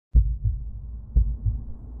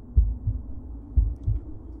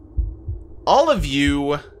all of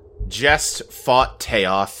you just fought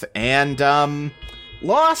Teoth and,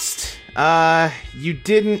 lost. You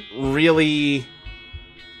didn't really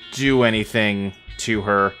do anything to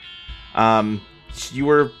her. You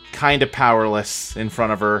were kind of powerless in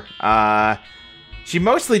front of her. She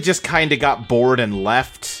mostly just kind of got bored and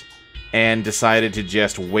left and decided to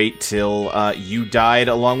just wait till you died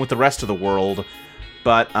along with the rest of the world.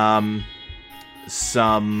 But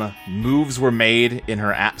some moves were made in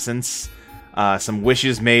her absence, some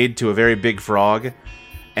wishes made to a very big frog,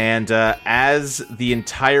 and as the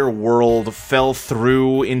entire world fell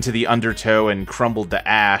through into the undertow and crumbled to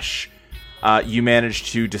ash, you managed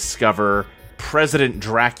to discover President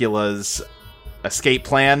Dracula's escape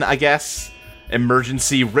plan, I guess.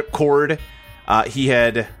 Emergency ripcord. He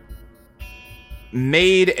had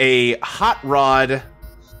made a hot rod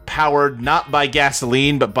powered not by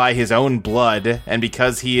gasoline, but by his own blood, and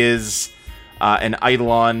because he is an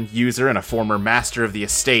Eidolon user and a former master of the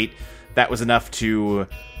estate, that was enough to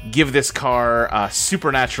give this car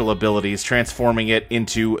supernatural abilities, transforming it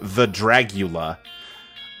into the Dragula.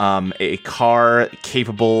 A car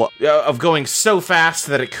capable of going so fast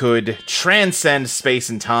that it could transcend space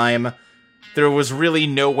and time. There was really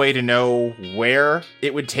no way to know where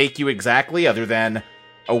it would take you exactly, other than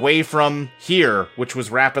away from here, which was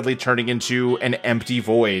rapidly turning into an empty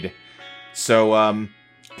void. So,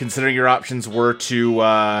 considering your options were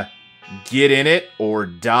to get in it or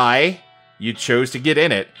die, you chose to get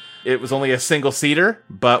in it. It was only a single-seater,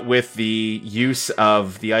 but with the use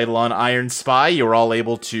of the Eidolon Iron Spy, you were all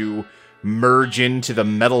able to merge into the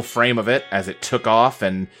metal frame of it as it took off,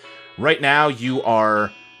 and right now you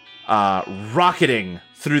are rocketing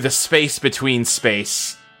through the space between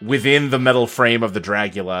space within the metal frame of the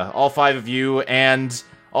Dragula. All 5 of you and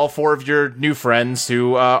all 4 of your new friends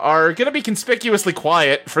who are going to be conspicuously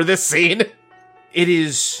quiet for this scene. It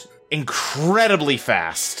is incredibly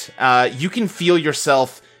fast. You can feel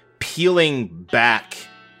yourself peeling back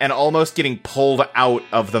and almost getting pulled out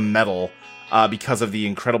of the metal because of the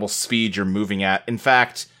incredible speed you're moving at. In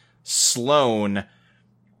fact, Sloane,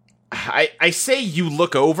 I say you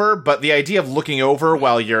look over, but the idea of looking over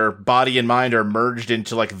while your body and mind are merged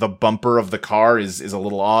into like the bumper of the car is a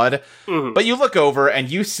little odd. Mm-hmm. But you look over and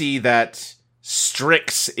you see that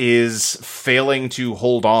Strix is failing to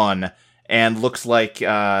hold on and looks like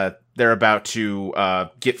they're about to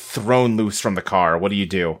get thrown loose from the car. What do you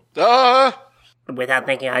do? Without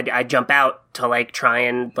thinking, I'd jump out to like try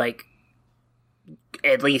and like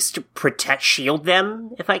at least shield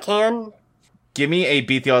them if I can. Give me a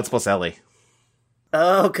beat the odds plus Ellie.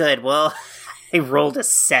 Oh, good. Well, I rolled a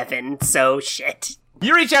 7, so shit.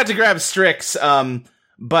 You reach out to grab Strix,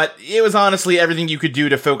 but it was honestly everything you could do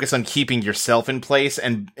to focus on keeping yourself in place,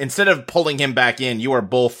 and instead of pulling him back in, you are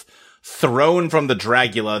both thrown from the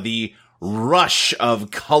Dragula. The rush of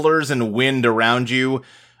colors and wind around you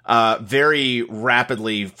very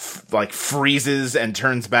rapidly freezes and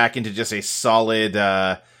turns back into just a solid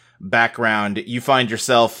background. You find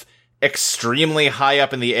yourself extremely high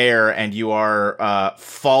up in the air, and you are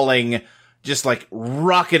falling, just like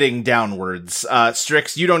rocketing downwards.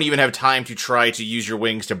 Strix, you don't even have time to try to use your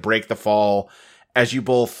wings to break the fall, as you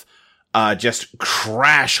both just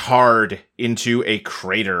crash hard into a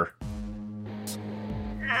crater.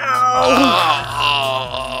 Ow!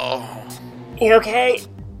 You okay?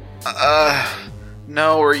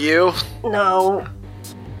 No, are you? No.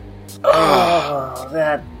 Oh,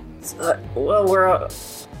 that's... well,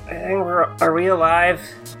 are we alive?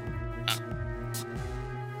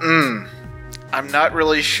 I'm not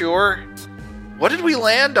really sure. What did we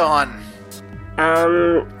land on?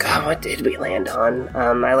 God, what did we land on?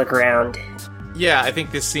 I look around. Yeah, I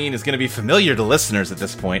think this scene is going to be familiar to listeners at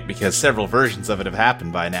this point, because several versions of it have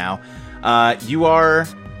happened by now. You are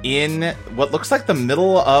in what looks like the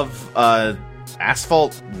middle of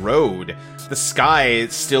asphalt road. The sky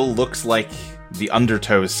still looks like the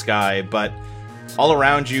Undertow sky, but all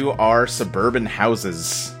around you are suburban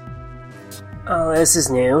houses. Oh, this is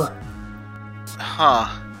new. Huh.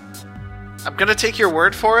 I'm gonna take your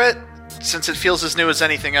word for it, since it feels as new as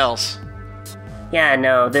anything else. Yeah,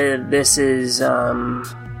 no, this is, it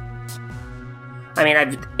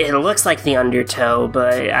looks like the Undertow,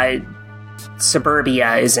 but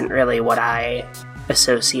Suburbia isn't really what I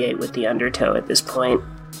associate with the Undertow at this point.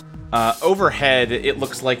 Overhead, it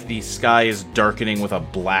looks like the sky is darkening with a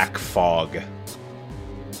black fog.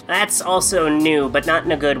 That's also new, but not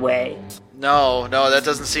in a good way. No, that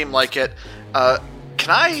doesn't seem like it. Can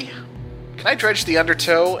I dredge the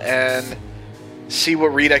Undertow and see what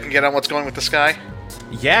read I can get on what's going with the sky?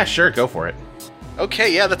 Yeah, sure, go for it.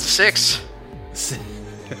 Okay, yeah, that's a 6.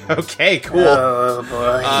 Okay, cool. Oh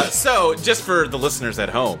boy. So, just for the listeners at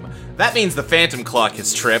home, that means the Phantom Clock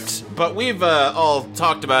has tripped, but we've all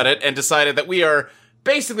talked about it and decided that we are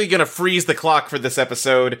basically gonna freeze the clock for this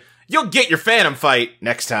episode. You'll get your Phantom fight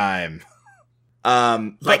next time.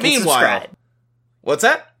 But Like and meanwhile... subscribe. What's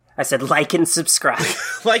that? I said like and subscribe.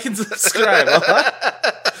 Like and subscribe.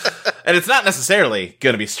 And it's not necessarily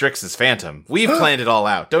gonna be Strix's Phantom. We've planned it all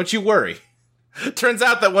out. Don't you worry. Turns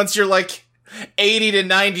out that once you're like 80 to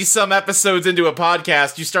 90 some episodes into a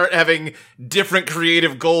podcast, you start having different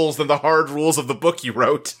creative goals than the hard rules of the book you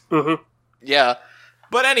wrote. Mm-hmm. Yeah.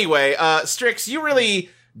 But anyway, Strix, you really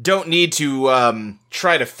don't need to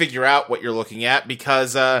try to figure out what you're looking at,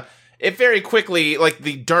 because it very quickly, like,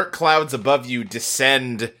 the dark clouds above you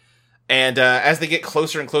descend, and as they get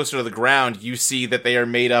closer and closer to the ground, you see that they are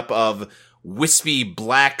made up of wispy,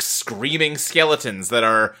 black, screaming skeletons that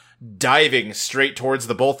are diving straight towards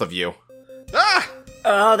the both of you. Ah!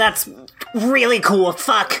 Oh, that's really cool.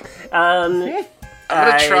 Fuck. I'm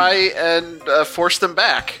gonna try and force them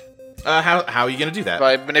back How are you gonna do that?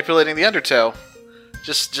 by manipulating the undertow.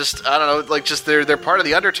 Just I don't know, like, just they're part of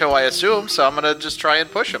the undertow, I assume. So I'm gonna just try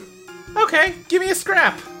and push them. Okay, give me a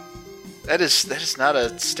scrap. That is not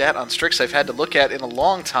a stat on Strix I've had to look at in a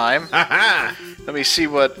long time. Haha! Let me see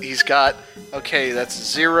what he's got. Okay, that's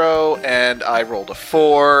 0, and I rolled a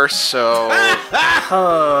 4, so...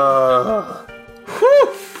 Oh.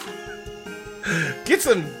 Whew! Get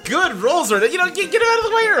some good rolls, or get out of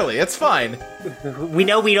the way early. It's fine. We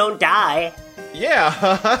know we don't die.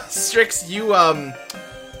 Yeah, Strix, you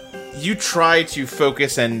try to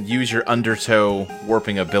focus and use your undertow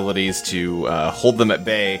warping abilities to hold them at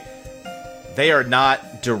bay. They are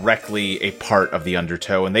not directly a part of the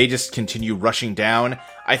undertow, and they just continue rushing down.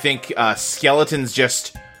 I think skeletons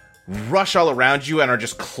just rush all around you and are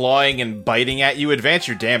just clawing and biting at you. Advance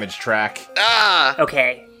your damage track. Ah!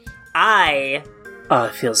 Okay. Oh,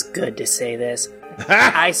 it feels good to say this.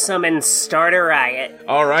 I summon Starter Riot.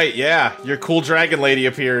 Alright, yeah. Your cool dragon lady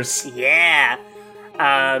appears. Yeah.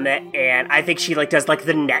 And I think she, does,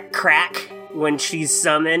 the neck crack when she's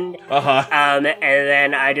summoned. Uh-huh. And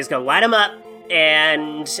then I just go light them up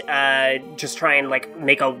and, just try and,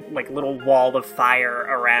 make a, little wall of fire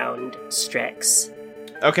around Strix.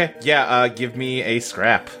 Okay, yeah, give me a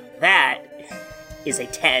scrap. That is a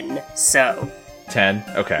 10, so... 10?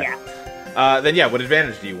 Okay. Yeah. Then yeah, what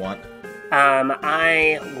advantage do you want?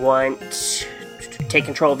 I want to take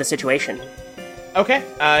control of the situation. Okay,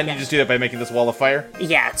 and you just do that by making this wall of fire?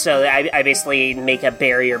 Yeah, so I basically make a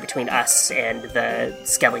barrier between us and the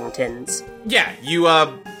skeletons. Yeah, you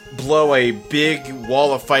blow a big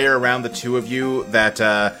wall of fire around the two of you that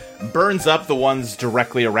burns up the ones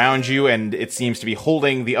directly around you, and it seems to be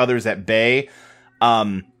holding the others at bay.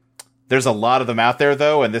 There's a lot of them out there,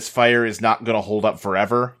 though, and this fire is not going to hold up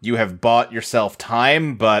forever. You have bought yourself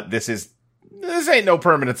time, but this ain't no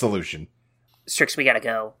permanent solution. Strix, we gotta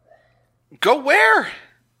go. Go where?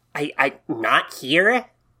 I not here?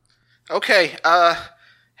 Okay,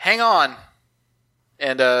 hang on.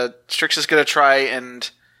 And, Strix is gonna try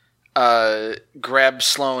and, grab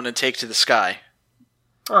Sloane and take to the sky.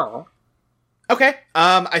 Oh. Okay,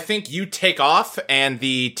 I think you take off, and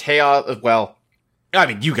the tail, well... I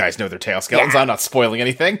mean, you guys know they're tail skeletons. Yeah. I'm not spoiling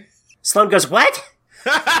anything. Sloane goes, what?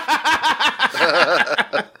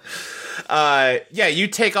 Yeah, you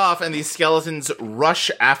take off, and these skeletons rush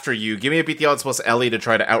after you. Give me a beat the odds plus Ellie to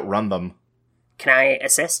try to outrun them. Can I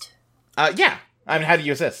assist? Yeah. I mean, how do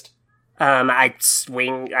you assist? I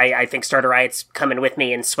swing, I think Starter Riot's coming with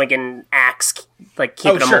me and swinging axe,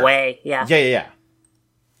 keeping them away. Yeah. Yeah.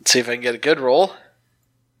 Let's see if I can get a good roll.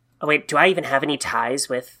 Oh, wait, do I even have any ties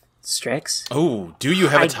with Strix? Oh, do you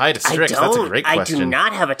have a tie to Strix? That's a great question. I do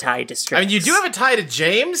not have a tie to Strix. I mean, you do have a tie to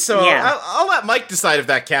James, so Yeah. I'll let Mike decide if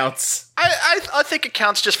that counts. I think it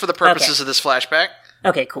counts just for the purposes of this flashback.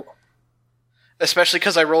 Okay, cool. Especially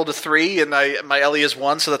because I rolled a 3, and my Ellie is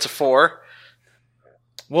 1, so that's a 4.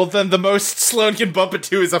 Well, then the most Sloane can bump it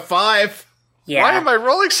to is a 5. Yeah. Why am I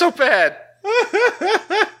rolling so bad?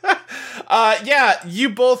 Yeah, you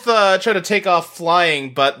both try to take off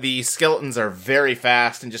flying, but the skeletons are very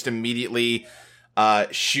fast and just immediately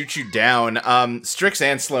shoot you down. Strix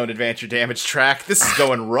and Sloane advance your damage track. This is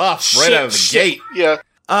going rough right out of the gate. Yeah.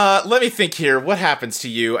 Let me think here. What happens to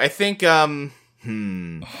you? I think, you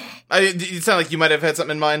sound like you might have had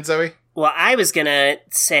something in mind, Zoe? Well, I was gonna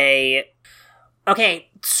say, okay,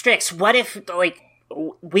 Strix, what if,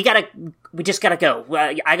 we just gotta go.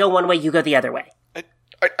 I go one way, you go the other way.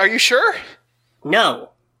 Are you sure?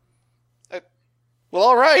 No. Well,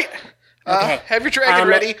 all right. Okay. Have your dragon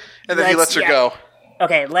ready, and then he lets her go.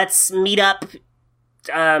 Okay, let's meet up.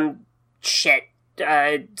 Shit.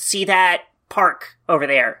 see that park over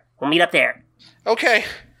there. We'll meet up there. Okay.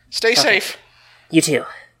 Stay safe. You too.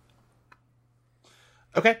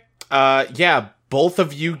 Okay. Yeah, both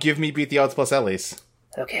of you give me beat the odds plus Ellie's.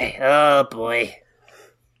 Okay. Oh, boy.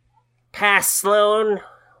 Pass, Sloan.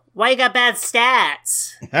 Why you got bad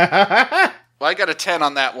stats? Well, I got a 10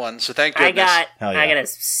 on that one, so thank goodness. Hell yeah. I got a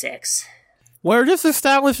 6. We're just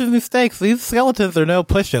establishing the stakes. These skeletons are no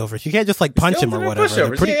pushovers. You can't just, punch them or whatever.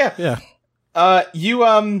 Pushovers, yeah.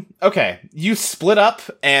 You split up,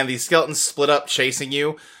 and the skeletons split up chasing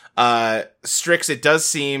you. Strix, it does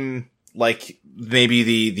seem like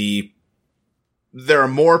maybe there are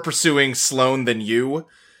more pursuing Sloan than you.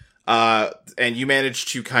 And you manage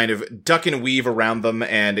to kind of duck and weave around them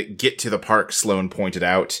and get to the park, Sloan pointed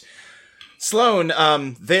out. Sloan,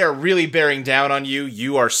 they are really bearing down on you.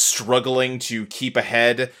 You are struggling to keep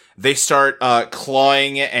ahead. They start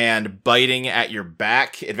clawing and biting at your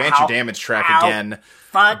back. Advance your damage track again.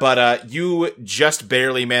 Fuck. But you just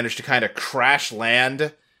barely managed to kind of crash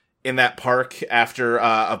land in that park after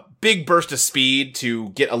a big burst of speed to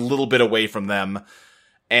get a little bit away from them.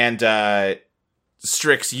 And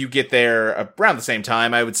Strix, you get there around the same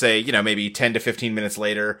time. I would say, maybe 10 to 15 minutes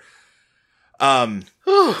later.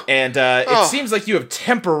 It seems like you have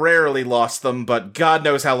temporarily lost them, but God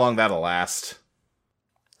knows how long that'll last.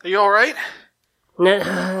 Are you alright? No,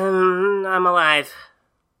 I'm alive.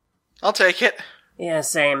 I'll take it. Yeah,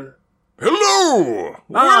 same. Hello!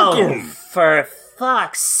 Oh, for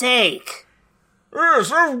fuck's sake.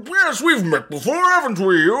 Yes, we've met before, haven't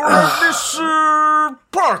we? Miss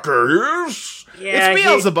Parker, yes? Yeah, It's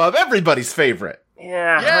Beelzebub, everybody's favorite.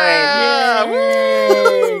 Yeah, Yeah!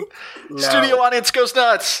 Woo! No. Studio audience goes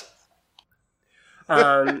nuts.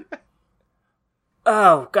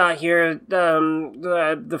 Oh, got here,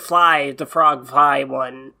 the frog fly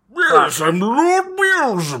one. Yes, I'm Lord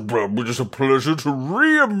Beelzebub. It is a pleasure to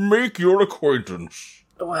re-make your acquaintance.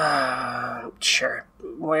 Sure.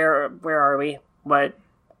 Where are we? What?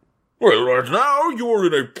 Well, right now, you're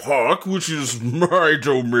in a park, which is my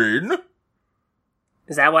domain.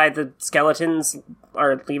 Is that why the skeletons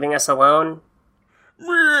are leaving us alone?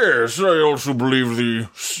 Yes, I also believe the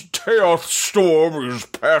Chaos Storm is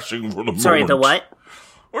passing for the moment. Sorry, the what?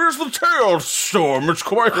 Where's the Chaos Storm? It's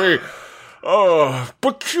quite a,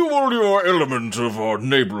 peculiar element of our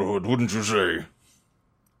neighborhood, wouldn't you say?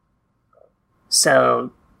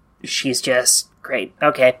 So, she's just great.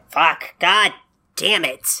 Okay, fuck. God damn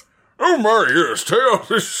it. Oh my, yes, Chaos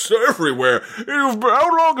is everywhere.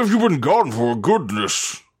 How long have you been gone for,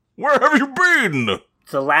 goodness? Where have you been?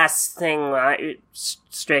 The last thing,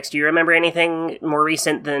 Strix, do you remember anything more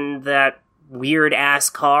recent than that weird-ass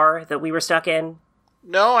car that we were stuck in?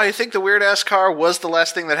 No, I think the weird-ass car was the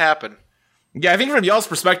last thing that happened. Yeah, I think from y'all's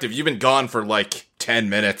perspective, you've been gone for 10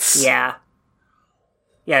 minutes. Yeah.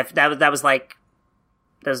 Yeah, that was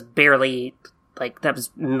barely, that was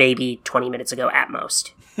maybe 20 minutes ago at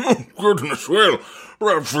most. Oh, goodness, well,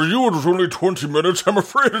 perhaps for you it was only 20 minutes. I'm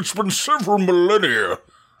afraid it's been several millennia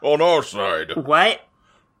on our side. What?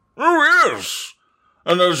 Oh, yes.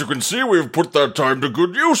 And as you can see, we've put that time to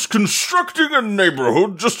good use, constructing a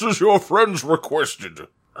neighborhood just as your friends requested.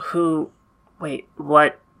 Wait,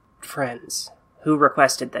 what friends? Who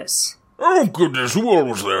requested this? Oh, goodness, who all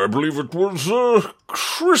was there? I believe it was,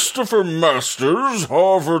 Christopher Masters,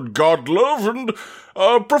 Harvard Godlove,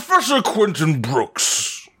 and, Professor Quentin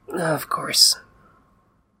Brooks. Of course.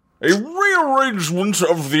 A rearrangement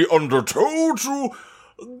of the Undertow to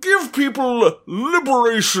give people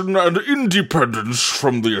liberation and independence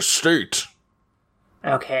from the estate.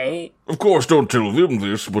 Okay. Of course, don't tell them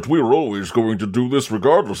this, but we're always going to do this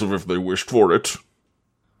regardless of if they wished for it.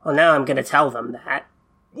 Well, now I'm gonna tell them that.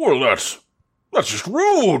 Well, that's just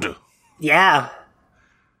rude. Yeah.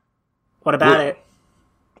 What about it?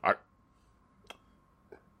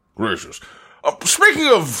 Gracious. Speaking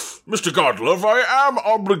of Mr. Godlove, I am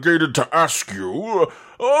obligated to ask you, would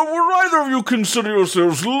either of you consider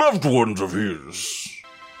yourselves loved ones of his?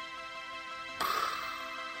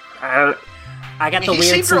 I got the He weird...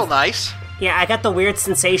 seemed real nice. Yeah, I got the weird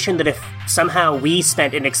sensation that if somehow we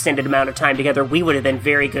spent an extended amount of time together, we would have been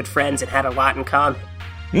very good friends and had a lot in common.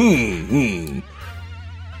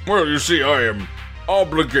 Well, you see, I am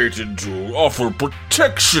obligated to offer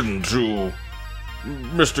protection to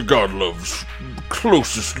Mr. Godlove's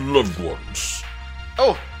closest loved ones.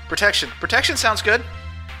 Oh, protection. Protection sounds good.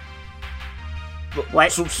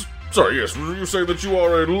 What? Sorry, yes, will you say that you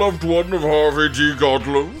are a loved one of Harvey G.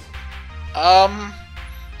 Godlove?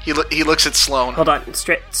 He looks at Sloan. Hold on,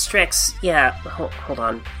 Strix, yeah, hold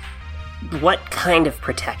on. What kind of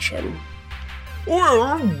protection?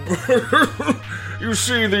 Well, You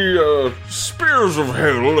see, the Spears of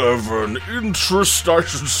Hell have an interest, I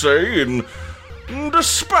should say, in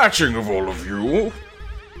dispatching of all of you.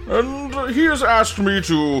 And he has asked me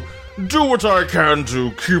to do what I can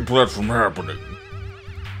to keep that from happening.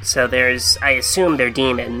 So I assume they're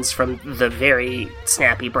demons from the very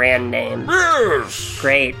snappy brand name. Yes!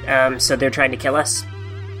 Great, so they're trying to kill us?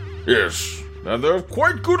 Yes, and they're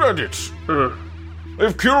quite good at it.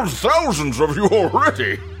 They've killed thousands of you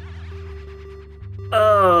already.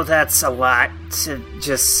 Oh, that's a lot to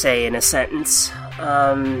just say in a sentence.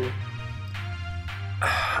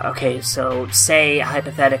 Okay, so say,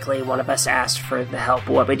 hypothetically, one of us asked for the help,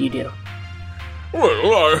 what would you do?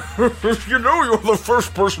 Well, you know you're the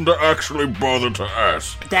first person to actually bother to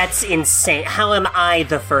ask. That's insane. How am I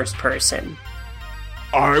the first person?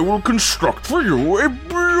 I will construct for you a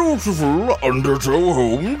beautiful undertow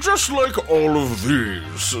home just like all of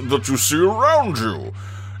these that you see around you.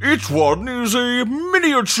 Each one is a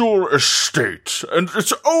miniature estate and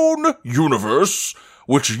its own universe,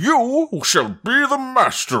 which you shall be the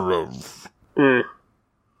master of.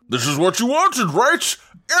 This is what you wanted, right?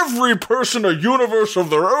 Every person a universe of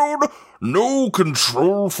their own, no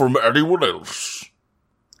control from anyone else.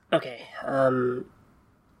 Okay,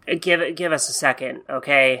 give us a second,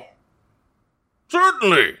 okay?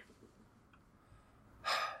 Certainly.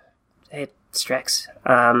 Hey, Strix,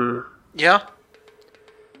 Yeah?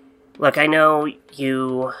 look, I know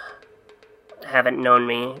you haven't known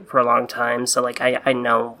me for a long time, so, like, I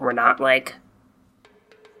know we're not, like,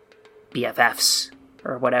 BFFs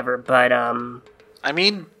or whatever, but, I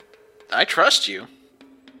mean, I trust you.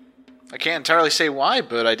 I can't entirely say why,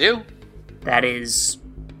 but I do. that is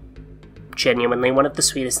genuinely one of the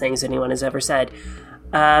sweetest things anyone has ever said.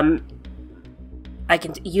 You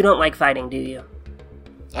don't like fighting, do you?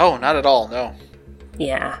 Oh, not at all, no.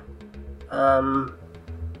 Yeah. The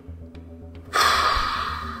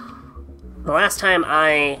last time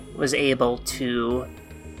I was able to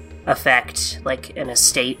affect, like, an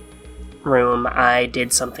estate room, I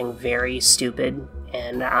did something very stupid,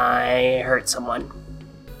 and I hurt someone.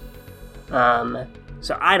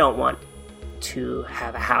 So I don't want to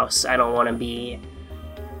have a house. I don't want to be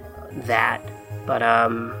that. But,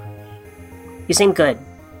 you seem good.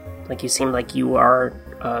 Like, you seem like you are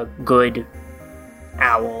a good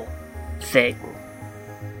owl thing.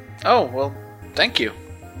 Oh, well, thank you.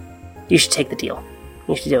 You should take the deal.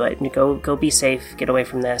 You should do it. Go be safe. Get away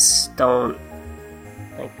from this. Don't...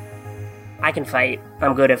 Like... I can fight.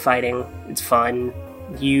 I'm good at fighting. It's fun.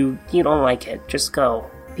 You don't like it. Just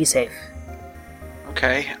go. Be safe.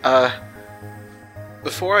 Okay,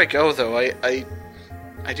 before I go, though, I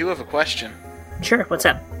do have a question. Sure, what's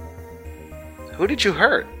up? Who did you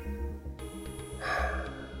hurt?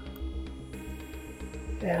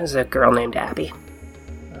 There's a girl named Abby.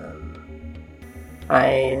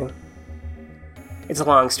 It's a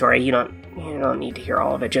long story. You don't need to hear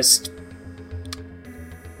all of it. Just...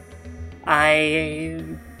 I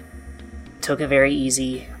took a very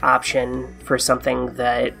easy option for something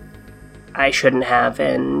that I shouldn't have,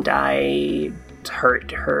 and I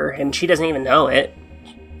hurt her, and she doesn't even know it.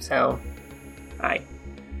 So, I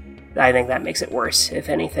think that makes it worse, if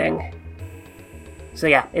anything. So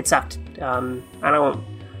yeah, it sucked. I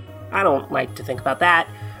don't like to think about that,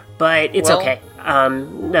 but it's okay.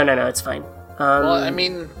 No, it's fine. Well, I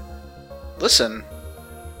mean, listen,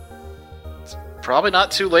 it's probably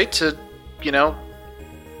not too late to,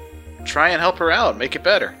 try and help her out, make it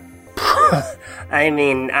better. I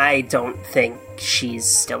mean, I don't think she's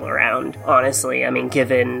still around, honestly. I mean,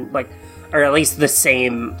 given, like, or at least the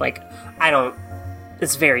same, like,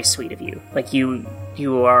 it's very sweet of you. Like, you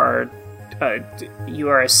are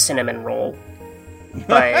a cinnamon roll.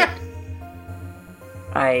 But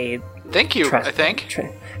Thank you, I think.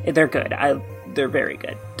 They're good. They're very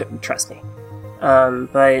good. Trust me.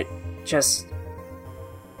 But just...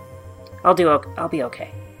 I'll be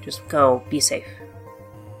okay. Just go, be safe.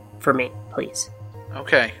 For me, please.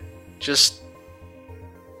 Okay. Just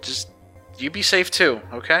you be safe too,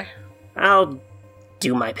 okay? I'll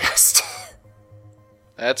do my best.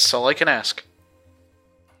 That's all I can ask.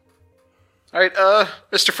 Alright,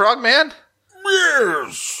 Mr. Frogman?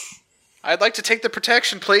 Yes! I'd like to take the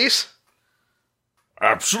protection, please.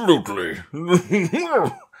 Absolutely.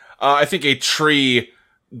 I think a tree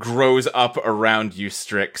grows up around you,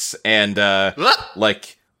 Strix, and,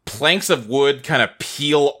 like, planks of wood kind of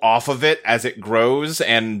peel off of it as it grows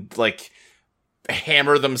and, like,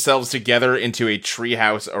 hammer themselves together into a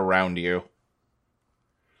treehouse around you.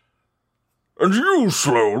 And you,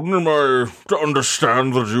 Sloane, am I to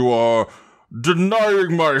understand that you are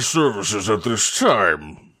denying my services at this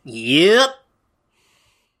time? Yep.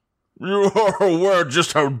 You are aware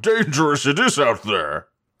just how dangerous it is out there.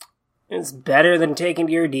 It's better than taking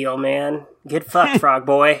your deal, man. Get fucked, frog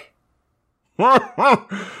boy.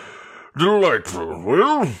 Delightful.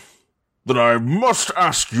 Well, then I must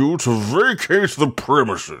ask you to vacate the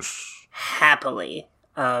premises. Happily.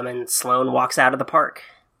 And Sloane walks out of the park.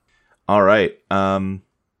 All right.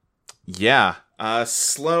 Yeah.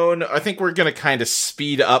 Sloane, I think we're going to kind of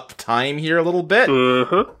speed up time here a little bit.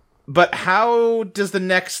 Mm-hmm. But how does the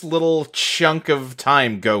next little chunk of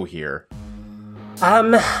time go here?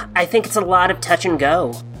 I think it's a lot of touch and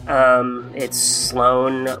go. It's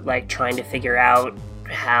Sloane, like, trying to figure out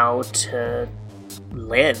how to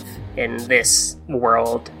live in this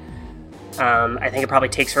world. I think it probably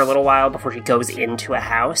takes her a little while before she goes into a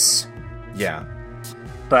house. Yeah.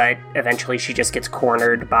 But eventually she just gets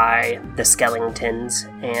cornered by the skeletons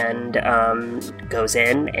and goes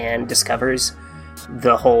in and discovers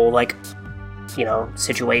the whole, like, you know,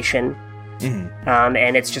 situation. Mm-hmm.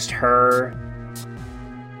 And it's just her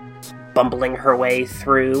bumbling her way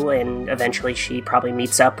through, and eventually she probably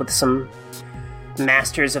meets up with some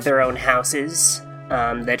masters of their own houses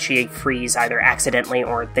that she frees either accidentally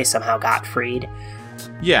or they somehow got freed.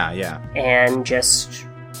 Yeah, yeah. And just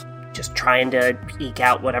trying to eke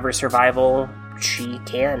out whatever survival she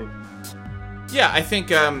can. Yeah, I think,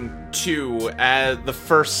 too, the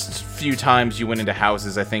first few times you went into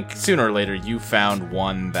houses, I think sooner or later you found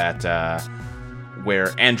one that, where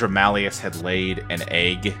Andromalius had laid an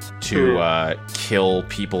egg to, kill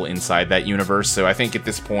people inside that universe. So I think at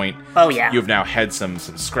this point, oh yeah, you've now had some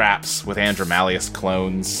scraps with Andromalius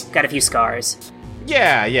clones. Got a few scars.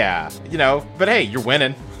 Yeah, you know, but hey, you're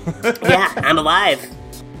winning. Yeah, I'm alive.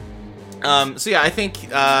 So yeah, I think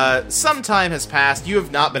some time has passed. You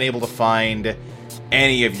have not been able to find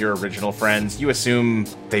any of your original friends. You assume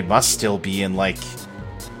they must still be in, like,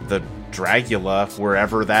 the Dragula,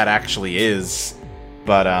 wherever that actually is.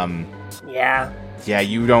 But, yeah,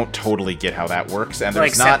 you don't totally get how that works. And well,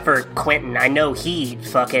 there's except not... for Quentin. I know he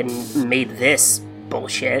fucking made this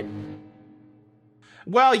bullshit.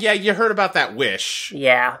 Well, yeah, you heard about that wish.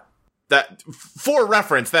 Yeah. That, for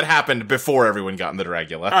reference, that happened before everyone got in the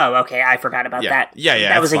Dragula. Oh, okay, I forgot about that. Yeah,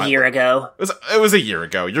 That was fine. a year ago. It was a year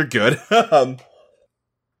ago. You're good. I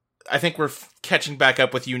think we're catching back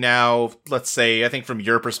up with you now. Let's say, I think from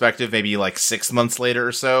your perspective, maybe like 6 months later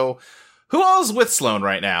or so. Who all is with Sloane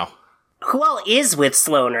right now? Who all is with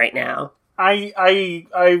Sloane right now? There's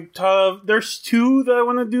two that I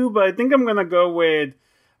want to do, but I think I'm gonna go with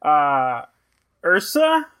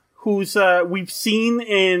Ursa, who's we've seen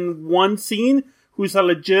in one scene, who's a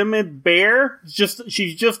legitimate bear.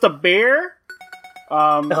 She's just a bear.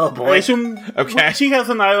 Oh boy. I assume Okay. she has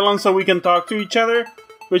an Eidolon so we can talk to each other,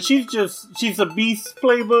 but she's a beast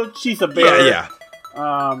playbook. She's a bear. Yeah.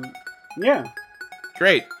 Yeah.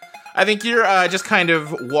 Great. I think you're just kind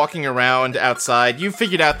of walking around outside. You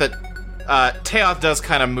figured out that Teoth does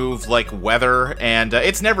kind of move like weather, and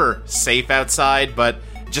it's never safe outside, but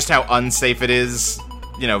just how unsafe it is,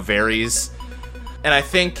 you know, varies. And I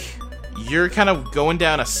think you're kind of going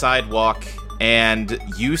down a sidewalk, and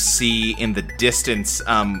you see in the distance,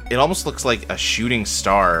 it almost looks like a shooting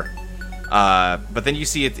star. But then you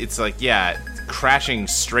see it's like, yeah, crashing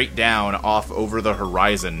straight down off over the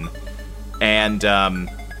horizon. And,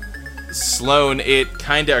 Sloane, it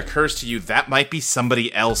kind of occurs to you that might be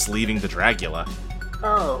somebody else leaving the Dragula.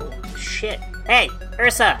 Oh, shit. Hey,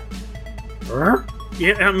 Ursa!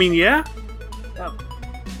 Yeah, I mean, yeah. Oh,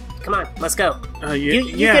 come on, let's go.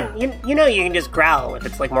 Yeah. You know you can just growl if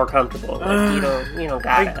it's, like, more comfortable. Like, you don't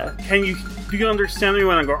gotta. Do you understand me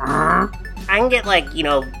when I go? I can get, like, you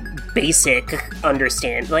know, basic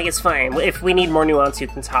understand. Like, it's fine. If we need more nuance, you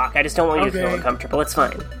can talk. I just don't want you to feel uncomfortable. It's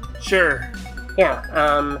fine. Sure. Yeah.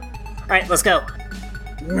 Alright, let's go.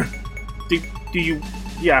 Do you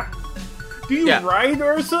ride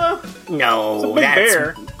Ursa? No, It's a big that's...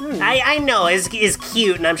 bear. I know, is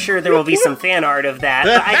cute, and I'm sure there will be some fan art of that,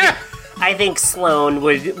 but I think Sloane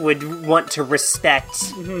would want to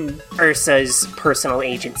respect Ursa's personal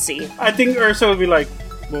agency. I think Ursa would be like,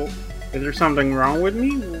 well, is there something wrong with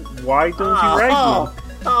me? Why don't you ride me?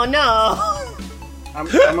 Oh no!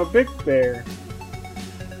 I'm a big bear.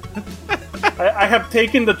 I have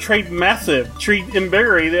taken the trait Massive, treat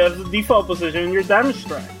Invigorated as the default position in your damage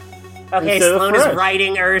track. Okay, Sloane is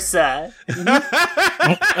riding Ursa.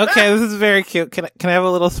 Okay, this is very cute. Can I have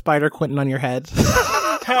a little spider Quentin on your head?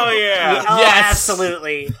 Hell yeah! Oh, Yes!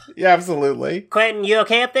 absolutely. Yeah, absolutely. Quentin, you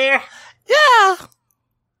okay up there? Yeah.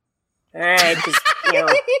 Alright, just, you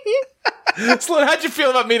know, Sloane, how'd you feel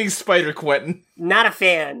about meeting Spider Quentin? not a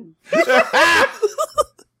fan.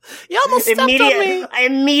 You almost stepped on me. I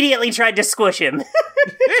immediately tried to squish him.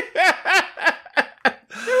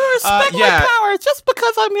 Respect my power. Just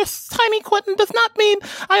because I'm your tiny Quentin does not mean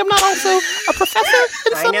I am not also a professor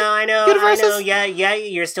in some I know. Yeah,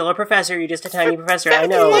 you're still a professor. You're just a tiny professor. I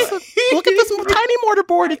know. Listen, look at this tiny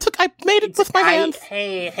mortarboard. I made it with my hands.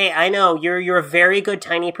 Hey, I know. You're a very good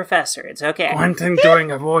tiny professor. It's okay. Quentin doing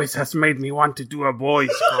a voice has made me want to do a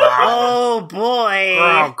voice. Growl. Oh,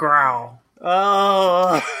 boy. Growl.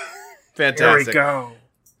 Oh. Fantastic. Here we go.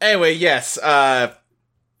 Anyway, yes,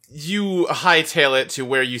 you hightail it to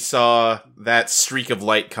where you saw that streak of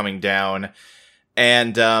light coming down,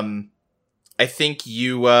 and I think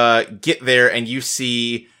you get there and you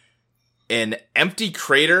see an empty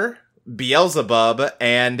crater, Beelzebub,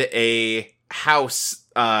 and a house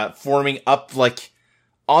forming up like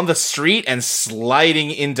on the street and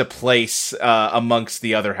sliding into place amongst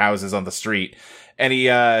the other houses on the street. And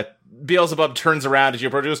Beelzebub turns around as you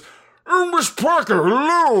approach and goes, Oh, Miss Parker,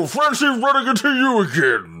 hello! Fancy running into you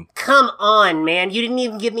again! Come on, man. You didn't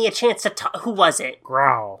even give me a chance to talk. Who was it?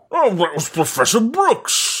 Growl. Oh, that was Professor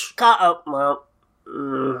Brooks! No,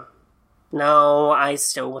 I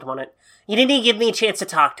still would want it. You didn't even give me a chance to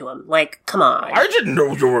talk to him. Like, come on. I didn't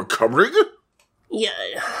know you were coming! Yeah,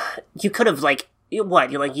 you could have, like,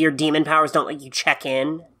 what? Your demon powers don't let you check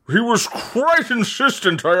in? He was quite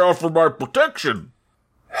insistent I offer my protection.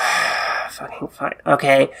 Fucking fine.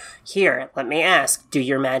 Okay, here, let me ask. Do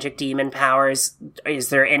your magic demon powers... Is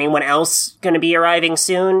there anyone else gonna be arriving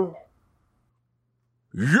soon?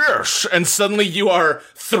 Yes! and suddenly you are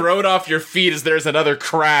thrown off your feet as there's another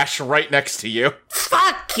crash right next to you.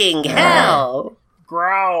 Fucking hell!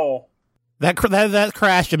 Growl. That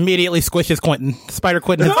crash immediately squishes Quentin. Spider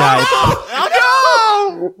Quentin has died.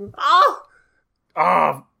 Oh, no!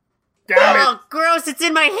 Oh, damn it. Oh, gross, it's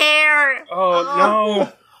in my hair! Oh,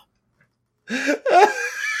 no.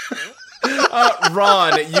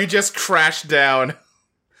 Ron, you just crashed down.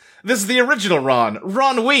 This is the original Ron.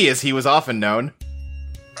 Ron Wee, as he was often known.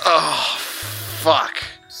 Oh, fuck.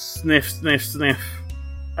 Sniff, sniff, sniff.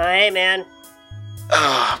 Hey, man.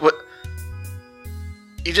 What?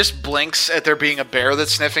 He just blinks at there being a bear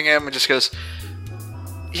that's sniffing him and just goes,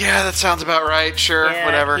 yeah, that sounds about right. Sure, Yeah,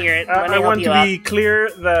 whatever. Here, I want to be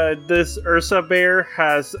clear that this Ursa bear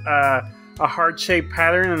has a heart-shaped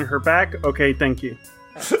pattern in her back. Okay, thank you.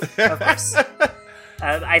 Of course.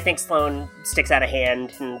 I think Sloane sticks out a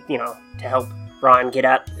hand, and to help Ron get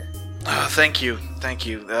up. Oh, thank you.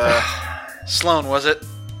 Sloane, was it?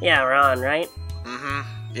 Yeah, Ron, right? Mm-hmm.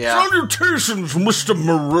 Yeah. Salutations, Mr.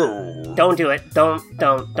 Moreau. Don't do it.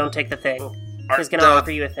 Don't take the thing. He's gonna offer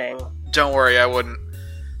you a thing. Don't worry, I wouldn't.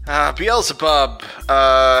 Beelzebub.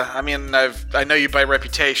 I know you by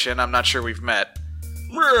reputation. I'm not sure we've met.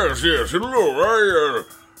 Yes, hello. I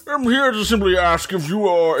am here to simply ask if you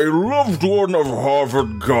are a loved one of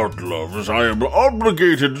Harvard Godlove, as I am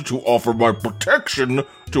obligated to offer my protection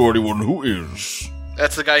to anyone who is.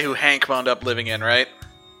 That's the guy who Hank wound up living in, right?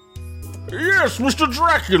 Yes, Mr.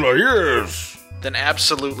 Dracula, yes. Then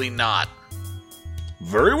absolutely not.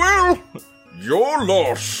 Very well. Your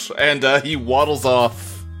loss. And he waddles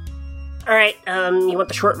off. Alright, you want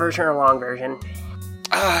the short version or long version?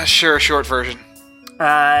 Sure, short version.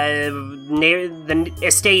 The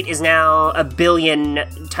estate is now 1 billion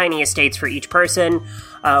tiny estates for each person.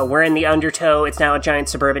 We're in the Undertow. It's now a giant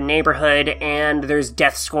suburban neighborhood, and there's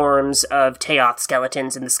death swarms of Teoth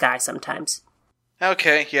skeletons in the sky sometimes.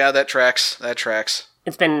 Okay, yeah, that tracks.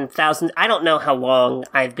 It's been thousands. I don't know how long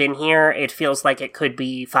I've been here. It feels like it could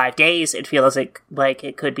be 5 days. It feels like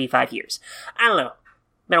it could be 5 years. I don't know.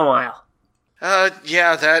 Been a while. Yeah,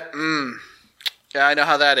 I know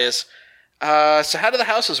how that is. So how do the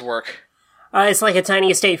houses work? It's like a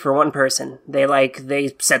tiny estate for one person.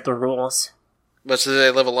 They set the rules. But so do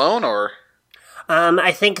they live alone, or?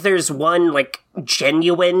 I think there's one,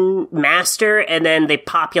 genuine master, and then they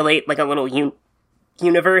populate, a little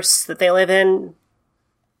universe that they live in.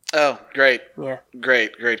 Oh, great. Yeah.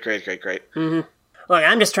 Great. Mm-hmm. Look,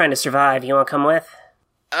 I'm just trying to survive. You want to come with?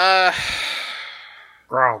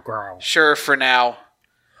 Growl. Sure, for now.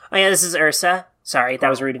 Oh, yeah, this is Ursa. Sorry, that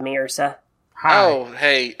was rude of me, Ursa. Hi. Oh,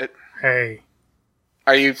 hey. Hey.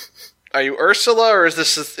 Are you Ursula, or is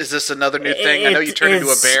this another new thing? I know you turned into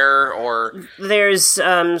a bear, or there's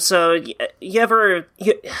So you ever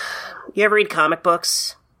read comic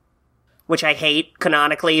books? Which I hate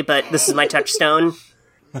canonically, but this is my touchstone.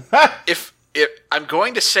 if I'm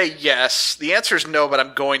going to say yes, the answer is no, but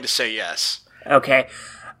I'm going to say yes. Okay.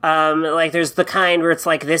 There's the kind where it's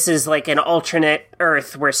this is an alternate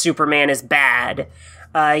Earth where Superman is bad.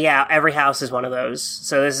 Yeah, every house is one of those.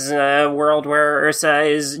 So this is a world where Ursa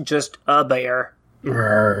is just a bear.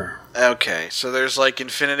 Okay, so there's like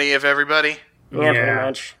infinity of everybody? Yeah, pretty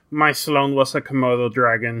much. My Sloane was a Komodo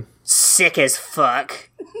dragon. Sick as fuck.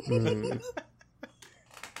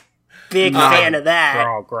 Big fan of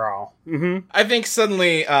that. Growl. I think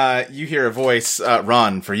suddenly you hear a voice,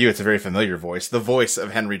 Ron, for you it's a very familiar voice, the voice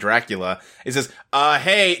of Henry Dracula. It says,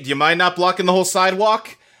 hey, do you mind not blocking the whole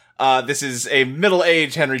sidewalk? This is a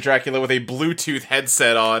middle-aged Henry Dracula with a Bluetooth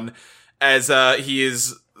headset on, as he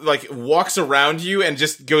is, like, walks around you and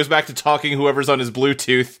just goes back to talking whoever's on his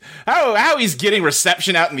Bluetooth. How he's getting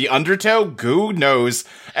reception out in the undertow? Who knows?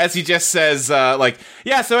 As he just says,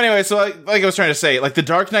 yeah, so anyway, so like I was trying to say, like, The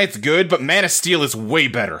Dark Knight's good, but Man of Steel is way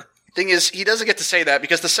better. Thing is, he doesn't get to say that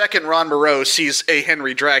because the second Ron Moreau sees a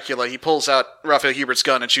Henry Dracula, he pulls out Raphael Hubert's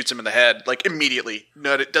gun and shoots him in the head, like, immediately.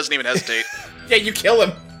 No, it doesn't even hesitate. Yeah, you kill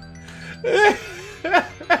him.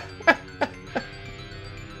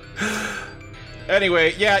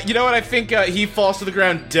 Anyway, yeah, you know what? I think he falls to the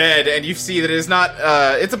ground dead, and you see that it is not.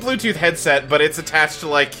 It's a Bluetooth headset, but it's attached to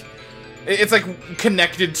like, it's like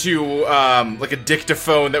connected to like a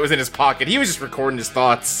dictaphone that was in his pocket. He was just recording his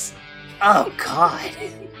thoughts. Oh God.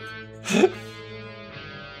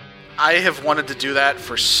 I have wanted to do that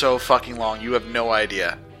for so fucking long. You have no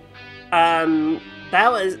idea. That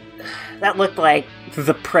looked like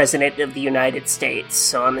the President of the United States,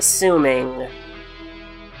 so I'm assuming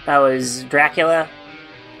that was Dracula?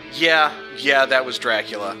 Yeah, that was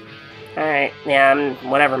Dracula. Alright, yeah,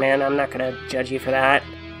 whatever, man, I'm not gonna judge you for that.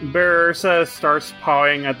 Bear Ursa starts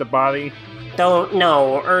pawing at the body.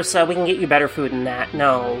 No, Ursa, we can get you better food than that,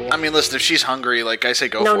 no. I mean, listen, if she's hungry, like I say,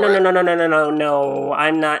 go No, for it. no,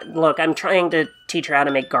 I'm not, look, I'm trying to teach her how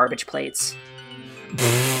to make garbage plates.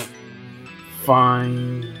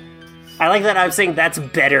 Fine. I like that I'm saying that's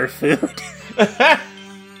better food.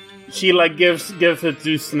 She like gives it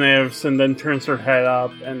 2 sniffs and then turns her head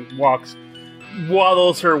up and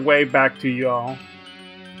waddles her way back to y'all.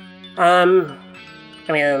 I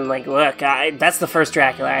mean, like, look, that's the first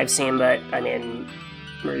Dracula I've seen, but I mean,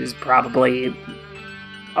 there's probably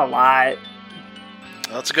a lot.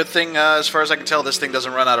 Well, it's a good thing, as far as I can tell, this thing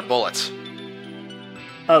doesn't run out of bullets.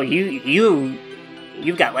 Oh,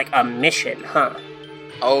 you've got like a mission, huh?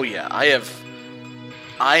 Oh yeah, I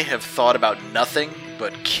have thought about nothing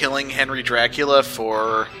but killing Henry Dracula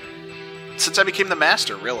since I became the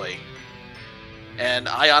Master, really. And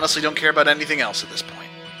I honestly don't care about anything else at this point.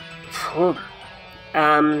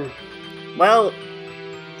 Well,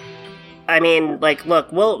 I mean, like,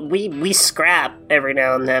 look, we scrap every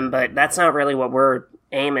now and then, but that's not really what we're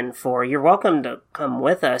aiming for. You're welcome to come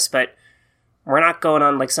with us, but we're not going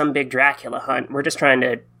on like some big Dracula hunt. We're just trying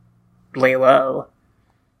to lay low.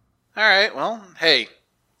 All right, well, hey,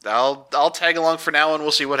 I'll tag along for now, and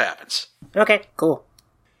we'll see what happens. Okay, cool.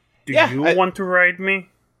 Do you want to ride me?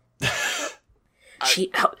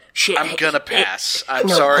 I'm gonna pass. I'm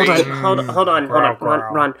no, sorry. Hold on, Growl.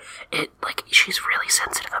 Ron. She's really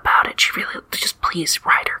sensitive about it. She really, just please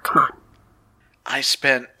ride her. Come on. I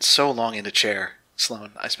spent so long in a chair,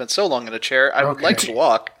 Sloane. I would like to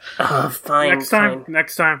walk. Fine. Next time. Fine.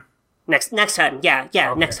 Next time. Next time. Yeah.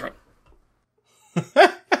 Okay. Next time.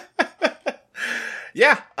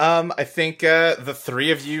 Yeah, I think the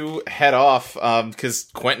 3 of you head off because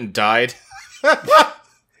Quentin died.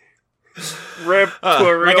 Rip to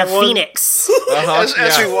a real Like a one. phoenix.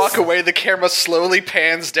 As we walk away, the camera slowly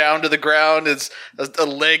pans down to the ground as a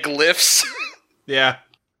leg lifts. Yeah.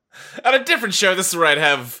 On a different show, this is where I'd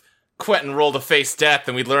have Quentin roll to face death,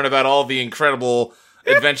 and we'd learn about all the incredible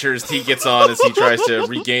adventures he gets on as he tries to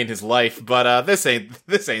regain his life. But this ain't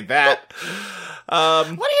that. What are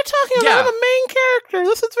you talking about? I'm the main character.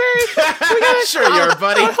 This is very... Sure you are,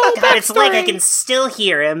 buddy. God, it's like I can still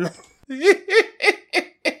hear him.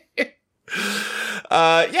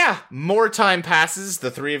 Yeah, more time passes.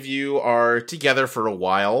 The 3 of you are together for a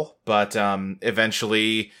while, but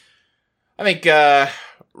eventually, I think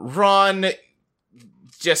Ron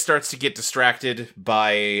just starts to get distracted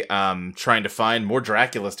by trying to find more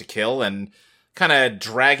Draculas to kill and kind of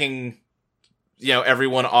dragging,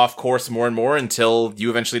 everyone off course more and more until you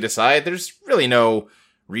eventually decide there's really no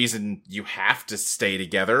reason you have to stay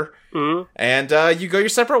together. Mm-hmm. And you go your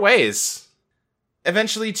separate ways.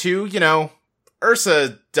 Eventually, too,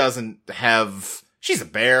 Ursa doesn't have... She's a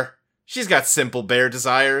bear. She's got simple bear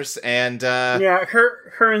desires, and... Yeah,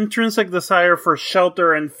 her intrinsic desire for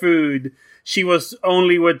shelter and food, she was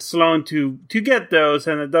only with Sloane to get those,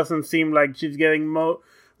 and it doesn't seem like she's getting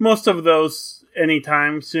most of those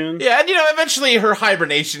anytime soon. Yeah, and eventually her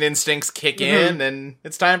hibernation instincts kick in, and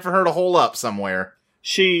it's time for her to hole up somewhere.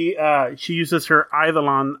 She uses her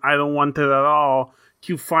Eidolon, I don't want it at all,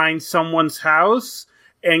 to find someone's house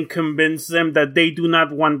and convince them that they do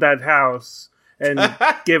not want that house and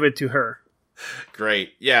give it to her.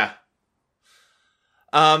 Great. Yeah.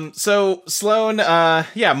 So Sloane,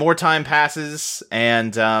 more time passes,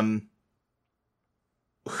 and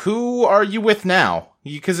who are you with now?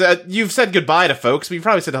 Because you've said goodbye to folks, but you've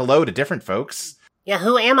probably said hello to different folks. Yeah,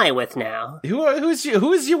 who am I with now? Who is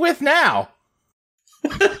you with now?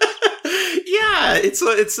 Yeah, it's a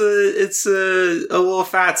little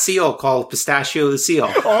fat seal called Pistachio the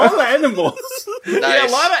Seal. All animals. Nice. Yeah,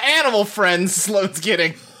 a lot of animal friends Sloane's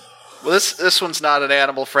getting. Well, this one's not an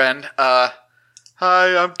animal friend. Hi,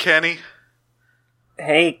 I'm Kenny.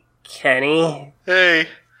 Hey, Kenny. Hey,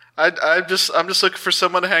 I'm just looking for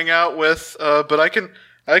someone to hang out with. But I can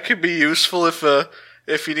be useful if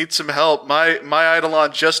you need some help. My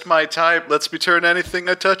Eidolon, just my type, lets me turn anything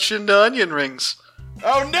I touch into onion rings.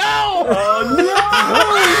 Oh no!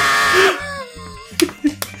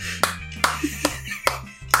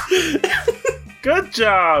 Good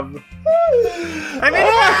job.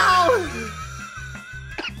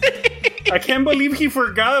 I can't believe he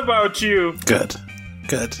forgot about you. Good.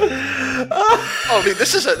 Oh, I mean,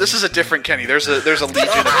 this is a different Kenny. There's a legion of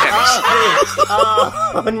Kennys.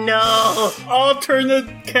 Oh no!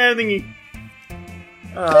 Alternate Kenny.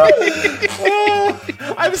 I'm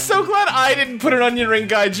so glad I didn't put an onion ring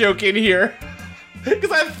guy joke in here.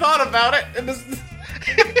 Because I thought about it. And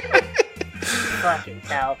Fucking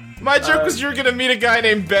hell. my joke was you're gonna meet a guy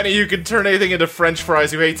named Benny who can turn anything into french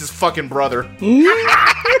fries who hates his fucking brother.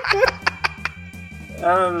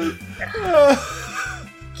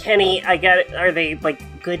 Kenny, are they,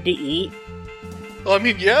 good to eat? Well, I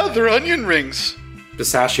mean, yeah, they're onion rings.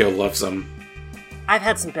 Pistachio loves them. I've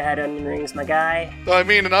had some bad onion rings, my guy. I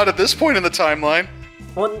mean, not at this point in the timeline.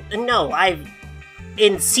 Well, no,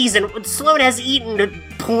 Sloane has eaten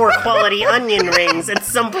poor quality onion rings at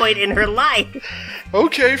some point in her life.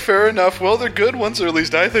 Okay, fair enough. Well, they're good ones, or at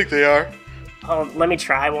least I think they are. Oh, let me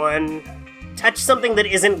try one. Touch something that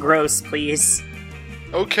isn't gross, please.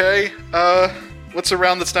 Okay, what's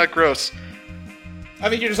around that's not gross? I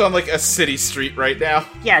think you're just on a city street right now.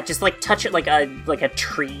 Yeah, just touch it like a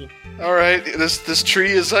tree. Alright, this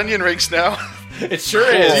tree is onion rings now. It sure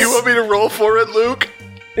is. Do you want me to roll for it, Luke?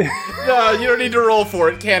 No, you don't need to roll for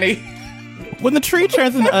it, Kenny. When the tree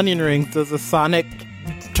turns into onion rings, does the Sonic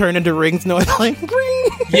turn into rings noise like ring?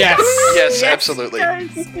 Yes. Yes, absolutely.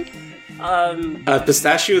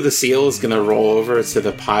 Pistachio the Seal is gonna roll over to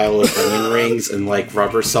the pile of onion rings and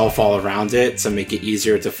rubber self all around it to make it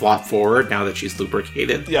easier to flop forward now that she's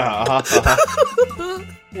lubricated. Yeah,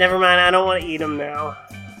 Never mind, I don't want to eat them now.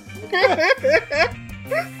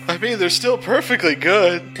 I mean, they're still perfectly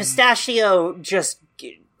good. Pistachio just,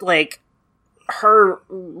 her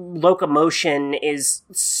locomotion is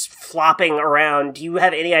flopping around. Do you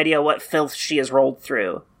have any idea what filth she has rolled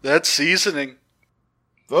through? That's seasoning.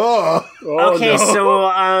 Oh. Okay, no.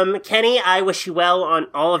 So, Kenny, I wish you well on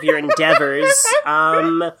all of your endeavors.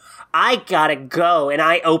 I gotta go, and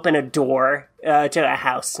I open a door to a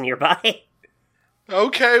house nearby.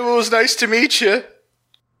 Okay, well, it was nice to meet you.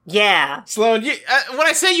 Yeah. Sloane, when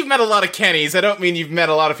I say you've met a lot of Kennys, I don't mean you've met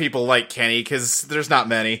a lot of people like Kenny, because there's not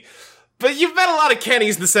many. But you've met a lot of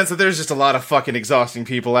Kennys in the sense that there's just a lot of fucking exhausting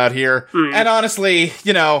people out here. And honestly,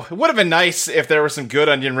 it would have been nice if there were some good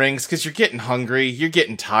onion rings, because you're getting hungry, you're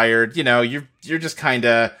getting tired, you're just kind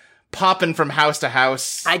of popping from house to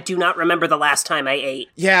house. I do not remember the last time I ate.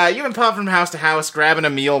 Yeah, you've been popping from house to house, grabbing a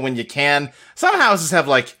meal when you can. Some houses have,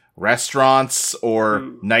 restaurants or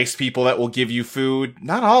nice people that will give you food.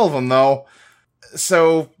 Not all of them, though.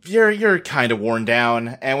 So you're kind of worn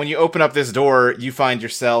down, and when you open up this door, you find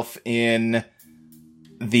yourself in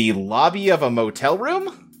the lobby of a motel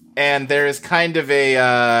room, and there's kind of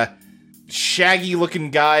a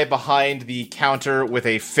shaggy-looking guy behind the counter with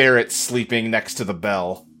a ferret sleeping next to the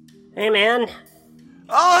bell. Hey, man.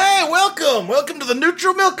 Oh, hey, welcome! Welcome to the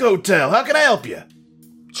Neutral Milk Hotel. How can I help you?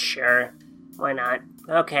 Sure. Why not?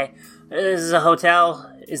 Okay. This is a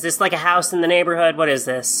hotel. Is this like a house in the neighborhood? What is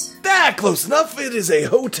this? Close enough. It is a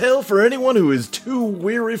hotel for anyone who is too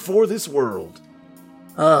weary for this world.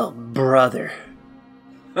 Oh, brother.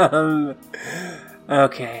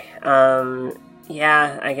 Okay.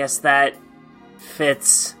 Yeah, I guess that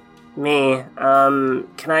fits me. Can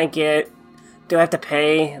I get... Do I have to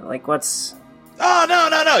pay? What's... Oh,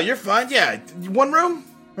 no, you're fine. Yeah, one room?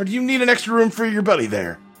 Or do you need an extra room for your buddy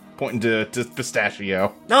there? Pointing to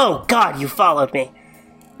Pistachio. Oh, God, you followed me.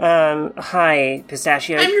 Hi,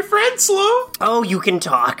 Pistachio. I'm your friend, Sloane. Oh, you can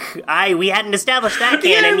talk. We hadn't established that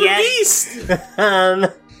canon yet. Beast.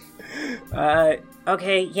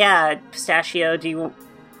 Okay, yeah, Pistachio, do you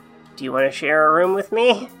want to share a room with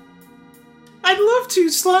me? I I'd love to,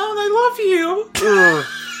 Sloan. I love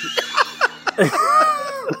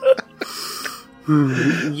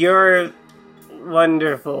you. You're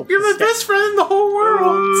wonderful. You're my best friend in the whole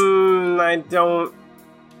world. I don't.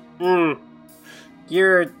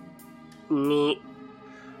 You're neat.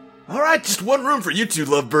 All right, just one room for you two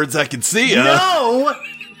lovebirds I can see. No!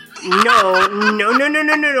 No.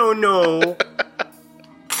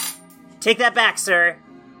 Take that back, sir.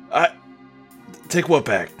 Take what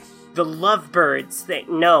back? The lovebirds thing.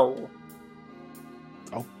 No.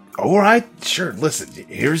 Oh, all right, sure. Listen,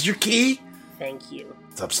 here's your key. Thank you.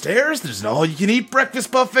 It's upstairs. There's an all-you-can-eat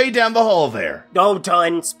breakfast buffet down the hall there. Oh,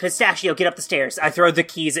 done. Pistachio, get up the stairs. I throw the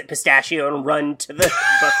keys at Pistachio and run to the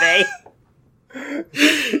buffet.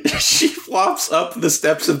 She flops up the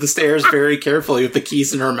steps of the stairs very carefully with the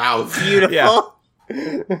keys in her mouth. Beautiful.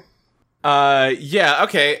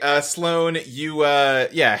 Okay. Sloan, you,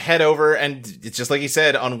 head over, and it's just like you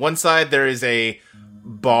said, on one side there is a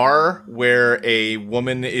bar where a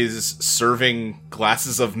woman is serving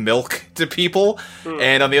glasses of milk to people,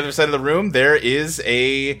 and on the other side of the room there is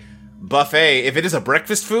a buffet. If it is a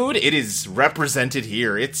breakfast food, it is represented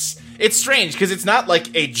here. It's strange, because it's not like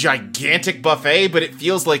a gigantic buffet, but it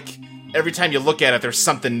feels like every time you look at it, there's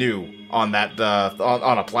something new on that,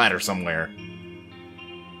 on a platter somewhere.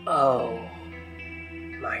 Oh.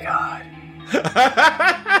 My God.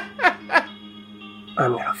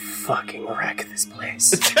 I'm gonna fucking wreck this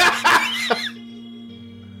place.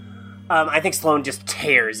 I think Sloan just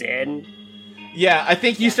tears in. Yeah, I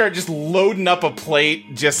think you start just loading up a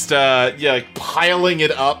plate, just, like piling it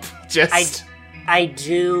up, just... I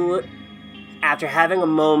do, after having a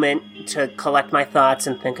moment to collect my thoughts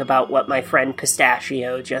and think about what my friend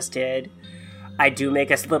Pistachio just did, I do make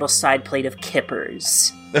a little side plate of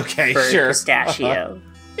kippers. Okay, for sure. Pistachio.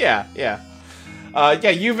 Yeah.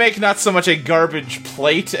 You make not so much a garbage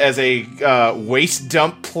plate as a, waste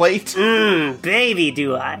dump plate. Baby,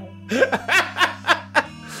 do I.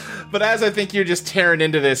 But as I think you're just tearing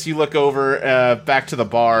into this, you look over, back to the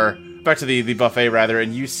buffet rather,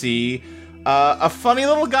 and you see, a funny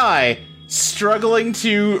little guy struggling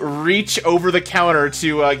to reach over the counter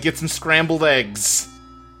to, get some scrambled eggs.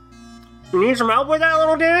 You need some help with that,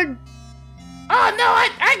 little dude? Oh, no, I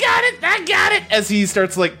got it! As he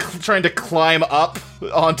starts, trying to climb up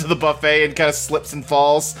onto the buffet and kind of slips and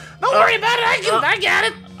falls. Don't worry about it, I got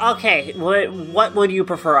it! Okay, what would you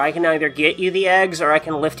prefer? I can either get you the eggs, or I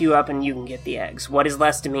can lift you up and you can get the eggs. What is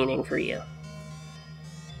less demeaning for you?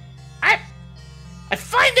 I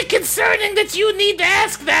find it concerning that you need to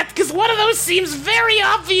ask that, because one of those seems very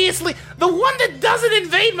obviously... The one that doesn't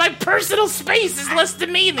invade my personal space is less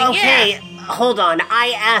demeaning, Okay, yeah. Hold on.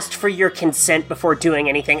 I asked for your consent before doing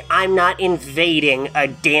anything. I'm not invading a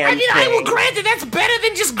damn thing. I will grant that that's better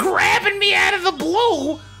than just grabbing me out of the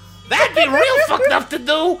blue. That'd be real fucked up to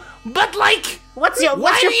do, but what's your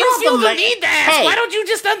why problem? do you feel the need to ask? Hey. Why don't you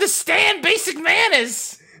just understand basic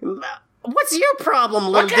manners? What's your problem,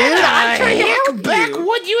 little dude? I'm trying to help look back you.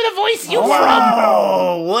 what universe you from.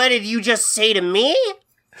 Oh, what did you just say to me?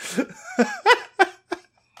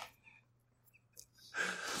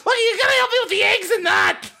 Well, you gonna help me with the eggs or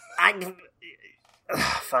not?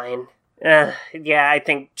 Fine. Yeah, I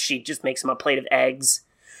think she just makes him a plate of eggs.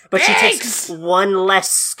 But she takes one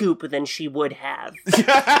less scoop than she would have.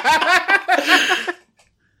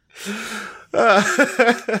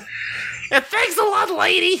 Thanks a lot,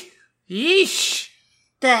 lady. Yeesh.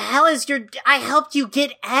 The hell is I helped you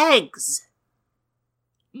get eggs.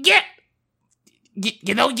 Yeah.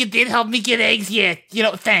 You know, you did help me get eggs, yeah.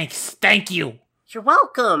 Thanks. Thank you. You're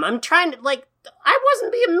welcome. I'm trying to, I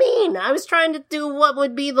wasn't being mean. I was trying to do what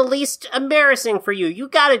would be the least embarrassing for you. You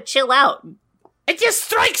gotta chill out. It just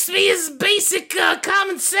strikes me as basic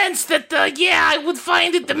common sense that, I would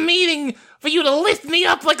find it demeaning for you to lift me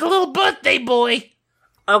up like a little birthday boy.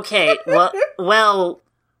 Okay, well,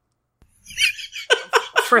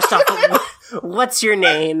 first off, what's your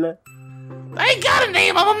name? I ain't got a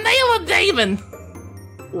name, I'm a mailer Damon.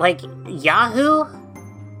 Like Yahoo?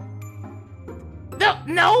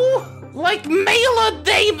 No, like mailer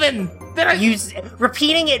Damon.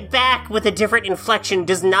 Repeating it back with a different inflection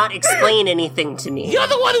does not explain anything to me. You're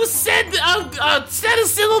the one who said a set of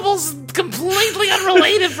syllables completely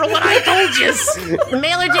unrelated from what I told you.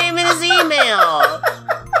 Mailer Damon is email.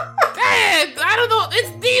 I don't know.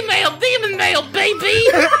 It's D-mail, demon mail, baby.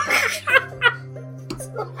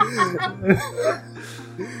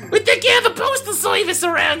 We think you have a postal service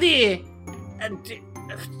around here.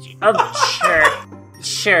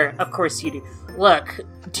 Sure, of course you do. Look,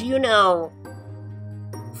 do you know,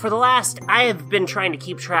 for the last, I have been trying to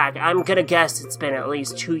keep track. I'm gonna guess it's been at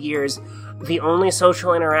least 2 years. The only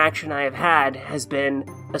social interaction I have had has been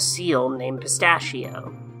a seal named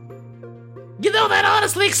Pistachio. You know, that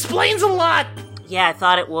honestly explains a lot. Yeah, I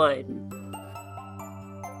thought it would.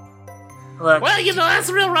 Look, Well, you know, that's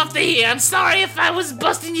real rough to hear. I'm sorry if I was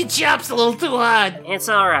busting your chops a little too hard. it's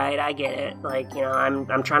alright, I get it. Like, you know,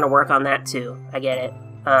 I'm trying to work on that too. I get it.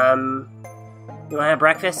 You wanna have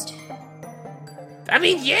breakfast? I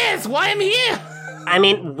mean, yes, why I'm here. I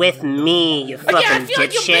mean, with me, you fucking Yeah, I feel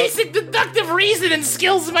like your dipshit. basic deductive reasoning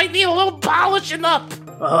skills might need a little polishing up.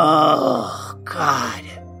 Oh, God.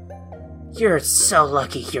 You're so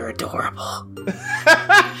lucky you're adorable.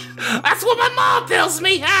 That's what my mom tells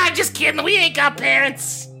me. Ah, just kidding. We ain't got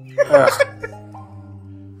parents. God,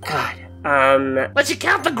 But you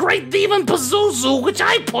count the great demon Pazuzu, which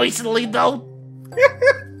I personally don't.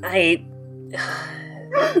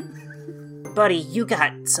 Buddy, you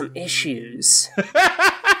got some issues. No,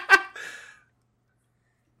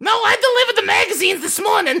 I delivered the magazines this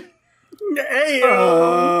morning. Hey,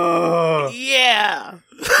 Yeah.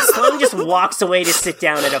 Sloan just walks away to sit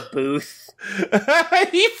down at a booth.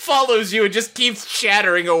 He follows you and just keeps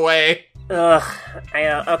chattering away. Ugh,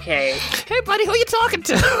 okay. Hey, buddy, who are you talking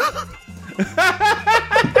to?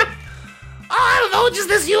 Oh, I don't know, just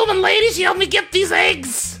this human lady. She helped me get these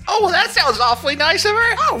eggs. Oh, well, that sounds awfully nice of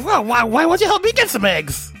her. Oh, well, why won't you help me get some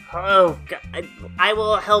eggs? Oh, God, I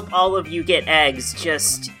will help all of you get eggs,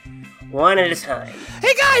 just one at a time.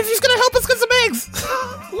 Hey, guys, he's gonna help us get some eggs.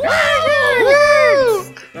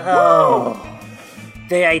 Oh.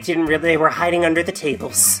 They were hiding under the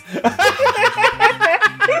tables.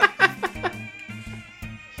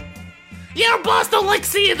 Yeah, our boss don't like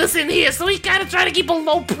seeing us in here, so we kind of try to keep a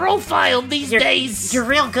low profile these days. You're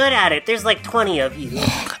real good at it. There's like 20 of you.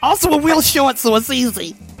 Also, we're real short, so it's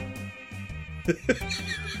easy.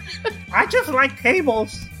 I just like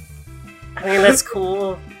tables. I mean, that's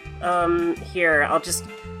cool. Here, I'll just...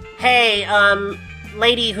 Hey,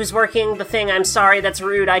 lady who's working the thing, I'm sorry, that's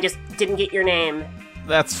rude, I just didn't get your name.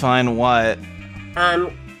 That's fine, what?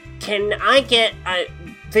 Can I get,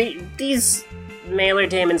 these mailer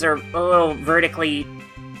daemons are a little vertically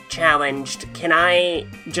challenged. Can I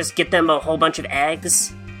just get them a whole bunch of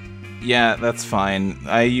eggs? Yeah, that's fine.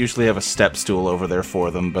 I usually have a step stool over there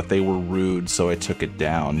for them, but they were rude, so I took it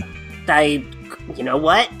down. You know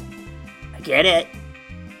what? I get it.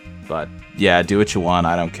 But, yeah, do what you want,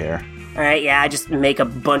 I don't care. Alright, yeah, I just make a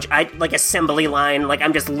bunch, like assembly line, like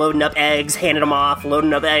I'm just loading up eggs, handing them off,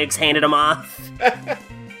 loading up eggs, handing them off. Hey,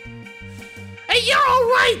 you're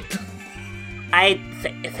alright!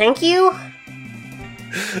 Thank you?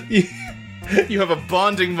 You have a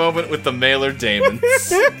bonding moment with the mailer daemons.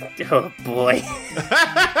 Oh boy.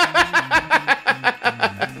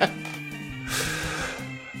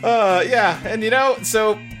 Yeah, and you know,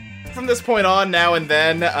 so from this point on, now and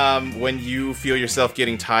then, when you feel yourself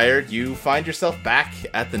getting tired, you find yourself back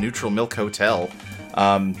at the Neutral Milk Hotel,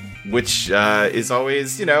 which is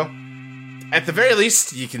always, you know, at the very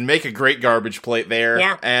least, you can make a great garbage plate there.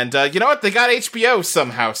 Yeah. And you know what? They got HBO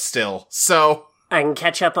somehow still, so... I can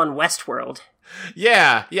catch up on Westworld.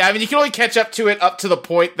 Yeah, I mean, you can only catch up to it up to the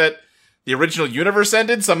point that the original universe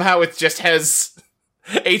ended. Somehow it just has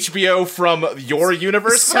HBO from your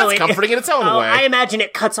universe. So that's comforting in its own way. I imagine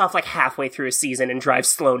it cuts off like halfway through a season and drives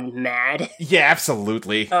Sloan mad. Yeah,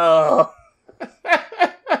 absolutely. Oh.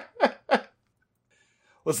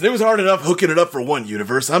 Listen, it was hard enough hooking it up for one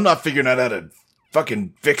universe. I'm not figuring out how to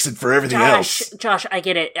fucking fix it for everything else. Josh, I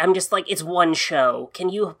get it. I'm just like, it's one show. Can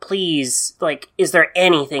you please, like, is there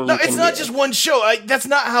anything No, you can it's not do? just one show. That's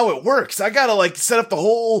not how it works. I gotta, like, set up the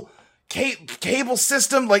whole cable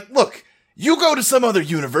system. Like, look, you go to some other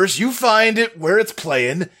universe, you find it where it's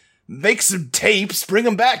playing, make some tapes, bring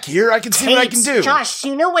them back here, I can see what I can do. Josh, do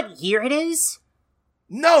you know what year it is?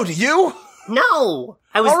 No, do you? No!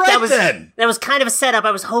 All right, then. That was kind of a setup.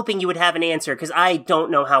 I was hoping you would have an answer, because I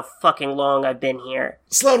don't know how fucking long I've been here.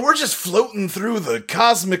 Sloan, we're just floating through the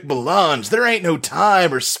cosmic melange. There ain't no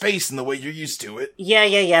time or space in the way you're used to it.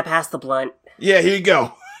 Yeah, pass the blunt. Yeah, here you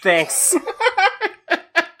go. Thanks.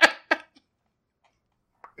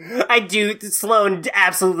 I do. Sloan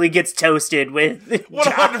absolutely gets toasted with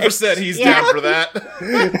 100% he's down for that.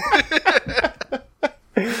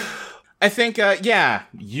 I think,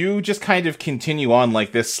 you just kind of continue on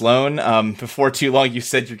like this, Sloan. Before too long, you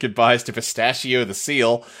said your goodbyes to Pistachio the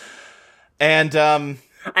seal. And, I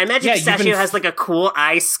imagine Pistachio has like a cool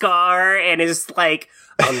eye scar and is like,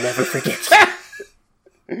 I'll never forget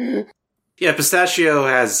you. Yeah, Pistachio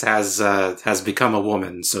has become a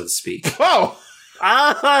woman, so to speak. Oh!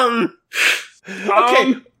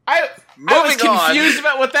 Okay. I was Moving on. confused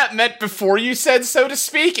about what that meant before you said so to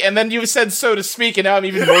speak, and then you said so to speak, and now I'm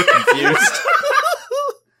even more confused.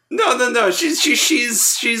 No.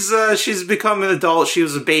 She's become an adult. She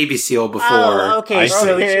was a baby seal before. Oh, okay. I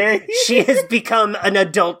So see. she has become an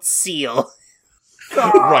adult seal.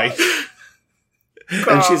 Right.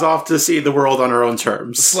 And she's off to see the world on her own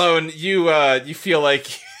terms. Sloan, you feel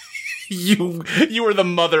like you are the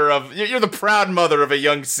mother of, you're the proud mother of a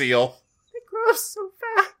young seal. It grows so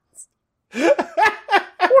fast.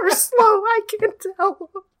 Or slow, I can't tell.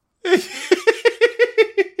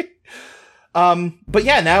 But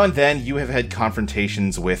yeah, now and then you have had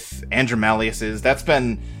confrontations with Andromaliuses. That's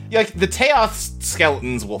been, like, the Teoth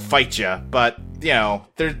skeletons will fight you, but, you know,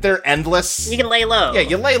 they're endless. You can lay low. Yeah,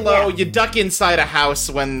 you lay low, Yeah. you duck inside a house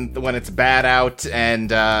when it's bad out, and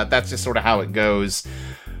that's just sort of how it goes.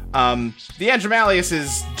 The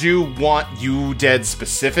Andromaliuses do want you dead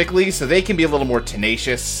specifically, so they can be a little more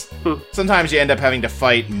tenacious. Sometimes you end up having to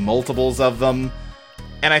fight multiples of them.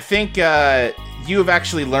 And I think you have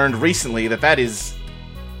actually learned recently that is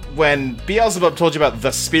when Beelzebub told you about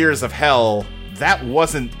the Spears of Hell, that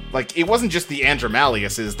wasn't, like, it wasn't just the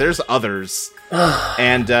Andromaliuses, there's others.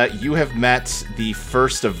 And you have met the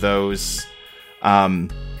first of those.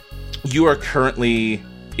 You are currently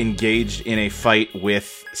engaged in a fight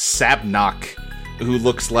with Sabnok, who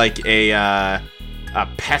looks like a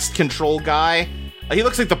pest control guy. He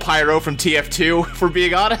looks like the Pyro from TF2, if we're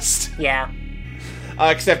being honest. Yeah.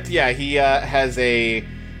 Except, yeah, he has a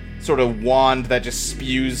sort of wand that just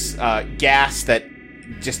spews gas that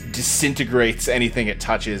just disintegrates anything it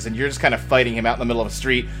touches, and you're just kind of fighting him out in the middle of a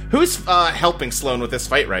street. Who's helping Sloan with this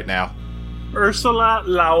fight right now? Ursula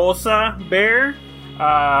Laosa Bear,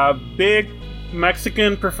 big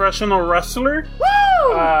Mexican professional wrestler.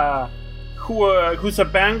 Woo! Who's a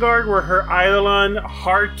vanguard where her Eidolon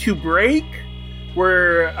Hard to Break,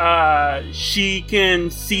 where she can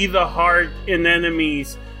see the heart in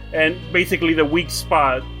enemies and basically the weak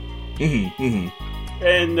spot. Mm-hmm, mm-hmm.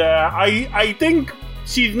 And I think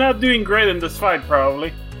she's not doing great in this fight,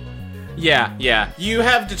 probably. Yeah. You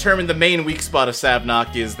have determined the main weak spot of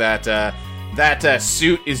Sabnok is that that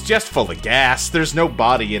suit is just full of gas. There's no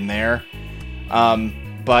body in there.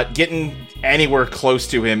 But getting anywhere close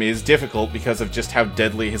to him is difficult because of just how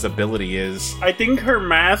deadly his ability is. I think her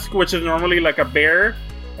mask, which is normally like a bear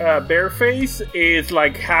face, is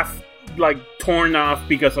like half torn off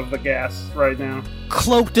because of the gas right now.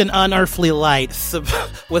 Cloaked in unearthly light,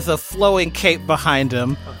 with a flowing cape behind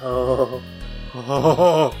him.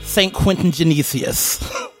 St. Quentin Genesius.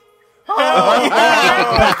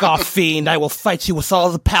 Back off, fiend! I will fight you with all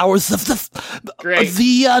the powers of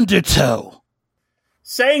the Undertow.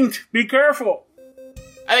 Saint, be careful!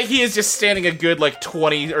 I think he is just standing a good,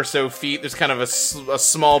 20 or so feet. There's kind of a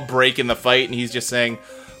small break in the fight, and he's just saying,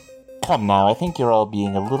 "Come now, I think you're all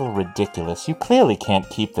being a little ridiculous. You clearly can't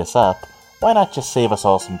keep this up. Why not just save us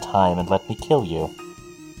all some time and let me kill you?"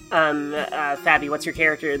 Fabi, what's your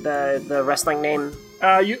character, the wrestling name?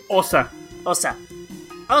 Osa.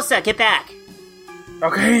 Osa, get back!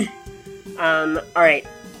 Okay. Alright.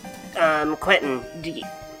 Quentin,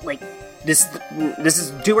 this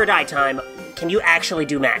is do or die time. Can you actually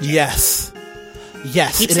do magic? Yes,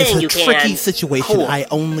 Keep it saying is a you tricky can. situation. Cool. I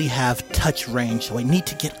only have touch range, so I need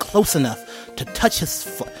to get close enough to touch his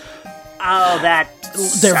foot. Oh, that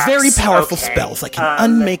They're sucks. very powerful Okay. spells. I can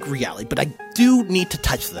unmake reality, but I do need to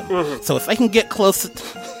touch them. Mm-hmm. So if I can get close...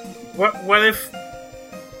 What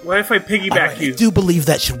if I piggyback Alright, you? I do believe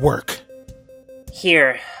that should work.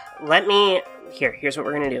 Here's what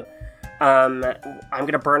we're gonna do. I'm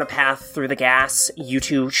gonna burn a path through the gas. You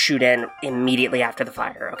two shoot in immediately after the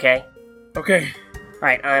fire, okay? Okay.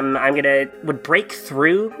 Alright, would break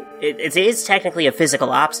through. It is technically a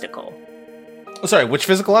physical obstacle. sorry, which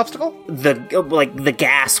physical obstacle? The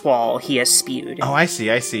gas wall he has spewed. Oh, I see.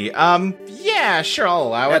 Yeah, sure, I'll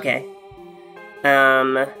allow it. Okay.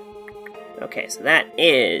 Okay, so that's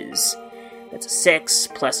a 6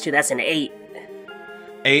 plus 2, that's an 8.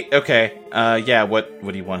 8, okay. Yeah, what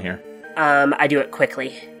do you want here? I do it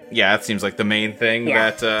quickly. Yeah, that seems like the main thing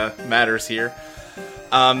Yeah. that matters here.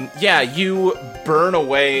 Yeah, you burn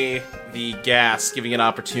away the gas, giving an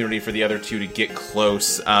opportunity for the other two to get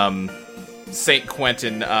close. St.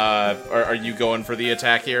 Quentin, are you going for the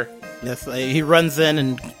attack here? Yes, he runs in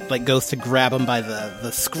and goes to grab him by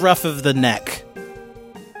the scruff of the neck.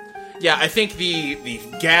 Yeah, I think the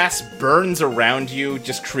gas burns around you,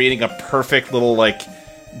 just creating a perfect little,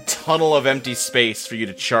 tunnel of empty space for you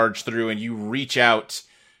to charge through, and you reach out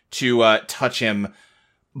to touch him.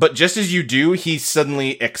 But just as you do, he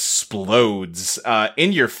suddenly explodes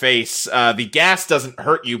in your face. The gas doesn't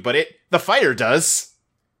hurt you, but the fire does.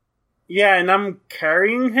 Yeah, and I'm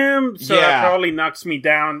carrying him, so that probably knocks me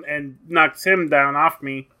down and knocks him down off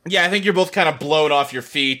me. Yeah, I think you're both kind of blown off your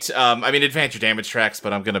feet. I mean, advance your damage tracks,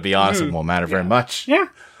 but I'm going to be honest, it won't matter very much. Yeah.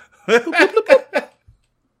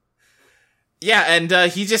 Yeah,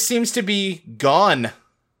 and he just seems to be gone.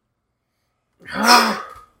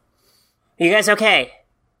 You guys okay?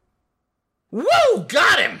 Woo!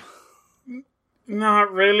 Got him!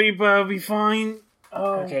 Not really, but I'll be fine.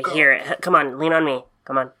 Oh, Okay, here. Come on, lean on me.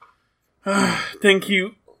 Come on. Thank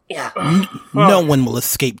you. Yeah. No one will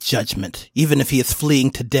escape judgment. Even if he is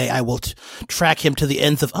fleeing today, I will track him to the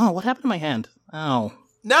ends of... Oh, what happened to my hand? Oh.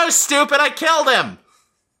 No, stupid, I killed him!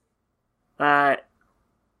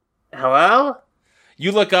 Hello?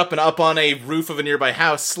 You look up, and up on a roof of a nearby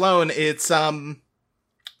house, Sloane, it's,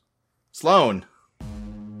 Sloane.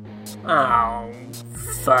 Oh,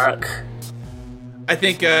 fuck. I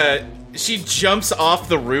think, she jumps off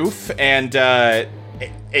the roof, and,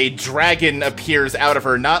 a dragon appears out of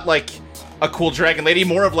her. Not like a cool dragon lady,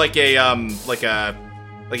 more of like an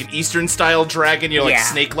Eastern-style dragon, you know, like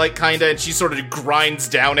snake-like kinda, and she sort of grinds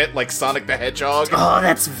down it like Sonic the Hedgehog. Oh,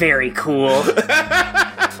 that's very cool.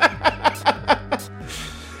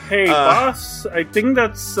 Hey, boss, I think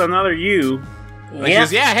that's another you. And she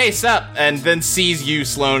goes, yeah, hey, sup? And then sees you,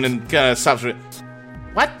 Sloane, and kind of stops.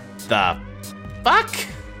 What the fuck?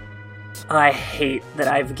 I hate that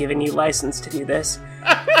I've given you license to do this.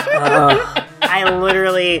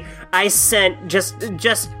 I sent, just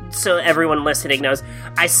so everyone listening knows,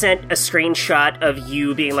 I sent a screenshot of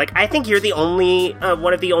you being like, I think you're the only,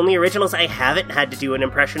 one of the only originals I haven't had to do an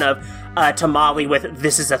impression of, to Molly with,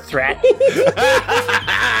 this is a threat.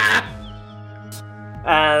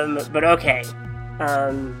 But okay.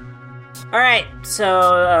 Alright,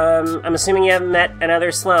 so, I'm assuming you haven't met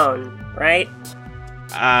another Sloane, right?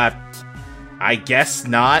 I guess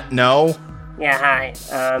not, no. Yeah, hi.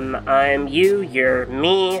 I'm you, you're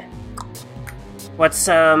me. What's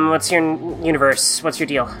your universe? What's your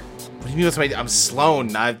deal? What do you mean what's my... I'm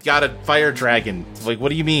Sloane. I've got a fire dragon. Like, what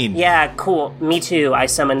do you mean? Yeah, cool. Me too. I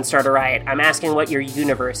summoned Start a Riot. I'm asking what your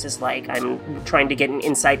universe is like. I'm trying to get an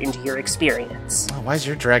insight into your experience. Oh, why is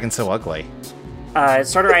your dragon so ugly?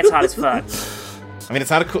 Start a Riot's hot as fuck. I mean,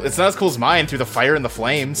 it's not as cool as mine through the fire and the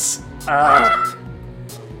flames.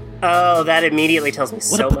 Oh, that immediately tells me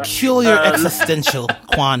so much. What a peculiar existential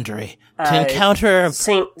quandary. To encounter...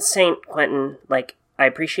 Saint Quentin, like, I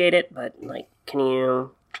appreciate it, but, like, can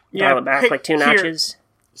you dial it back, like, 2 notches?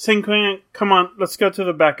 Saint Quentin, come on, let's go to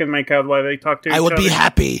the back and make out while they talk to each other. I would be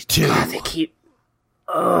happy to. God, they keep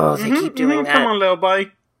doing that. Come on, little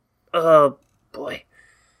boy. Oh, boy.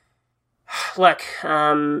 Look,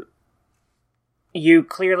 you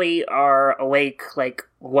clearly are awake. Like,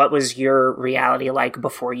 what was your reality like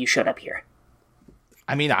before you showed up here?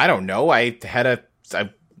 I mean, I don't know. I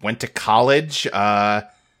went to college.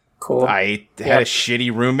 Cool. I had a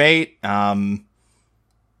shitty roommate.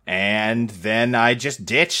 And then I just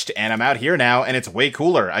ditched, and I'm out here now, and it's way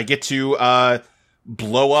cooler. I get to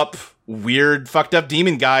blow up weird, fucked up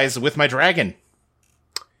demon guys with my dragon.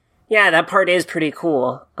 Yeah, that part is pretty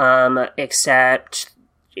cool. Except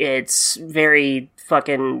it's very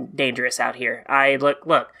fucking dangerous out here. How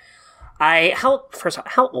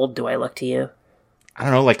old do I look to you? I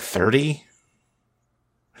don't know, like 30?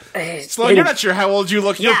 Sloane, you're not sure how old you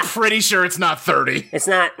look. Yeah. You're pretty sure it's not 30. It's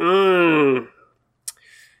not, don't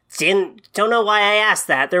know why I asked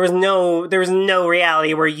that. There was no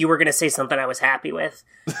reality where you were gonna say something I was happy with.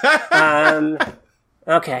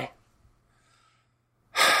 Okay.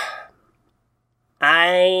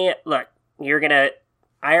 I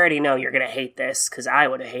already know you're gonna hate this, because I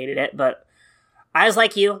would have hated it, but I was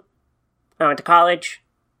like you. I went to college,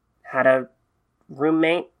 had a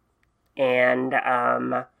roommate, and,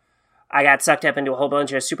 I got sucked up into a whole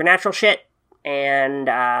bunch of supernatural shit, and,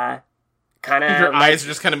 kind of... Her eyes are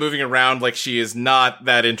just kind of moving around like she is not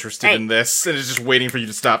that interested in this, and is just waiting for you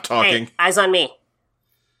to stop talking. Hey, eyes on me.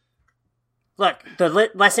 Look,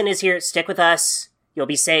 the lesson is here, stick with us, you'll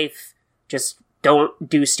be safe, just don't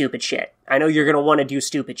do stupid shit. I know you're gonna want to do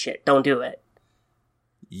stupid shit, don't do it.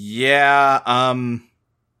 Yeah,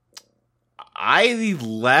 I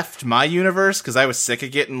left my universe because I was sick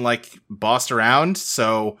of getting, like, bossed around,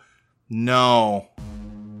 so... No.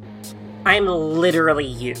 I'm literally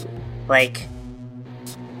you. Like...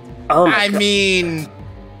 Oh my God. I mean...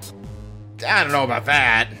 I don't know about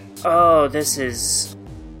that. Oh, this is...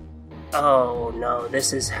 Oh, no,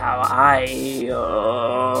 this is how I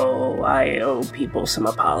owe people some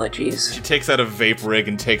apologies. She takes out a vape rig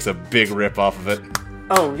and takes a big rip off of it.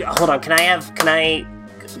 Oh, hold on,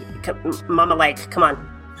 Mama, like, come on.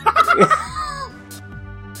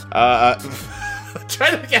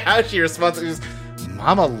 trying to think of how she responds. She goes,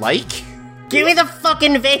 Mama like? Give me the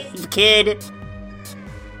fucking vape, kid!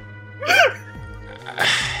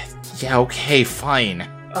 Yeah, okay, fine.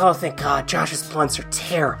 Oh, thank God, Josh's blunts are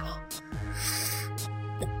terrible.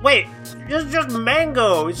 Wait, it's just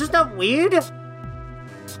mango. It's just not weed?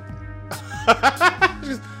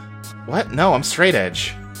 What? No, I'm straight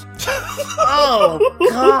edge. Oh,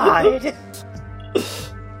 God.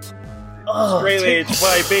 Oh, Really, it's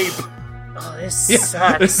my babe. Oh, this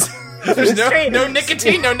sucks. There's Straight- no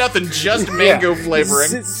nicotine, no nothing, just mango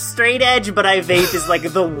flavoring. Straight edge, but I vape is like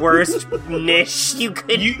the worst niche you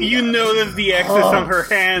could. You notice the X's on her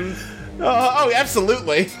hand. Oh,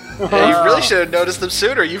 absolutely. Yeah, you really should have noticed them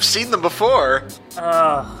sooner. You've seen them before.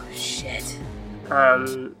 Oh, shit.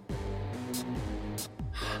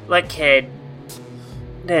 Look, kid.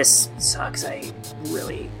 This sucks. I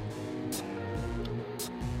really.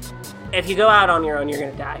 If you go out on your own, you're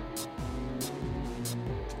gonna die.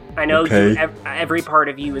 I know Okay. every part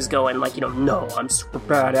of you is going, like, no, I'm super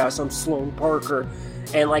badass, I'm Sloane Parker.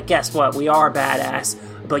 And, like, guess what? We are badass,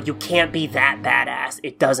 but you can't be that badass.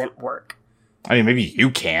 It doesn't work. I mean, maybe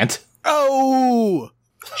you can't. Oh!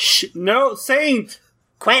 No, Saint!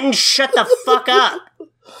 Quentin, shut the fuck up!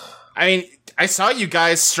 I mean, I saw you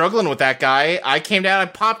guys struggling with that guy. I came down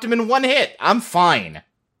and popped him in one hit. I'm fine.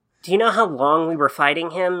 Do you know how long we were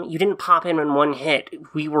fighting him? You didn't pop him in one hit.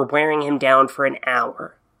 We were wearing him down for an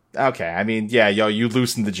hour. Okay, I mean, yeah, you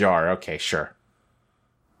loosened the jar. Okay, sure.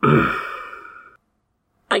 You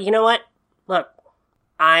know what? Look,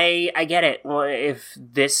 I get it. Well, if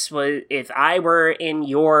I were in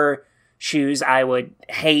your shoes, I would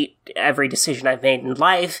hate every decision I've made in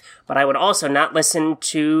life, but I would also not listen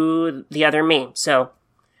to the other me. So,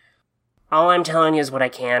 all I'm telling you is what I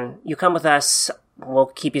can. You come with us, we'll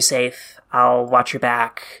keep you safe, I'll watch your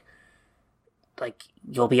back. Like,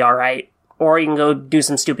 you'll be alright. Or you can go do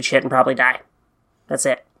some stupid shit and probably die. That's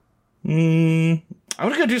it. I'm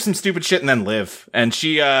gonna go do some stupid shit and then live. And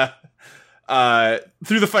she, through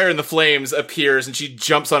the fire and the flames appears and she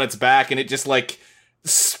jumps on its back and it just, like,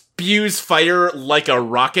 spews fire like a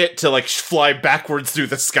rocket to, like, fly backwards through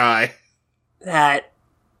the sky. How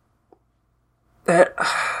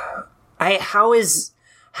is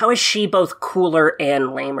she both cooler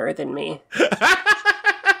and lamer than me?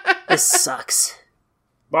 This sucks.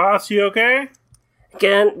 Boss, you okay?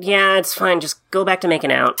 Good. Yeah, it's fine. Just go back to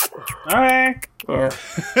making out. Alright. Yeah.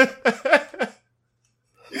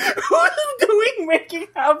 Who's doing making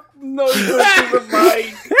out noises to the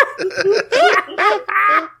mic?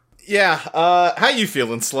 Yeah, how you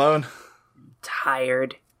feeling, Sloane?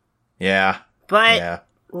 Tired. Yeah. But,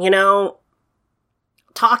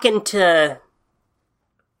 talking to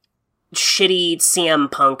shitty CM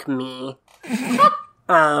Punk me,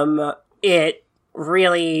 it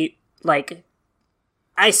really, like,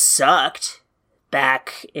 I sucked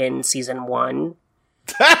back in season 1.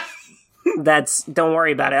 Don't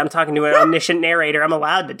worry about it. I'm talking to an omniscient narrator. I'm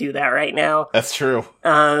allowed to do that right now. That's true.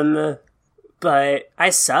 But I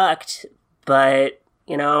sucked. But,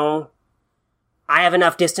 I have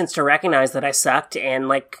enough distance to recognize that I sucked, and,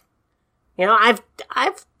 like, I've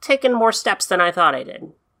taken more steps than I thought I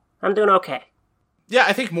did. I'm doing okay. Yeah,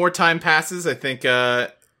 I think more time passes. I think,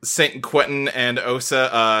 Saint and Quentin and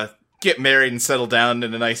Osa, get married and settle down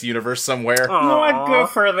in a nice universe somewhere. You know what? Good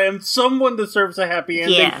for them. Someone deserves a happy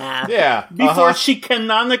ending. Yeah. Yeah. Before she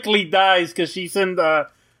canonically dies, because she's in the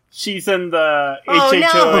HHOA. No. We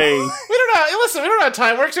don't know. Listen, we don't know how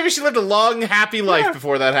time works. Maybe she lived a long, happy life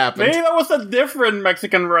before that happened. Maybe that was a different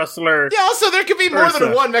Mexican wrestler. Yeah, also, there could be more Ursa.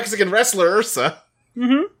 than one Mexican wrestler, Ursa.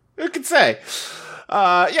 Mm-hmm. Who could say?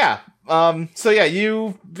 Yeah. So yeah,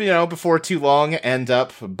 you before too long end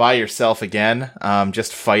up by yourself again,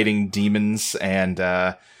 just fighting demons and,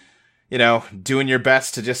 doing your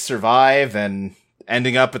best to just survive and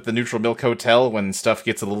ending up at the Neutral Milk Hotel when stuff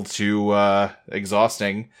gets a little too,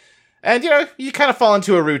 exhausting. And, you kind of fall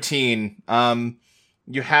into a routine.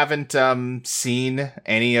 You haven't, seen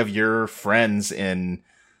any of your friends in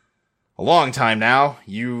a long time now.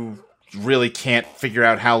 You really can't figure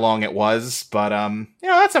out how long it was, but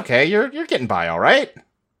that's okay. You're getting by all right.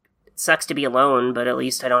 It sucks to be alone, but at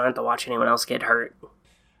least I don't have to watch anyone else get hurt.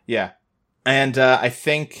 Yeah. And I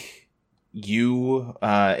think you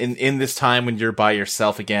in this time when you're by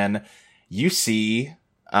yourself again, you see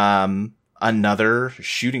another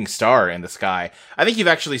shooting star in the sky. I think you've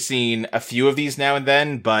actually seen a few of these now and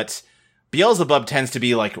then, but Beelzebub tends to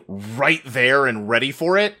be like right there and ready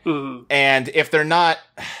for it. Mm. And if they're not,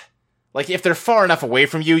 like, if they're far enough away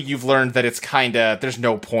from you, you've learned that it's there's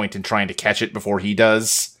no point in trying to catch it before he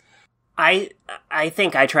does. I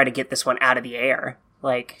think I try to get this one out of the air.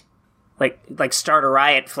 Like, like start a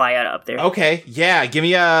riot, fly out up there. Okay, yeah, give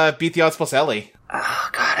me a beat the odds plus Ellie. Oh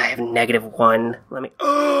god, I have -1. Let me.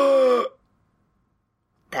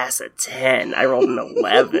 That's a 10. I rolled an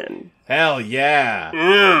 11. Hell yeah!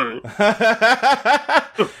 Mm.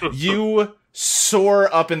 You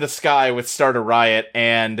soar up in the sky with Start a Riot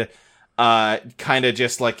and kind of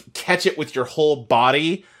just like catch it with your whole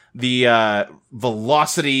body. The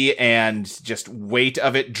velocity and just weight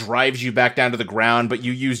of it drives you back down to the ground, but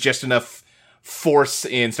you use just enough force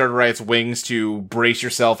in Start a Riot's wings to brace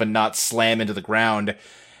yourself and not slam into the ground.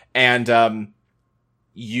 And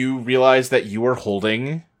you realize that you are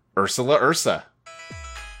holding Ursula Ursa.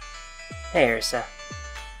 Hey, Ursa.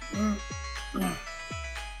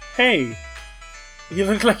 Hey, you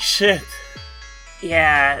look like shit.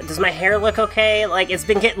 Yeah, does my hair look okay? Like, it's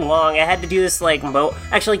been getting long. I had to do this, like,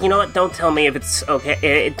 Actually, you know what? Don't tell me if it's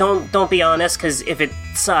okay. Don't be honest, because if it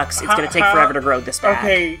sucks, it's gonna take forever to grow this back.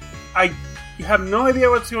 Okay, I have no idea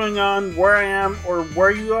what's going on, where I am, or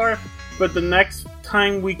where you are, but the next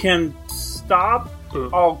time we can stop,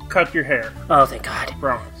 I'll cut your hair. Oh, thank God.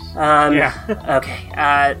 Promise. Yeah. Okay,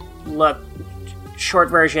 look, short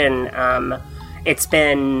version, it's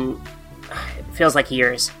been... It feels like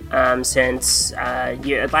years, since,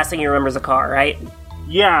 last thing you remember is a car, right?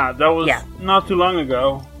 Yeah, that was not too long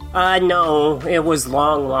ago. No, it was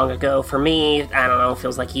long ago. For me, I don't know,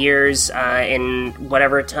 feels like years, in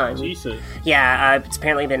whatever time. Jesus. Yeah, it's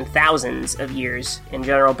apparently been thousands of years in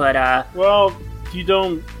general, but, Well, you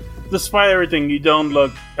don't... Despite everything, you don't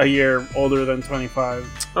look a year older than 25.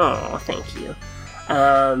 Oh, thank you.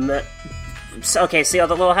 Okay, see all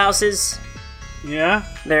the little houses? Yeah?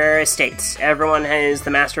 They're estates. Everyone is the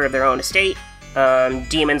master of their own estate.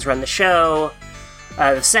 Demons run the show.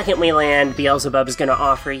 The second we land, Beelzebub is going to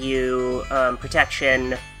offer you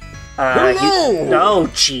protection. Hello! Oh,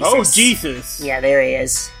 Jesus. Oh, Jesus. Yeah, there he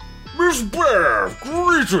is. Miss Bear,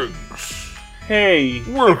 greetings! Hey.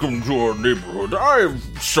 Welcome to our neighborhood. I'm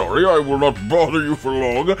sorry I will not bother you for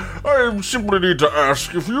long. I simply need to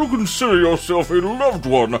ask if you consider yourself a loved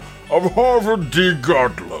one of Harvard D.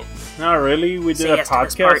 Godlove. Not really. We did a yes to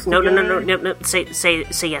this podcast part. No. together. Say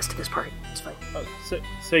yes to this part. It's fine.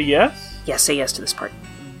 Say yes? Yeah, say yes to this part.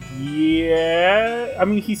 Yeah. I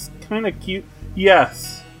mean, he's kind of cute.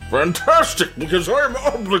 Yes. Fantastic, because I'm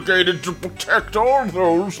obligated to protect all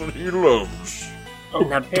those that he loves. Okay,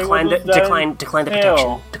 Now decline the protection. Decline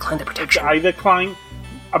the protection. I decline.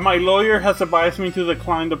 My lawyer has advised me to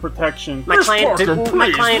decline the protection. My Miss client, Parker, my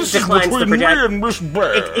please, client this is declines the between me protection. and Miss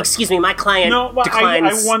Bear. Excuse me, my client No, but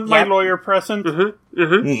declines. I want my lawyer present. Very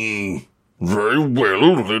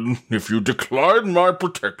well, then, if you decline my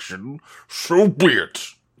protection, so be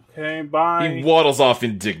it. Okay, bye. He waddles off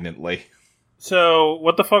indignantly. So,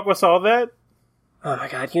 what the fuck was all that? Oh my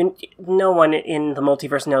god, no one in the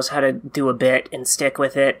multiverse knows how to do a bit and stick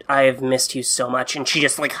with it. I've missed you so much, and she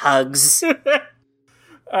just, like, hugs.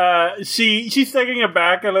 She's taking it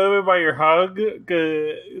back a little bit by your hug.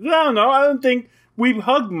 I don't think we've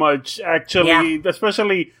hugged much, actually,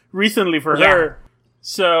 especially recently for her.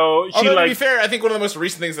 So, she, Although, to be fair, I think one of the most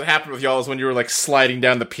recent things that happened with y'all is when you were, like, sliding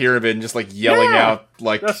down the pyramid and just, like, yelling out,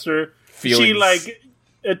 like, that's true. feelings. She, like,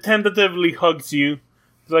 tentatively hugs you.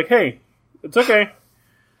 It's like, hey, it's okay.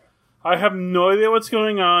 I have no idea what's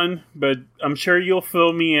going on, but I'm sure you'll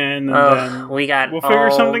fill me in, and then we'll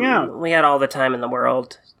figure something out. We got all the time in the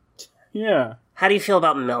world. Yeah. How do you feel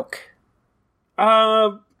about milk?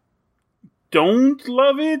 Don't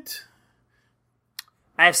love it.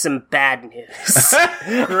 I have some bad news.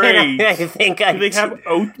 Great. I think Do they have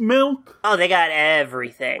oat milk? Oh, they got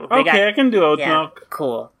everything. Okay, I can do oat milk.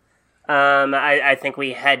 Cool. I think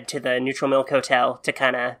we head to the Neutral Milk Hotel to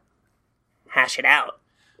kind of hash it out.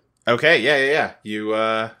 Okay, yeah. You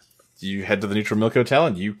head to the Neutral Milk Hotel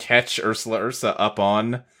and you catch Ursula Ursa up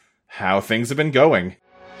on how things have been going.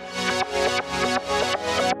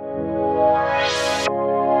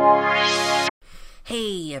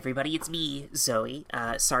 Hey everybody, it's me, Zoe.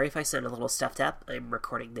 Sorry if I sound a little stuffed up. I'm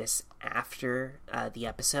recording this after the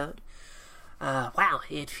episode. Wow,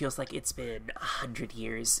 it feels like it's been 100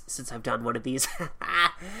 years since I've done one of these.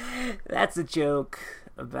 That's a joke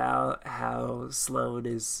about how Sloan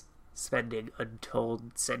is spending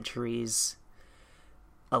untold centuries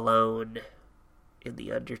alone in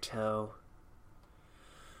the Undertow.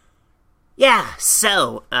 Yeah,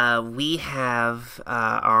 so, we have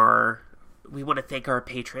we want to thank our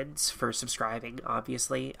patrons for subscribing,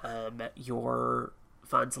 obviously. Your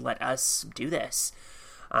funds let us do this.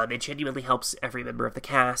 It genuinely helps every member of the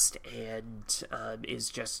cast and is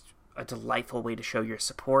just a delightful way to show your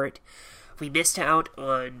support. We missed out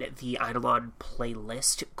on the Eidolon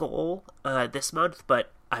playlist goal this month,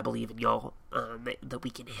 but I believe in y'all, that we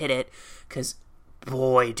can hit it, because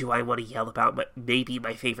boy, do I want to yell about maybe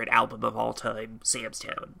my favorite album of all time, Sam's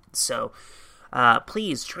Town. So,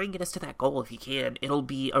 please try and get us to that goal if you can. It'll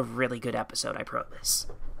be a really good episode, I promise.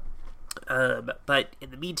 But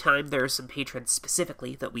in the meantime, there are some patrons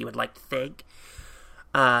specifically that we would like to thank.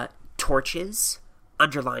 Torches,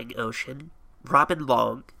 Underlying Ocean, Robin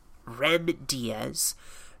Long, Rem Diaz,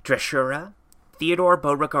 Dreshura, Theodore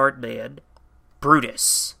Beauregard Mann,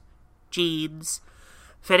 Brutus, Jeans,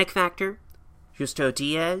 Fennec Factor, Justo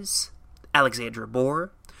Diaz, Alexandra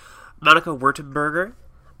Moore, Monica Wurtemberger,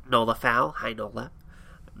 Nola Fowl, hi Nola,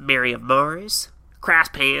 Mary of Mars, Crass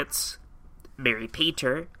Pants, Mary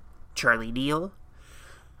Painter, Charlie Neal,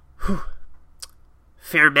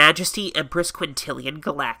 Fair Majesty Empress Quintillion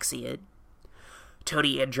Galaxian,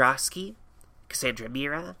 Tony Androsky, Cassandra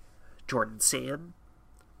Mira, Jordan Sam,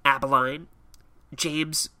 Abeline,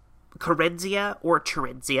 James Corenzia or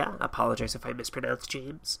Terenzia, apologize if I mispronounce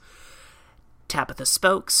James, Tabitha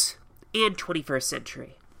Spokes, and 21st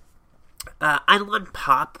Century. Eidolon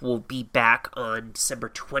Pop will be back on December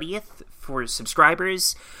 20th for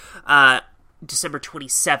subscribers, December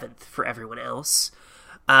 27th for everyone else.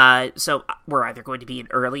 So we're either going to be an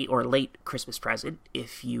early or late Christmas present,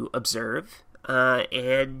 if you observe.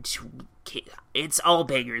 And it's all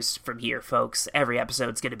bangers from here, folks. Every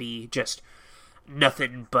episode's going to be just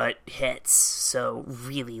nothing but hits, so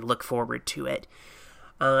really look forward to it.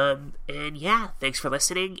 And yeah, thanks for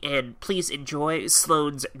listening, and please enjoy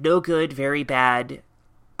Sloane's No Good, Very Bad,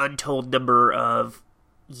 untold number of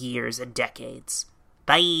years and decades.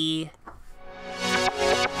 Bye!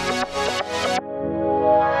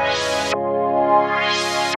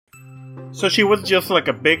 So she was just like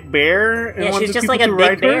a big bear? And Yeah, she was just like a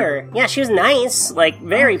big bear. Yeah, she was nice, like,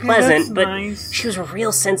 very pleasant, but nice. She was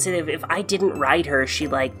real sensitive. If I didn't ride her, she,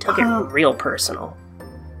 like, took it real personal.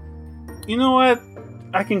 You know what?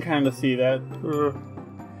 I can kind of see that.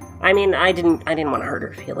 I mean, I didn't want to hurt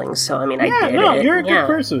her feelings, so, I mean, I did it. You're a good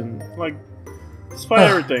person. Like, despite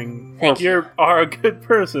everything. Thank you. You are a good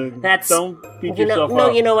person. Don't beat yourself up. No,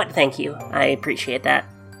 you know what? Thank you. I appreciate that.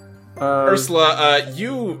 Ursula,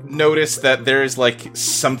 you notice that there's, like,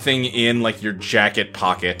 something in, like, your jacket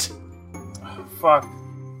pocket. Fuck.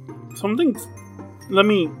 Something... Let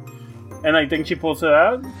me... And I think she pulls it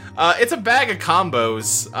out? It's a bag of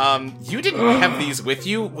combos. You didn't have these with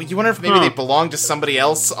you. You wonder if maybe they belong to somebody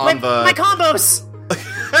else on My combos!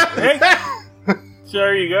 Hey.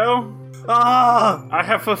 There you go. I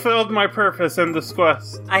have fulfilled my purpose in this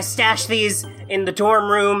quest. I stashed these in the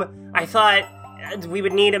dorm room. I thought we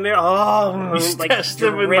would need a mirror. You stashed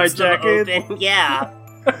them in my jacket? Yeah.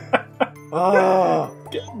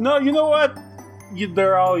 No, you know what?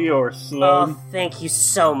 They're all yours, Sloane. Oh, thank you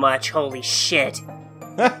so much. Holy shit.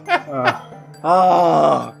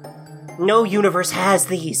 No universe has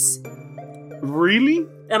these. Really?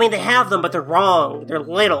 I mean, they have them, but they're wrong. They're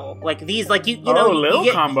little. Like, these, like, you know... little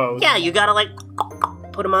combos. Yeah, you gotta, like,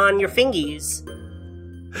 put them on your fingies.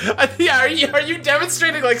 Yeah, are you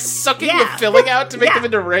demonstrating, like, sucking the filling out to make them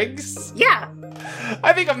into rings? Yeah.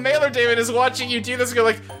 I think a Mailer Damon is watching you do this and go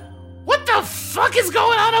like, what the fuck is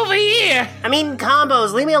going on over here? I mean,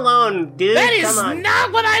 combos, leave me alone, dude. That is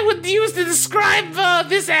not what I would use to describe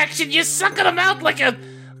this action. You're sucking them out like a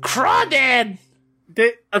crawdad.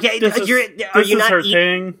 Are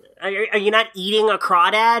you not eating a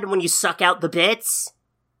crawdad when you suck out the bits?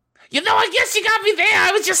 You know, I guess you got me there.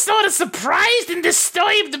 I was just sort of surprised and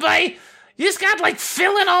disturbed by... You just got, like,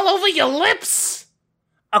 filling all over your lips.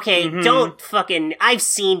 Okay, don't fucking... I've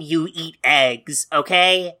seen you eat eggs,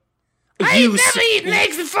 okay? I ain't never eaten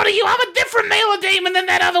eggs in front of you. I'm a different Mailer Damon than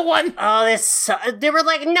that other one. Oh, there were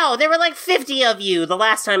like 50 of you the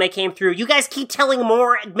last time I came through. You guys keep telling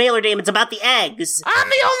more Mailer Damons about the eggs. I'm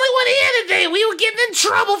the only one here today. We were getting in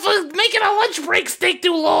trouble for making our lunch breaks take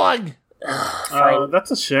too long.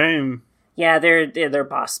 That's a shame. Yeah, their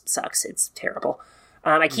boss sucks. It's terrible.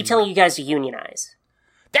 I keep telling you guys to unionize.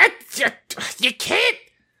 You can't.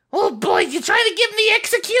 Oh boy, you trying to get me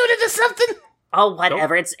executed or something? Oh,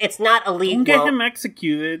 whatever. Nope. It's not illegal. Don't get him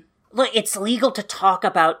executed. Look, it's legal to talk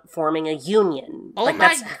about forming a union. Oh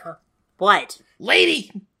What?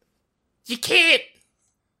 Lady, you can't.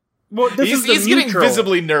 Well, he's getting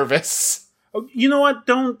visibly nervous. Oh, you know what?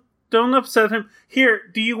 Don't upset him. Here,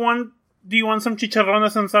 do you want some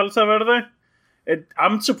chicharrones and salsa verde?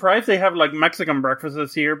 I'm surprised they have like Mexican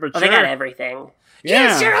breakfasts here, but sure. They got everything.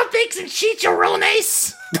 Yeah, sure, I'll take some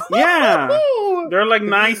chicharrones. Yeah, they're like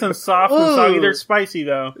nice and soft and soggy. They're spicy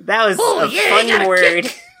though. That was a funny word.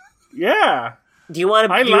 Yeah. Do you want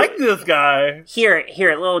to? I like this guy. Here,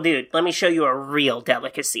 little dude. Let me show you a real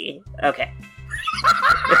delicacy. Okay.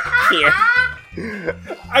 Here.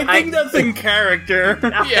 I think that's in character.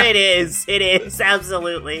 It is,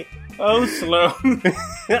 absolutely. Oh, Sloan.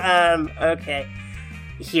 Okay.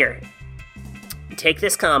 Here. Take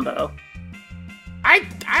this combo. I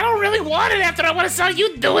don't really want it after what I saw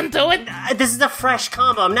you doing to it. This is a fresh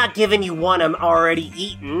combo. I'm not giving you one I'm already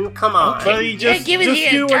eaten. Come on. Buddy, just give it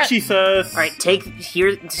here. do what she says. Alright,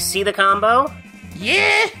 here, see the combo?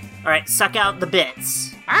 Yeah? Alright, suck out the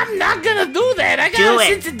bits. I'm not gonna do that. I Do got a it.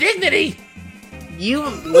 sense of dignity. You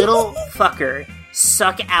little fucker,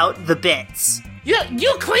 suck out the bits. You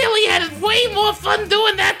clearly had way more fun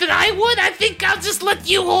doing that than I would. I think I'll just let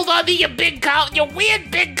you hold on to your your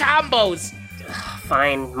weird big combos.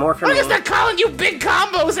 Fine, more for I'm me. gonna start calling you big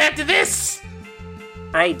combos after this.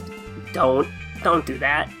 Don't do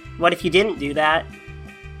that. What if you didn't do that?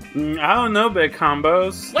 I don't know, big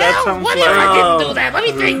combos. Well, that sounds what if I didn't do that? Let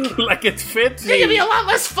me think. like it fits It's gonna be you. a lot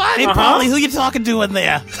less fun. Hey, Polly, who you talking to in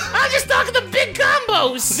there? I'm just talking to big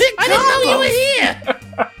combos. Big I didn't know you were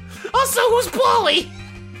combos. here. Also, who's Paulie?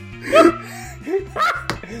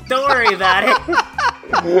 Don't worry about it.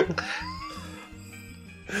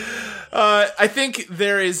 I think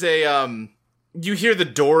there is a, you hear the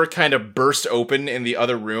door kind of burst open in the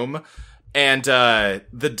other room, and,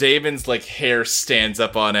 the Damon's, like, hair stands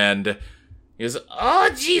up on end. He goes, Oh,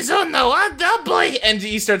 jeez, oh no, oh boy. and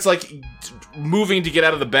he starts, like, moving to get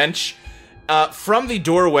out of the bench. From the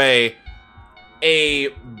doorway, a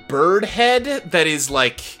bird head that is,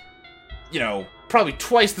 like, you know, probably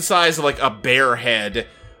twice the size of, like, a bear head,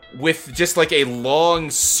 with just, like, a long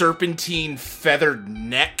serpentine feathered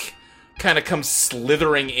neck kind of comes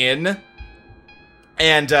slithering in.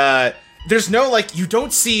 And, there's no, like, you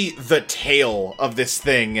don't see the tail of this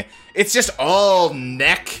thing. It's just all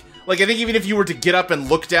neck. Like, I think even if you were to get up and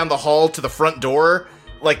look down the hall to the front door,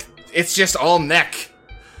 like, it's just all neck.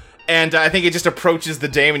 And I think it just approaches the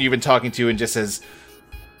Damon you've been talking to and just says,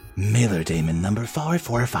 Mailer Damon number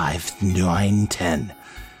 545910.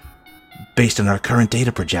 Based on our current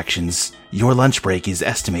data projections, your lunch break is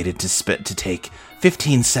estimated to take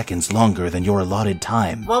 15 seconds longer than your allotted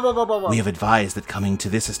time. Whoa. We have advised that coming to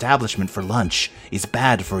this establishment for lunch is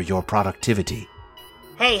bad for your productivity.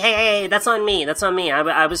 Hey, that's on me.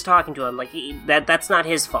 I was talking to him. Like, that's not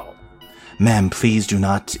his fault. Ma'am, please do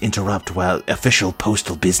not interrupt while official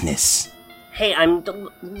postal business. Hey,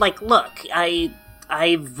 look,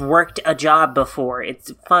 I've worked a job before.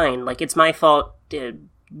 It's fine. Like, it's my fault.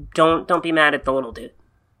 Don't be mad at the little dude.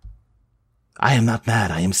 I am not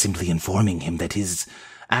mad. I am simply informing him that his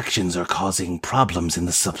actions are causing problems in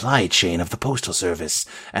the supply chain of the postal service,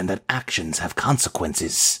 and that actions have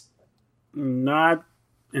consequences. Not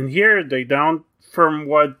in here. They don't. From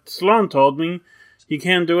what Sloan told me, you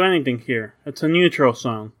can't do anything here. It's a neutral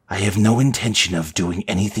zone. I have no intention of doing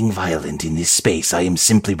anything violent in this space. I am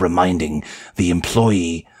simply reminding the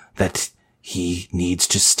employee that he needs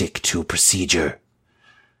to stick to procedure.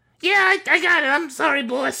 Yeah, I got it. I'm sorry,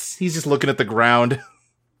 boss. he's just looking at the ground.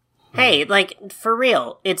 Hey, like, for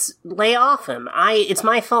real, lay off him. It's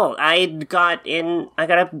my fault. I got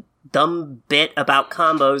a dumb bit about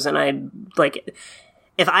combos, and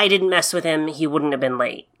if I didn't mess with him, he wouldn't have been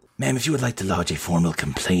late. Ma'am, if you would like to lodge a formal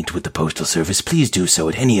complaint with the Postal Service, please do so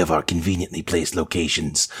at any of our conveniently placed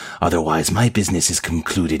locations. Otherwise, my business is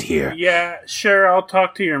concluded here. Yeah, sure, I'll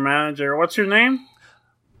talk to your manager. What's your name?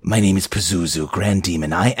 My name is Pazuzu, Grand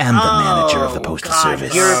Demon. I am the manager of the Postal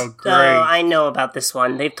Service. Oh, great. I know about this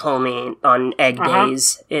one. They've told me on egg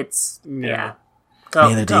days. It's, yeah.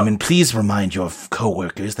 Mailer Demon, please remind your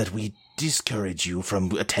co-workers that we discourage you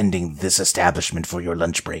from attending this establishment for your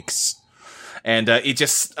lunch breaks. And he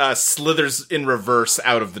just slithers in reverse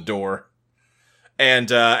out of the door.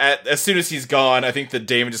 And as soon as he's gone, I think the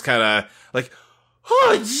Damon just kind of like,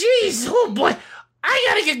 Oh, jeez, oh boy. I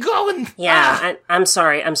gotta get going. Yeah, I'm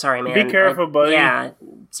sorry, man. Be careful, buddy. Yeah,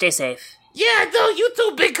 stay safe. Yeah, no, you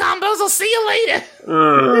two big combos. I'll see you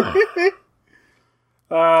later.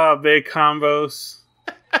 Big combos.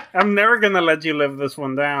 I'm never gonna let you live this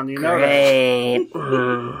one down, you know that.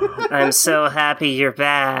 Great. I'm so happy you're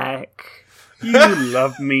back. You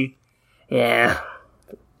love me. Yeah.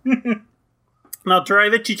 Now try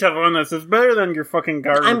the chicharrones. It's better than your fucking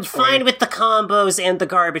garbage I'm fine plate. with the combos and the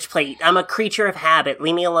garbage plate. I'm a creature of habit.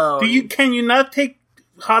 Leave me alone. Can you not take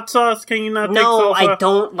hot sauce? Can you not take No, salsa? I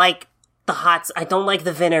don't like the I don't like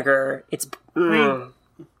the vinegar. It's...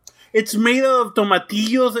 It's made of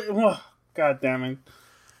tomatillos. Oh, God damn it.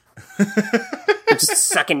 just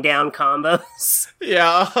sucking down combos.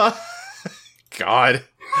 yeah. God.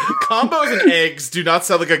 Combos and eggs do not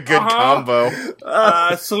sound like a good combo.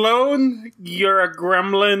 Sloan, you're a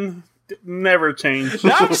gremlin. never change.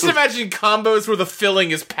 Now I'm just imagining combos where the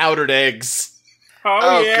filling is powdered eggs.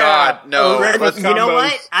 Oh yeah. God, no. You know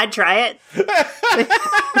what? I'd try it.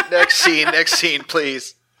 Next scene,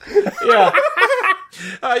 please. Yeah.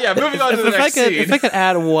 Moving on to the next scene. If I could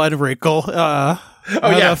add one wrinkle, I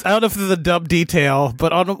don't know if this is a dumb detail,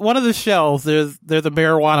 but on one of the shelves, there's a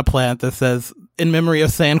marijuana plant that says, "In memory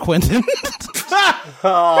of San Quentin."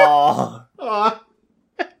 Oh.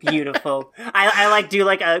 Beautiful. I like do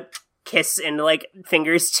like a kiss and like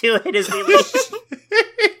fingers to it as we leave.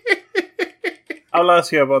 I'll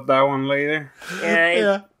ask you about that one later.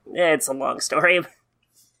 Yeah, it's a long story.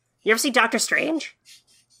 You ever see Doctor Strange?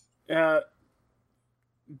 The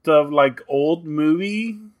like old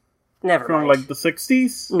movie Never from mind. like the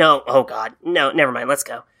 60s? No, oh god. No, never mind. Let's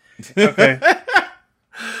go. Okay.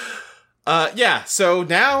 So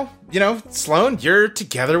now, Sloane, you're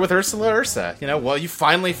together with Ursula Ursa. Well, you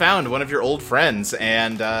finally found one of your old friends,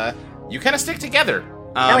 and you kind of stick together.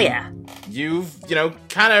 Hell yeah. You've,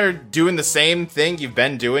 kind of doing the same thing you've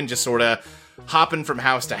been doing, just sort of hopping from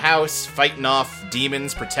house to house, fighting off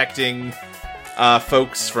demons, protecting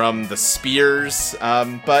folks from the spears.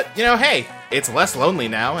 But, hey, it's less lonely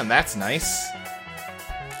now, and that's nice.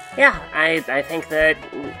 Yeah, I think that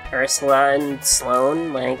Ursula and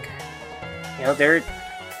Sloane,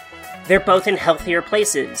 they're both in healthier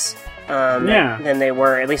places than they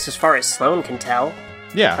were, at least as far as Sloane can tell.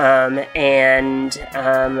 Yeah.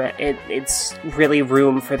 It's really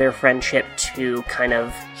room for their friendship to kind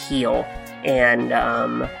of heal and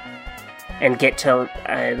get to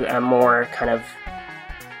a more kind of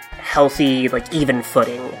healthy, even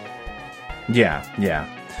footing. Yeah.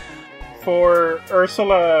 For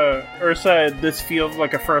Ursa, this feels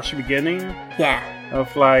like a fresh beginning. Yeah.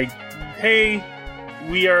 Of like, hey,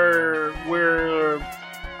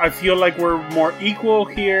 I feel like we're more equal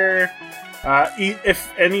here.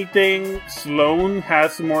 If anything, Sloane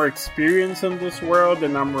has more experience in this world,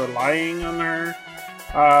 and I'm relying on her.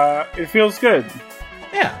 It feels good.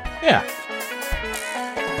 Yeah.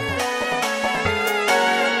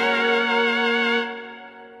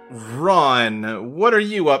 Ron, what are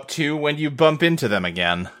you up to when you bump into them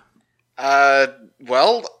again?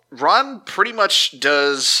 Well, Ron pretty much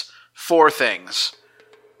does 4 things.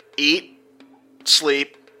 Eat,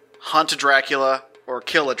 sleep, hunt a Dracula, or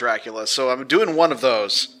kill a Dracula. So I'm doing one of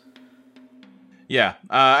those. Yeah.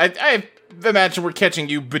 I imagine we're catching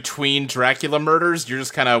you between Dracula murders. You're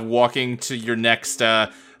just kind of walking to your next,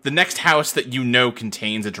 the next house that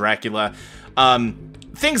contains a Dracula.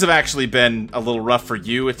 Things have actually been a little rough for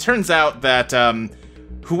you. It turns out that,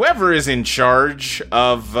 whoever is in charge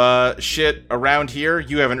of, shit around here,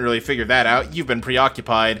 you haven't really figured that out. You've been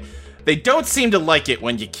preoccupied. They don't seem to like it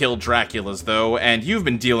when you kill Draculas, though, and you've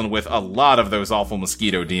been dealing with a lot of those awful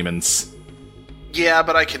mosquito demons. Yeah,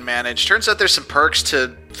 but I can manage. Turns out there's some perks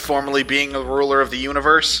to formally being a ruler of the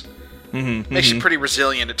universe. Makes you pretty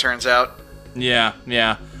resilient, it turns out. Yeah.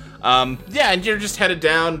 And you're just headed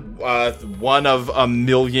down one of a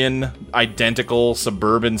million identical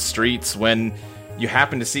suburban streets when you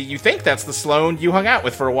happen to see, you think that's the Sloane you hung out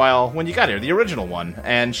with for a while when you got here, the original one.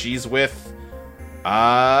 And she's with,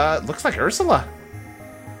 looks like Ursula.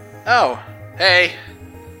 Oh, hey.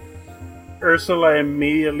 Ursula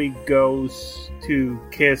immediately goes to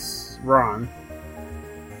kiss Ron.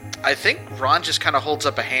 I think Ron just kind of holds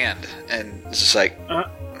up a hand and is just like,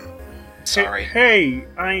 sorry.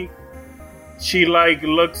 She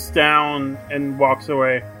looks down and walks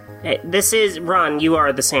away. Hey, this is Ron. You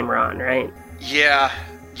are the same Ron, right? Yeah.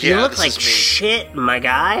 You look this like is me. shit, my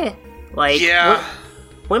guy. Yeah.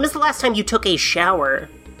 When was the last time you took a shower?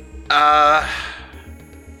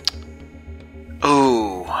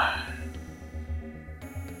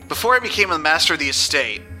 Before I became the master of the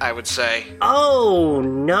estate, I would say. Oh,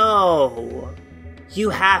 no.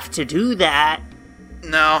 You have to do that.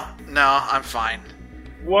 No, I'm fine.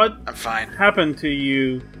 What I'm fine. happened to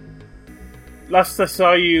you? Last I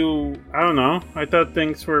saw you, I don't know. I thought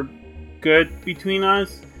things were good between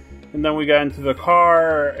us. And then we got into the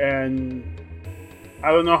car, and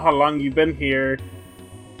I don't know how long you've been here.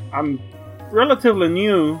 I'm relatively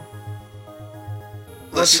new.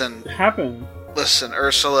 Listen. What happened? Listen,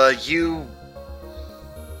 Ursula, you're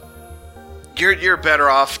better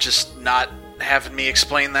off just not having me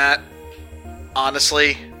explain that.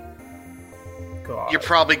 Honestly. God. You're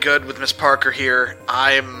probably good with Miss Parker here.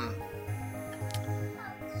 I've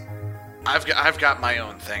got my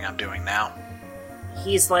own thing I'm doing now.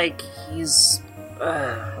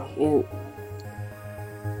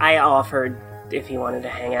 I offered if he wanted to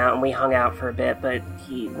hang out, and we hung out for a bit, but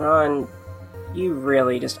Ron, you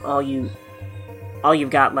really just all you've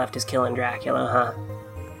got left is killing Dracula, huh?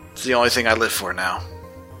 It's the only thing I live for now.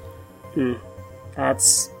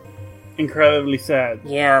 That's incredibly sad.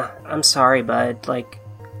 Yeah, I'm sorry, bud. Like,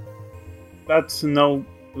 that's no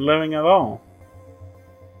living at all.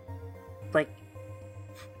 Like,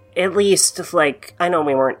 at least, like, I know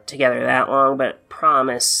we weren't together that long, but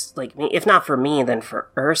promise, like, if not for me, then for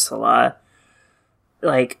Ursula,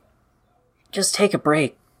 like, just take a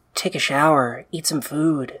break, take a shower, eat some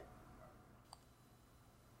food.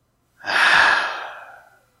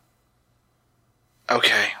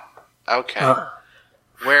 Okay.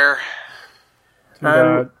 Where?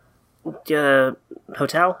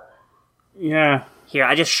 Hotel? Yeah. Here,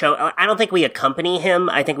 I don't think we accompany him.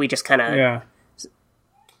 I think we just kind of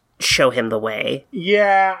show him the way.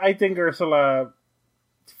 Yeah, I think Ursula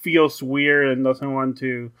feels weird and doesn't want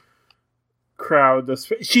to crowd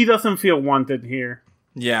this. She doesn't feel wanted here.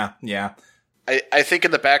 Yeah. I think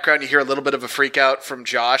in the background you hear a little bit of a freak out from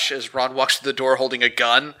Josh as Ron walks to the door holding a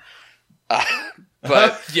gun.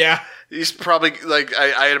 But yeah, he's probably like,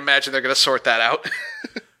 I imagine they're going to sort that out.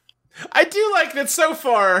 I do like that so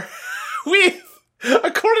far.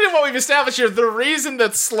 According to what we've established here, the reason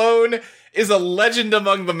that Sloane is a legend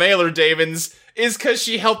among the Mailer Damons is because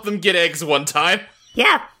she helped them get eggs one time.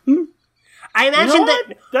 Yeah. I imagine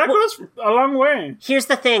that goes a long way. Here's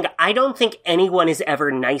the thing. I don't think anyone is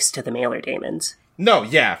ever nice to the Mailer Damons. No,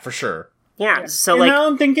 yeah, for sure. Yeah, so and like, I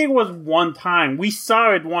don't think it was one time. We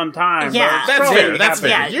saw it one time. Yeah, that's fair. That's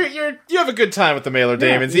fair. Yeah. You have a good time with the Mailer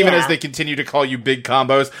Damons, even as they continue to call you big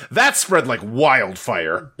combos. That spread like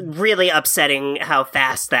wildfire. Really upsetting how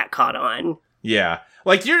fast that caught on. Yeah,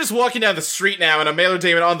 like you're just walking down the street now, and a Mailer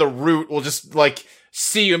Damon on the route will just like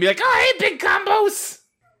see you and be like, "Oh, hey, big combos."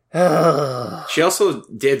 She also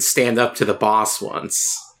did stand up to the boss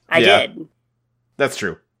once. I did. That's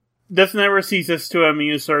true. This never ceases to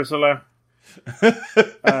amuse Ursula.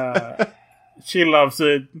 She loves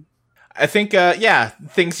it. I think,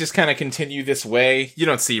 things just kind of continue this way. You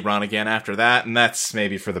don't see Ron again after that, and that's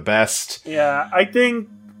maybe for the best. Yeah, I think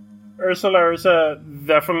Ursa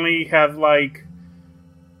definitely had, like,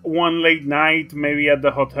 one late night, maybe at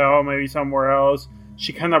the hotel, maybe somewhere else.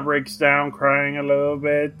 She kind of breaks down crying a little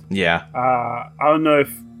bit. Yeah. I don't know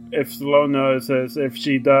if Sloane notices. If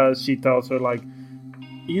she does, she tells her, like,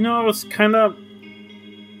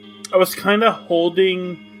 I was kind of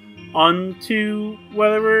holding on to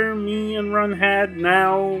whatever me and Ron had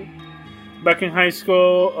now back in high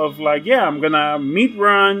school of like, yeah, I'm gonna meet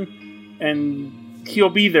Ron and he'll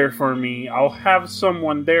be there for me. I'll have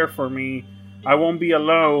someone there for me. I won't be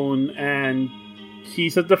alone, and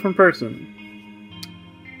he's a different person.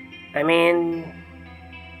 I mean,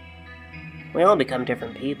 we all become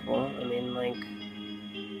different people. I mean, like,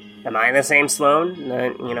 am I the same Sloane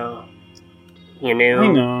that, you knew? I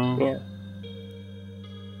know. Yeah.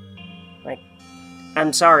 Like,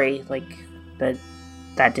 I'm sorry, like,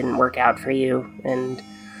 that didn't work out for you, and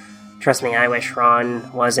trust me, I wish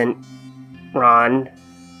Ron wasn't Ron,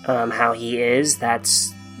 how he is. That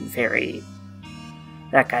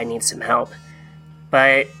guy needs some help.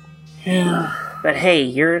 But, yeah. But hey,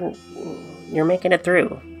 you're making it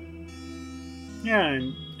through. Yeah,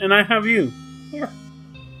 and I have you. Yeah.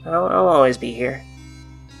 I'll always be here.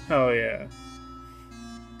 Hell yeah.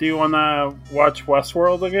 Do you want to watch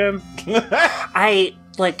Westworld again?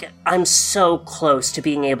 I'm so close to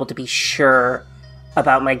being able to be sure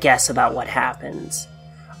about my guess about what happens.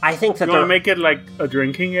 I think that you want to make it like a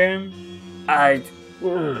drinking game?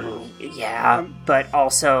 Yeah, but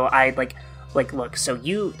also look, so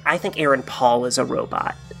I think Aaron Paul is a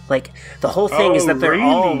robot. Like, the whole thing is that they're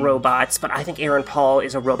all robots, but I think Aaron Paul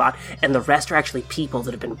is a robot, and the rest are actually people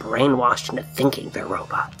that have been brainwashed into thinking they're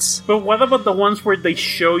robots. But what about the ones where they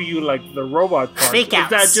show you, like, the robot part? Fake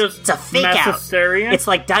outs. Is that just it's a fake mass out. hysteria? It's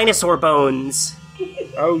like dinosaur bones.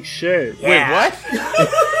 Oh, shit. Yeah. Wait,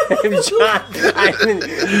 what? Did we just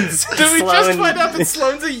find out that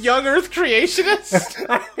Sloane's a young Earth creationist?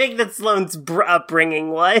 I think that Sloane's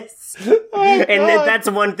upbringing was. And that's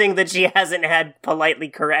one thing that she hasn't had politely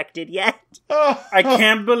corrected yet. I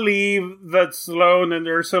can't believe that Sloane and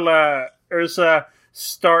Ursa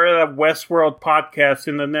started a Westworld podcast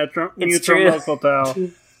in the Neutral Milk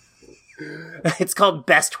Hotel. It's called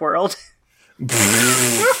Best World.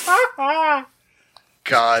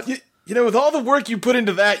 God. With all the work you put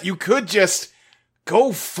into that, you could just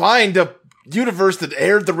go find a universe that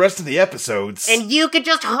aired the rest of the episodes. And you could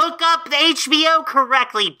just hook up the HBO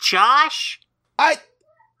correctly, Josh.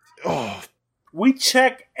 We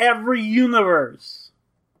check every universe.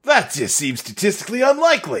 That just seems statistically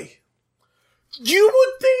unlikely. You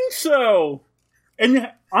would think so.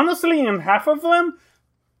 And honestly, in half of them,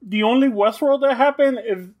 the only Westworld that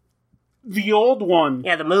happened the old one.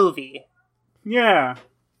 Yeah, the movie. Yeah.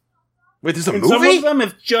 Wait, there's a And movie? some of them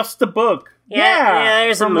it's just the book. Yeah,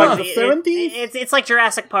 there's from a like movie. the 70s. It's like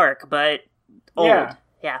Jurassic Park, but old. Yeah.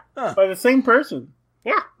 Yeah. By the same person.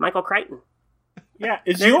 Yeah, Michael Crichton. Yeah,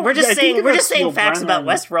 it's We're just saying facts about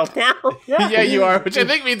Westworld now. Yeah, you are, which I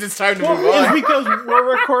think means it's time to move It's on. because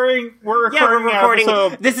we're recording. Yeah, we're recording.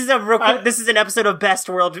 Episode. This is an episode of Best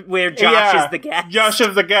World where Josh is the guest. Josh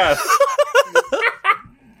is the guest.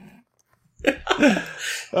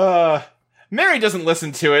 Mary doesn't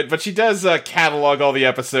listen to it, but she does catalog all the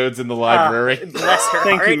episodes in the library. Bless her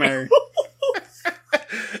Thank heart. you, Mary.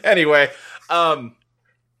 Anyway,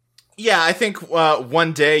 yeah, I think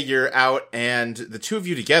one day you're out and the two of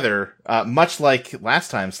you together, much like last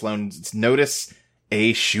time, Sloan, notice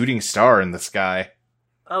a shooting star in the sky.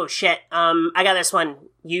 Oh shit. I got this one.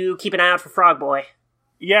 You keep an eye out for Frog Boy.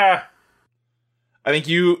 Yeah. I think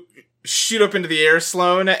you shoot up into the air,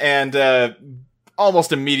 Sloan, and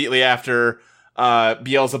almost immediately after,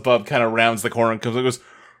 Beelzebub kind of rounds the corner and comes and goes,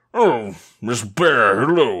 Oh, Miss Bear,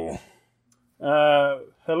 hello.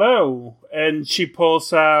 Hello. And she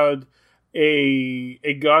pulls out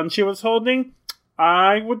a gun she was holding.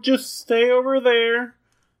 I would just stay over there.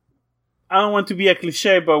 I don't want to be a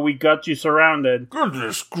cliche, but we got you surrounded.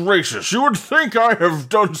 Goodness gracious, you would think I have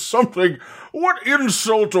done something. What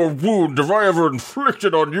insult or wound have I ever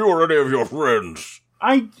inflicted on you or any of your friends?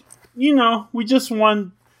 We just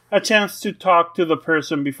want a chance to talk to the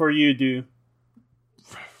person before you do.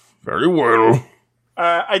 Very well.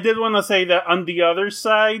 I did want to say that on the other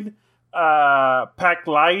side, Pack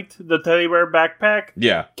Light, the teddy bear backpack,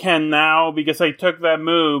 yeah. can now, because I took that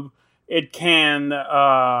move, it can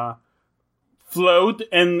float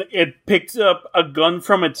and it picks up a gun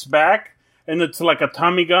from its back, and it's like a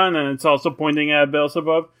Tommy gun, and it's also pointing at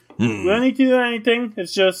Beelzebub. We don't need to do anything.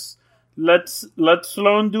 It's just let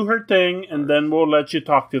Sloan do her thing, and then we'll let you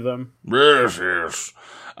talk to them. Yes, yes.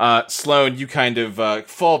 Sloan, you kind of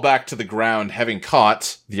fall back to the ground, having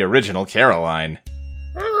caught the original Caroline.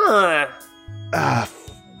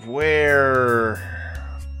 Where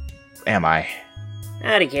am I?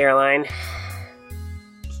 Howdy, Caroline.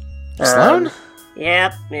 Sloan?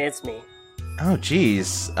 Yep, it's me. Oh,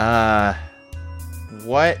 geez. What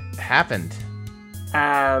happened?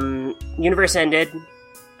 Universe ended.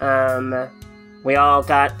 We all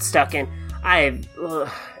got stuck in. Hey,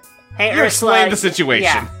 You Ursula. explained the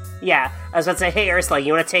situation. Yeah. I was about to say, hey, Ursula,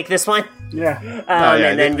 you want to take this one? Yeah.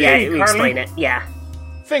 And then, we Carly? explain it. Yeah.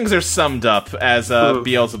 Things are summed up as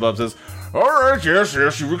Beelzebub says, Alright, yes,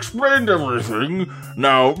 you've explained everything.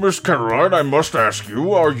 Now, Miss Caroline, I must ask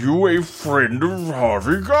you, are you a friend of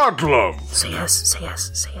Harvey Godlove? Say yes.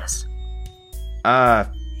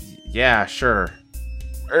 Yeah, sure.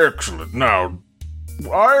 Excellent. Now,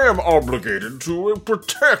 I am obligated to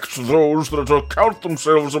protect those that count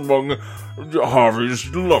themselves among Harvey's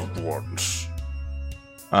loved ones.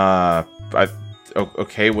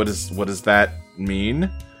 Okay, what does that mean?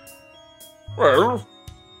 Well,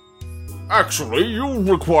 actually, you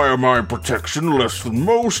require my protection less than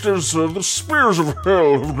most, as the spears of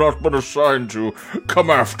hell have not been assigned to come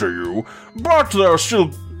after you. But there are still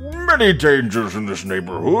many dangers in this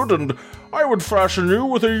neighborhood, and I would fashion you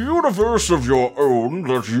with a universe of your own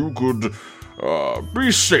that you could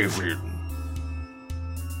be safe in.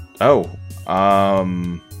 Oh,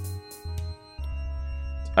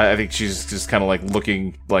 I think she's just kind of like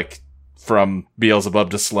looking like from Beelzebub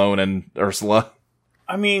to Sloan and Ursula.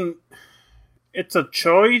 I mean, it's a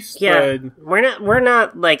choice, Yeah. but We're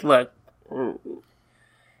not, like, look.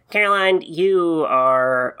 Caroline, you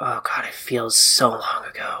are... Oh, God, it feels so long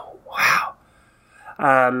ago. Wow.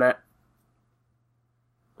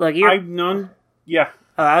 Look, you're... I've known... Yeah.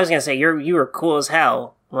 Oh, I was gonna say, you were cool as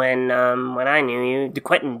hell when I knew you.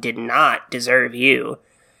 DeQuentin did not deserve you.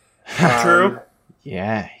 True.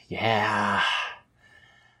 Yeah.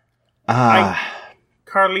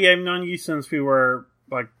 Carly, I've known you since we were,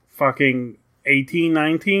 like, fucking 18,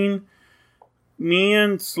 19. Me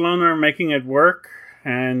and Sloan are making it work,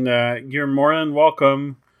 and you're more than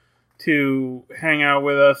welcome to hang out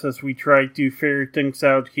with us as we try to figure things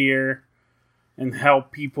out here and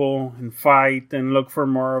help people and fight and look for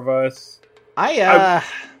more of us. I'm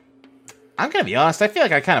gonna be honest, I feel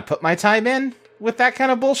like I kind of put my time in with that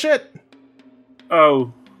kind of bullshit.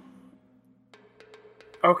 Oh.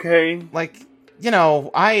 Okay. Like, you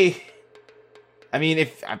know, I mean,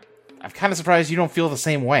 if I'm kind of surprised you don't feel the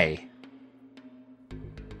same way.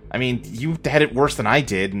 I mean, you had it worse than I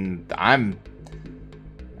did, and I'm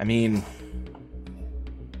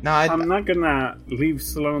not gonna leave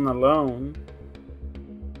Sloan alone.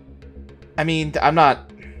 I mean, I'm not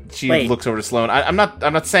she looks over to Sloane. I'm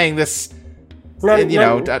not saying this. No, I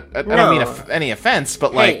don't mean any offense,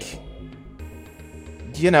 but like,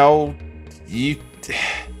 you know, I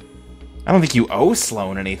don't think you owe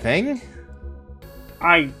Sloane anything.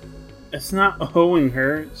 It's not owing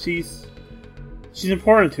her. She's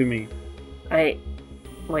important to me.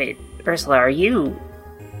 Wait, Ursula, are you,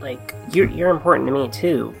 like, you're important to me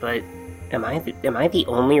too, but am I the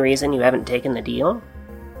only reason you haven't taken the deal?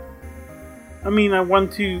 I mean, I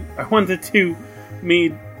wanted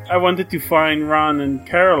to find Ron and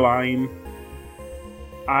Caroline.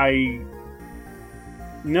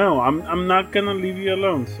 No, I'm not gonna leave you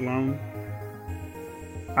alone, Sloane.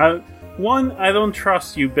 I don't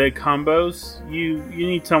trust you, Big Combos. You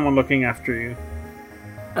need someone looking after you.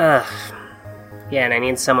 Yeah, and I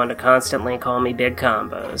need someone to constantly call me Big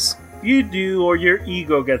Combos. You do, or your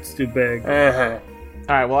ego gets too big. Alright,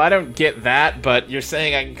 well, I don't get that, but you're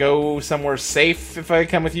saying I can go somewhere safe if I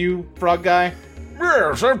come with you, Frog Guy?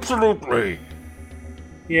 Yes, absolutely.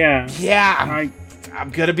 Yeah. Yeah, I'm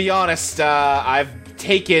gonna be honest, I've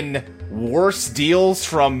taken worse deals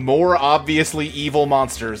from more obviously evil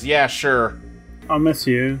monsters. Yeah, sure. I'll miss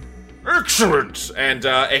you. Excellent! And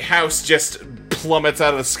a house just plummets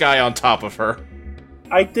out of the sky on top of her.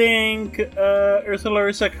 I think Ursula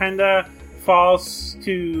Ursa kinda falls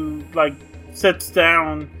to, like, sits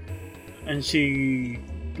down, and she,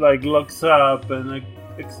 like, looks up, and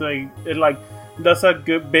it does a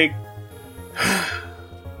good big...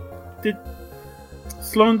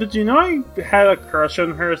 Sloane, did you know I had a crush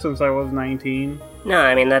on her since I was 19? No,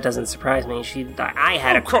 I mean, that doesn't surprise me. I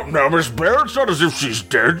had a... Come now, Miss Bear, it's not as if she's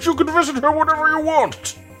dead. You can visit her whenever you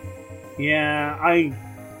want. Yeah, I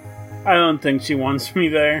don't think she wants me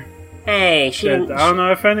there. Hey, I don't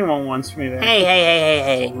know if anyone wants me there.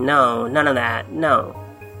 Hey, no, none of that, no.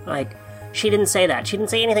 Like, she didn't say that. She didn't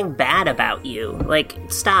say anything bad about you. Like,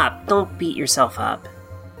 stop, don't beat yourself up.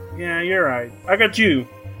 Yeah, you're right. I got you.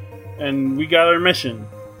 And we got our mission.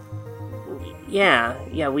 Yeah,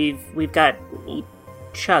 we've got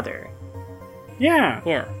each other.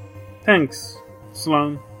 Yeah. Thanks,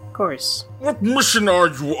 Sloane. Of course. What mission are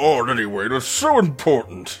you on, anyway? That's so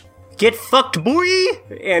important. Get fucked, boy!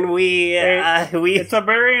 And we... It's a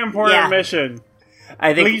very important mission.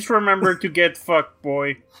 I think... Please remember to get fucked,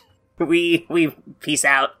 boy. We peace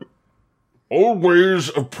out. Always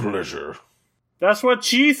a pleasure. That's what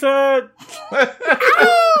she said!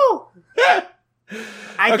 Ow!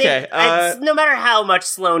 I think no matter how much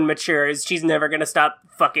Sloane matures, she's never gonna stop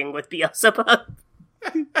fucking with Beelzebub.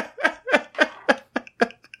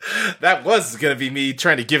 That was gonna be me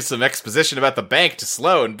trying to give some exposition about the bank to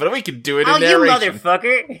Sloane, but we can do it in narration. You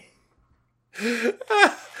motherfucker!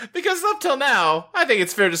 Because up till now, I think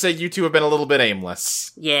it's fair to say you two have been a little bit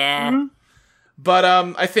aimless. Yeah. Mm-hmm. But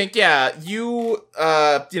I think, you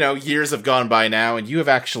years have gone by now, and you have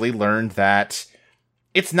actually learned that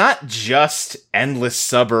it's not just endless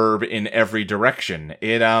suburb in every direction.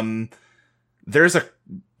 There's a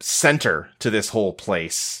center to this whole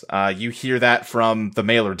place. You hear that from the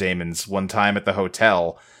Mailer Daemons one time at the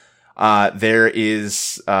hotel. There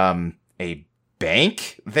is a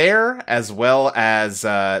bank there, as well as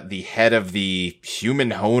the head of the Human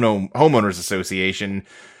Homeowners Association.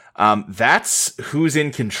 That's who's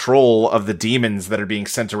in control of the demons that are being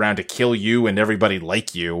sent around to kill you and everybody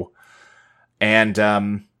like you. And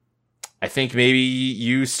I think maybe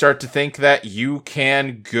you start to think that you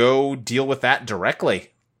can go deal with that directly.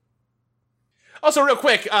 Also, real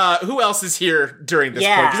quick, who else is here during this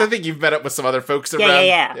point? Because I think you've met up with some other folks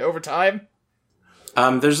around over time.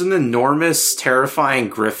 There's an enormous, terrifying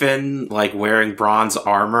griffin, like, wearing bronze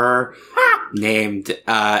armor, named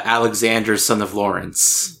Alexander, son of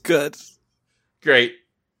Lawrence. Good. Great.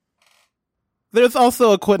 There's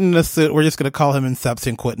also a Quentin in a suit. We're just going to call him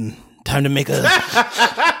Inception Quentin. Time to make a...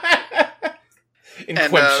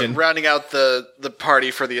 And rounding out the party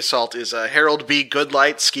for the assault is Harold B.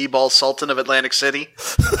 Goodlight, skee ball sultan of Atlantic City.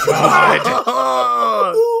 With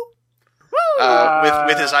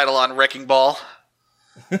his Eidolon wrecking ball.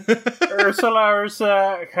 Ursula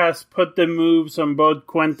Ursa has put the moves on both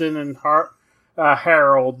Quentin and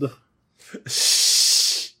Harold.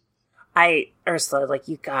 Ursula, like,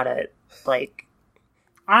 you gotta, like...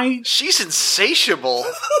 She's insatiable.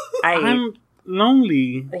 I'm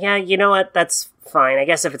lonely. Yeah, you know what? That's fine. I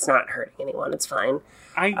guess if it's not hurting anyone, it's fine.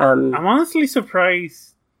 I'm honestly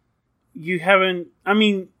surprised you haven't... I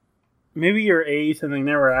mean, maybe you're ace and they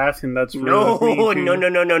never asked, and that's no. But,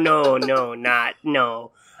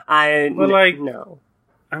 like, no.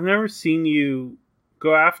 I've never seen you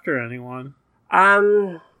go after anyone.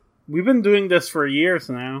 We've been doing this for years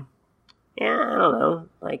now. Yeah, I don't know.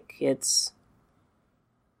 Like, it's...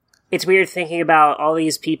 it's weird thinking about all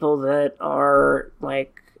these people that are,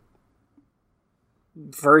 like,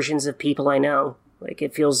 versions of people I know. Like,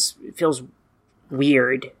 it feels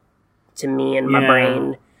weird to me in my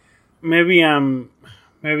brain. Maybe I'm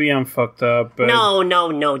fucked up. But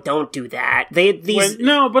No, don't do that.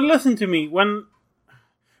 But listen to me. When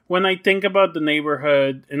I think about the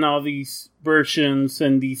neighborhood and all these versions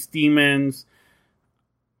and these demons,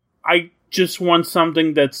 I just want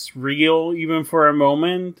something that's real, even for a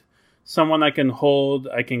moment. Someone I can hold,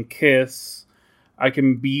 I can kiss, I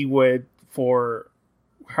can be with for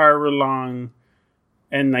however long,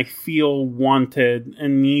 and I feel wanted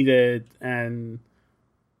and needed and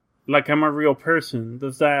like I'm a real person.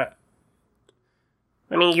 Does that...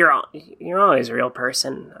 I mean, you're always a real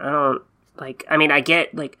person. I don't, like, I mean, I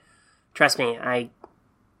get, like, trust me, I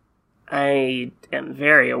am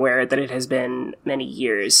very aware that it has been many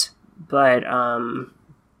years, but, I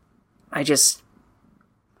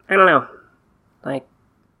don't know. Like,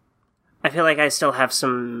 I feel like I still have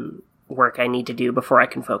some work I need to do before I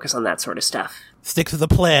can focus on that sort of stuff. Stick to the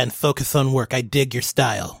plan, focus on work. I dig your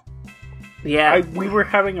style. Yeah. We were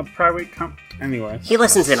having a private anyway. He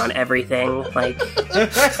listens in on everything, like...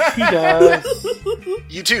 He does.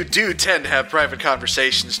 You two do tend to have private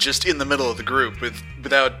conversations just in the middle of the group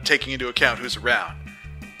without taking into account who's around.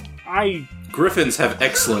 Griffins have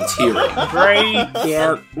excellent hearing. Great.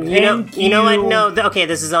 Yeah. You know what? No, okay,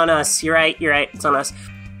 this is on us. You're right. It's on us.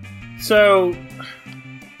 So,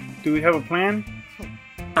 do we have a plan?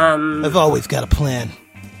 I've always got a plan.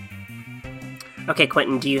 Okay,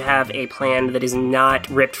 Quentin, do you have a plan that is not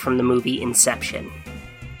ripped from the movie Inception?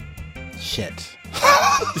 Shit.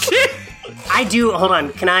 I do. Hold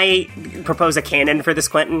on. Can I propose a canon for this,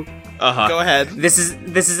 Quentin? Go ahead. This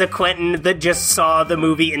is a Quentin that just saw the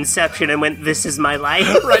movie Inception and went, "This is my life."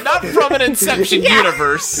 Right, not from an Inception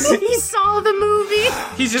universe. He saw the movie.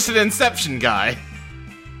 He's just an Inception guy.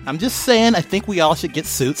 I'm just saying, I think we all should get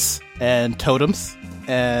suits and totems.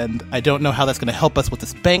 And I don't know how that's going to help us with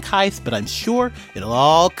this bank heist, but I'm sure it'll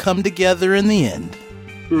all come together in the end.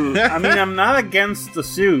 I mean, I'm not against the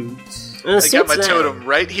suits. I got my totem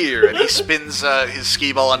right here, and he spins his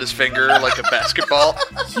skee ball on his finger like a basketball.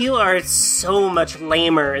 You are so much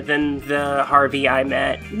lamer than the Harvey I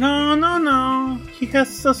met. No. He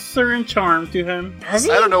has a certain charm to him. Does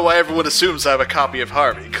he? I don't know why everyone assumes I'm a copy of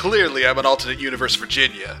Harvey. Clearly, I'm an alternate universe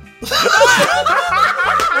Virginia.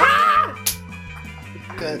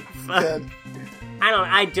 Good. I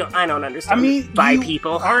don't understand. I mean, bi you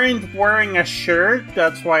people aren't wearing a shirt.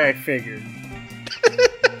 That's why I figured.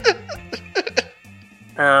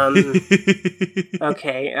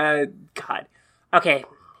 Okay. God. Okay.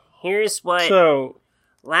 Here's what. So,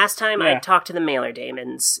 last time I talked to the Mailer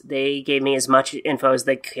Daemons, they gave me as much info as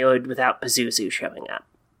they could without Pazuzu showing up,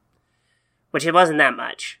 which it wasn't that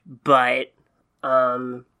much, but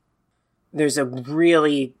there's a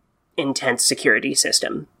really intense security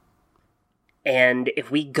system, and if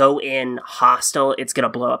we go in hostile, it's gonna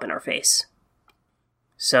blow up in our face.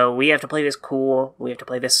 So we have to play this cool, we have to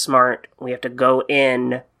play this smart, we have to go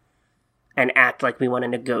in and act like we want to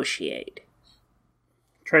negotiate.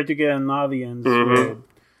 Try to get an audience with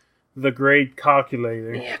the great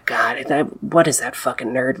calculator. Yeah, God, what does that fucking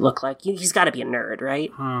nerd look like? He's gotta be a nerd, right?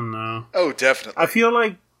 I don't know. Oh, definitely. I feel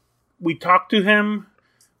like we talk to him,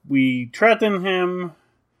 we threaten him,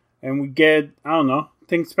 and we get, I don't know,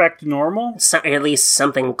 things back to normal? At least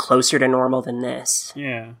something closer to normal than this.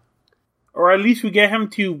 Yeah. Or at least we get him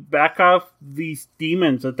to back off these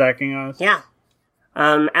demons attacking us. Yeah.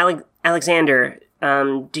 Alexander,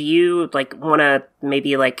 do you, like, want to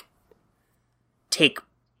maybe, like, take,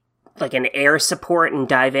 like, an air support and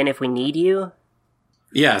dive in if we need you?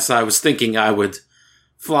 Yes, I was thinking I would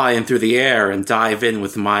fly in through the air and dive in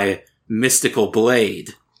with my mystical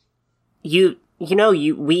blade. We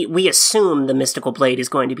assume the mystical blade is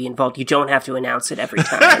going to be involved. You don't have to announce it every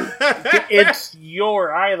time. It's your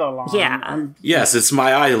Eidolon. Yeah. Yes, it's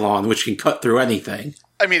my Eidolon, which can cut through anything.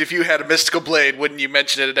 I mean, if you had a mystical blade, wouldn't you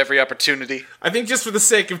mention it at every opportunity? I think just for the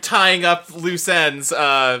sake of tying up loose ends,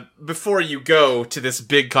 before you go to this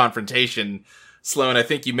big confrontation, Sloan, I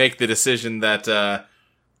think you make the decision that,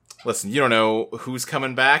 listen, you don't know who's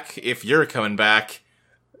coming back. If you're coming back,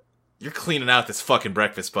 you're cleaning out this fucking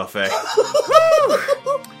breakfast buffet.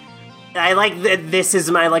 I like that this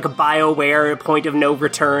is my, like, BioWare point of no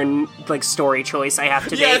return, like, story choice I have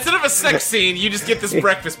to make. Yeah, instead of a sex scene, you just get this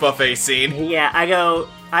breakfast buffet scene. Yeah,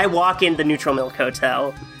 I walk in the Neutral Milk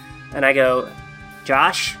Hotel, and I go,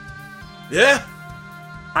 Josh? Yeah?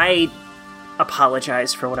 I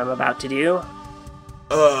apologize for what I'm about to do.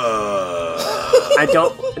 I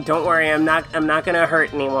don't worry, I'm not gonna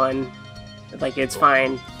hurt anyone. Like, it's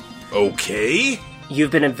fine. Okay.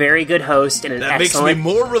 You've been a very good host and an That excellent... makes me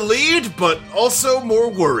more relieved, but also more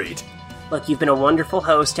worried. Look, you've been a wonderful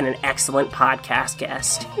host and an excellent podcast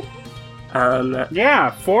guest.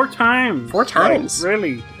 Yeah, 4 times. 4 times. Like,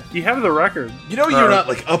 really. You have the record. You know you're not,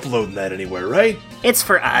 like, uploading that anywhere, right? It's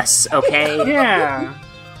for us, okay? Yeah.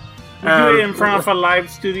 We do it in front of a live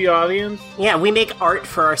studio audience. Yeah, we make art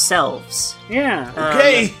for ourselves. Yeah.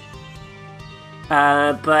 Okay.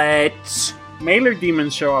 But... Mailer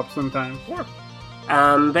demons show up sometimes.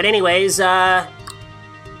 But anyways, it's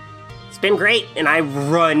been great, and I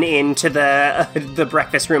run into the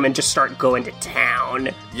breakfast room and just start going to town.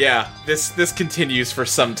 Yeah, this continues for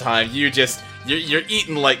some time. You're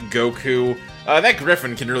eating like Goku. That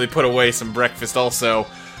Griffin can really put away some breakfast also.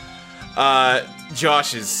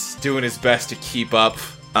 Josh is doing his best to keep up,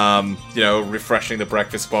 refreshing the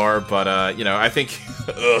breakfast bar, but, I think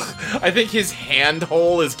his hand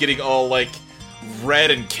hole is getting all, like, red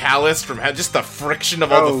and calloused from just the friction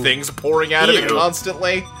of all the things pouring out of it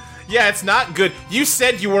constantly. Yeah, it's not good. You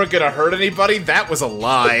said you weren't gonna hurt anybody. That was a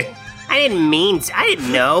lie. I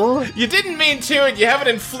didn't know. You didn't mean to, and you haven't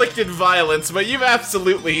inflicted violence, but you've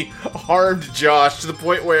absolutely harmed Josh to the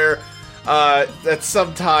point where, at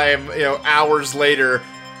some time, hours later,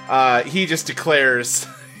 he just declares,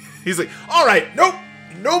 he's like, all right, nope,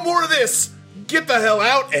 no more of this. Get the hell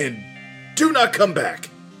out and do not come back.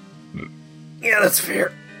 Yeah, that's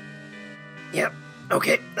fair. Yep.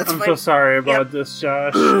 Okay, that's I'm fine. so sorry about this,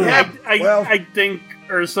 Josh. I think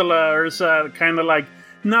Ursa kind of like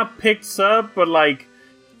not picks up, but like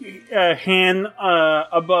a hand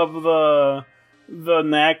above the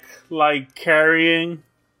neck, like carrying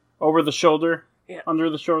over the shoulder,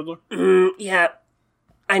 under the shoulder. Yeah,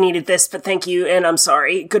 I needed this, but thank you, and I'm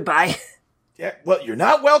sorry. Goodbye. Yeah, well, you're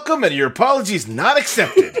not welcome, and your apology's not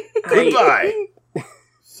accepted. Goodbye.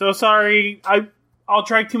 So sorry. I'll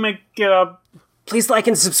try to make it up. Please like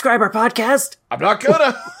and subscribe our podcast. I'm not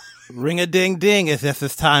gonna. Ring a ding ding as if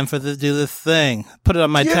it's time for to do this thing. Put it on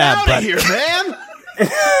my Get tab. out of here, man.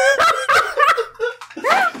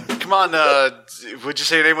 Come on, what'd you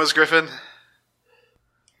say your name was, Griffin?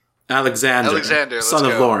 Alexander, let's son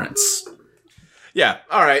of go. Lawrence. Yeah,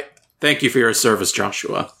 all right. Thank you for your service,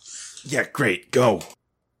 Joshua. Yeah, great. Go.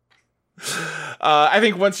 I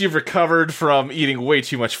think once you've recovered from eating way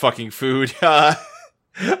too much fucking food, a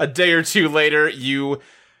day or two later, you,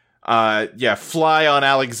 fly on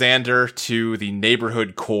Alexander to the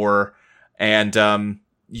neighborhood core, and,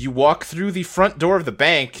 you walk through the front door of the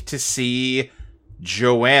bank to see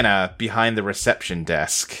Joanna behind the reception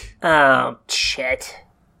desk. Oh, shit.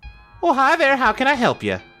 Oh, hi there. How can I help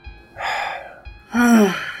you?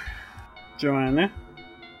 Joanna?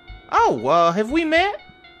 Oh, have we met?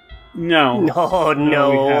 No. No, we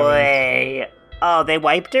no haven't. way. Oh, they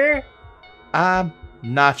wiped her? I'm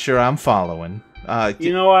not sure I'm following.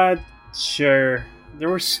 You know what? Sure. There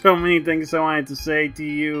were so many things I wanted to say to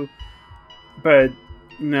you, but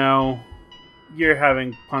no. You're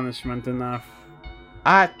having punishment enough.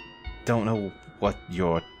 I don't know what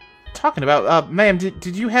you're talking about. Ma'am,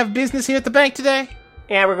 did you have business here at the bank today?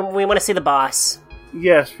 Yeah, we want to see the boss.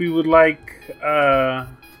 Yes, we would like a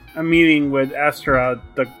meeting with Astaroth,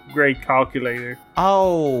 the great calculator.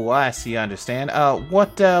 Oh, I see, I understand.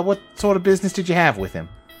 What sort of business did you have with him?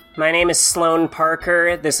 My name is Sloan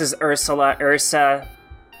Parker. This is Ursa.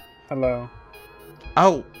 Hello.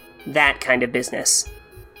 Oh, That kind of business.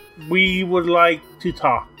 We would like to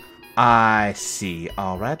talk. I see.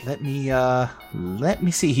 All right, let me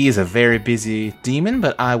see. He is a very busy demon,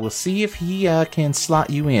 but I will see if he can slot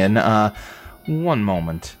you in. One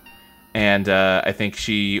moment. And I think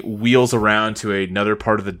she wheels around to another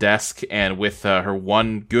part of the desk, and with her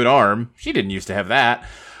one good arm, she didn't used to have that,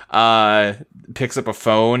 picks up a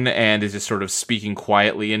phone and is just sort of speaking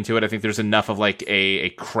quietly into it. I think there's enough of like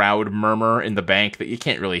a crowd murmur in the bank that you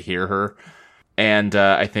can't really hear her. And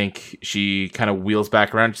I think she kind of wheels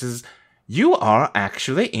back around and says, "You are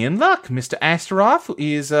actually in luck. Mr. Astaroth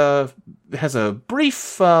has a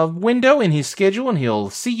brief window in his schedule, and he'll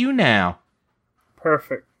see you now."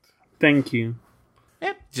 Perfect. Thank you.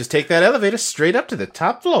 Yep, just take that elevator straight up to the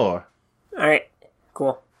top floor. Alright,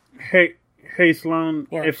 cool. Hey, Sloan,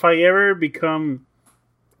 Yeah. if I ever become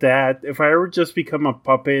that, if I ever just become a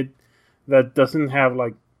puppet that doesn't have,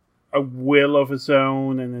 like, a will of its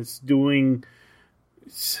own and is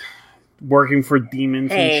working for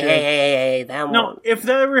demons and shit. Hey, that No, won't. if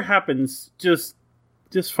that ever happens, just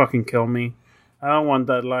fucking kill me. I don't want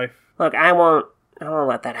that life. Look, I won't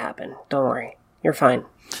let that happen. Don't worry. You're fine.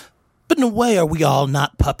 But in a way, are we all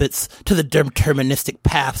not puppets to the deterministic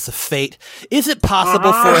paths of fate? Is it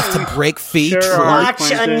possible for us to break free? Sure.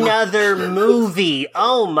 Watch another movie.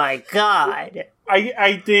 Oh my god.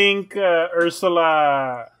 I think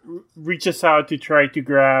Ursula reaches out to try to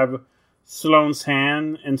grab Sloane's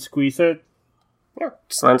hand and squeeze it.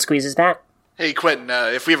 Sloane squeezes back. Hey, Quentin,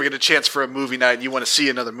 if we ever get a chance for a movie night and you want to see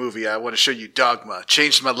another movie, I want to show you Dogma.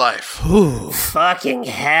 Changed my life. Ooh. Fucking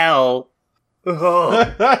hell.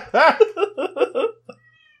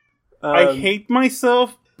 I hate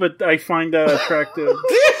myself, but I find that attractive.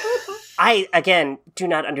 I, again, do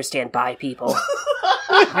not understand bi people.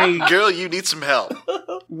 Hey, girl, you need some help.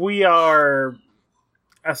 We are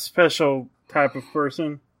a special type of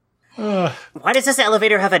person. Why does this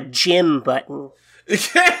elevator have a gym button?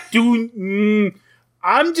 Dude,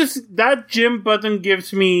 I'm just... That gym button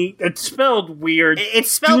gives me... It's spelled weird.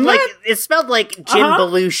 It's spelled like Jim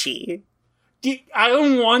Belushi. I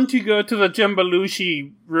don't want to go to the Jim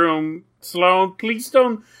Belushi room, Sloane. Please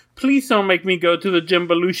don't make me go to the Jim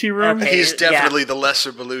Belushi room. Okay. He's definitely the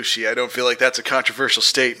lesser Belushi. I don't feel like that's a controversial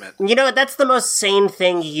statement. You know what? That's the most sane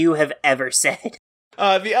thing you have ever said.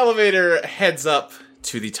 The elevator heads up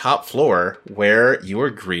to the top floor, where you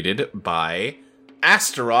are greeted by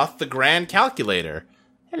Astaroth, the Grand Calculator.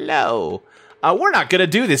 Hello. We're not gonna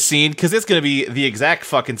do this scene, because it's gonna be the exact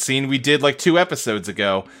fucking scene we did like 2 episodes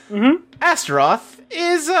ago. Mm-hmm. Astaroth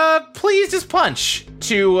is pleased as punch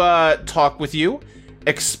to talk with you,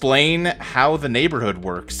 explain how the neighborhood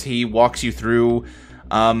works. He walks you through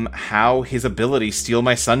how his ability, Steal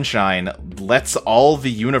My Sunshine, lets all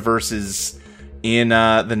the universes in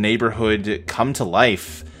the neighborhood come to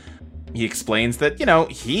life. He explains that,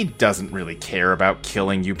 he doesn't really care about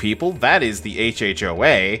killing you people. That is the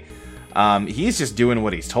HHOA. He's just doing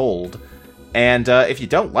what he's told. And if you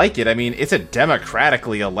don't like it, it's a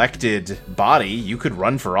democratically elected body. You could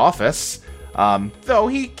run for office. Though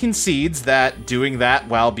he concedes that doing that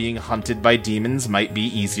while being hunted by demons might be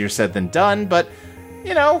easier said than done. But,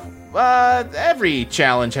 every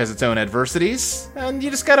challenge has its own adversities. And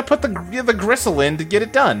you just gotta put the gristle in to get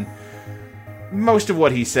it done. Most of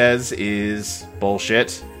what he says is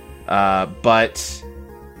bullshit. But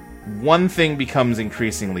one thing becomes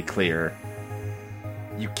increasingly clear.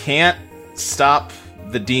 You can't stop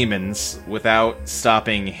the demons without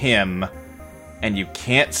stopping him, and you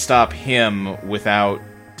can't stop him without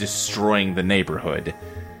destroying the neighborhood.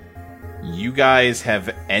 You guys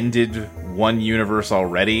have ended one universe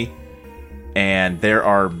already, and there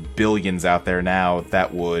are billions out there now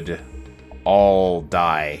that would all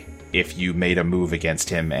die if you made a move against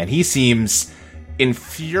him, and he seems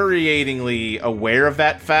infuriatingly aware of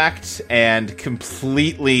that fact and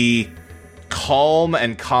completely calm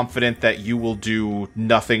and confident that you will do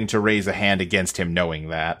nothing to raise a hand against him knowing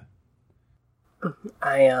that.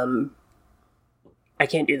 I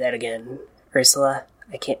can't do that again, Ursula.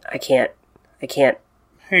 I can't. Hey. I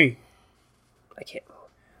can't.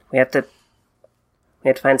 We have to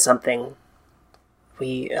find something.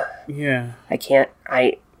 Yeah. I can't.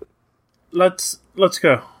 Let's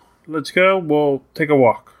go. Let's go. We'll take a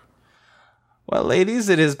walk. Well, ladies,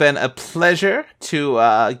 it has been a pleasure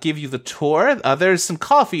to give you the tour. There's some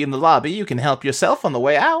coffee in the lobby. You can help yourself on the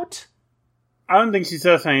way out. I don't think she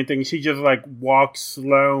says anything. She just, walks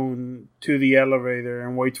Sloane to the elevator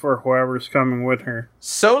and waits for whoever's coming with her.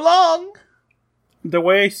 So long! The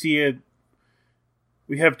way I see it,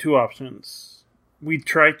 we have 2 options. We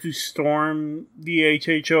try to storm the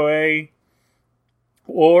HHOA,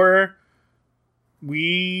 or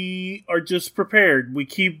we are just prepared. We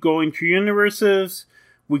keep going through universes.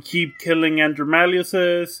 We keep killing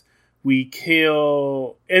Andromaliuses. We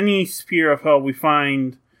kill any spear of hell we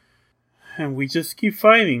find. And we just keep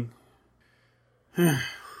fighting.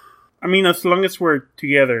 As long as we're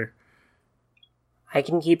together. I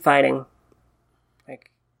can keep fighting.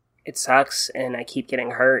 It sucks and I keep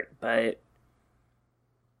getting hurt, but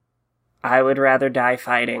I would rather die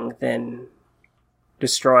fighting than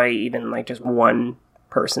destroy even just one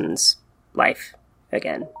person's life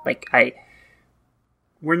again.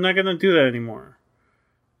 We're not gonna do that anymore.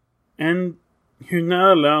 And you're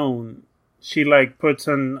not alone. She puts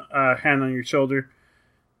a hand on your shoulder.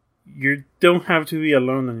 You don't have to be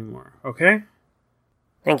alone anymore, okay?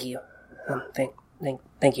 Thank you.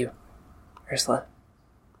 Thank you, Ursula.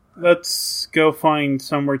 Let's go find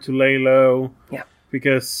somewhere to lay low. Yeah.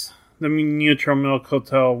 Because the Neutral Milk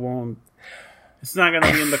Hotel won't... It's not going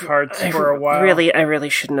to be in the cards for a while. I really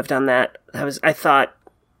shouldn't have done that. I thought...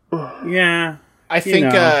 Yeah. I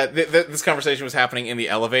think this conversation was happening in the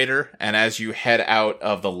elevator, and as you head out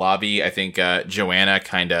of the lobby, I think Joanna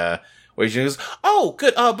kind of... She goes, oh,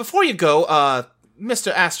 good, before you go,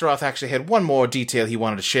 Mr. Astaroth actually had one more detail he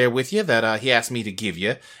wanted to share with you that he asked me to give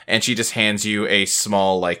you, and she just hands you a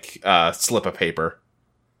small, slip of paper.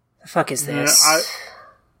 The fuck is this?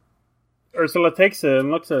 Ursula takes it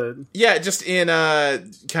and looks at it. Yeah, just in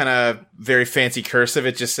kind of very fancy cursive,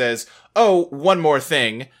 it just says, "Oh, one more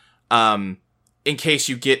thing. In case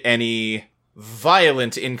you get any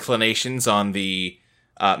violent inclinations on the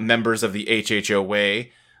members of the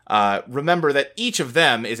HHOA, remember that each of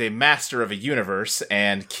them is a master of a universe,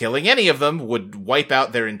 and killing any of them would wipe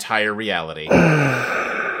out their entire reality."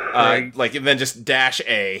 And then just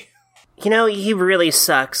 -A. He really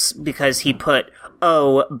sucks because he put,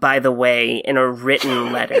 "Oh, by the way," in a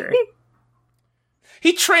written letter.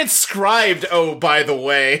 He transcribed "Oh, by the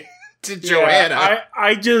way" to Joanna.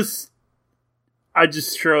 I just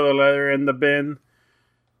throw the letter in the bin.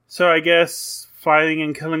 So I guess fighting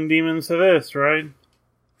and killing demons it is, right?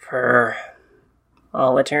 For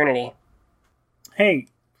all eternity. Hey,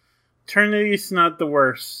 eternity's not the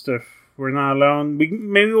worst if we're not alone.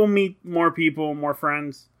 Maybe we'll meet more people, more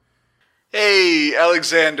friends. Hey,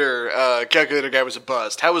 Alexander, calculator guy was a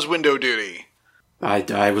bust. How was window duty?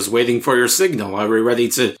 I was waiting for your signal. Are we ready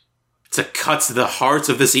to cut the heart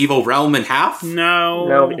of this evil realm in half?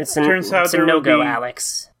 No, it's a no-go,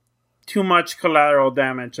 Alex. Too much collateral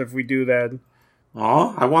damage if we do that.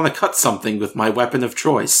 Oh, I want to cut something with my weapon of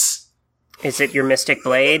choice. Is it your Mystic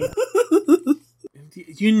Blade?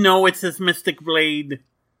 You know it's his Mystic Blade.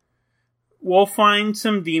 We'll find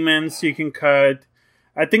some demons you can cut.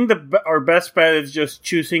 I think our best bet is just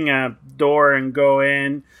choosing a door and go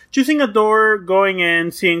in. Choosing a door, going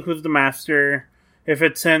in, seeing who's the master. If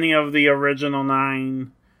it's any of the original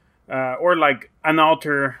 9. Or an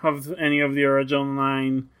altar of any of the original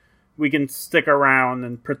 9. We can stick around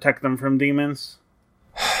and protect them from demons.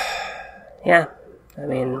 Yeah. I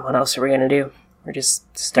mean, what else are we going to do? We're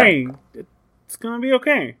just stuck. Hey, it's going to be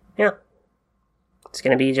okay. Yeah. It's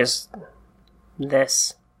going to be just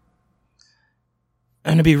this.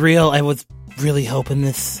 And to be real, I was really hoping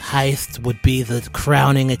this heist would be the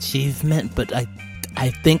crowning achievement, but I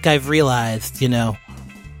think I've realized,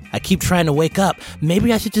 I keep trying to wake up.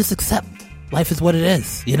 Maybe I should just accept life is what it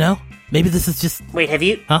is, Maybe this is just... Wait, have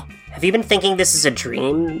you... Huh? Have you been thinking this is a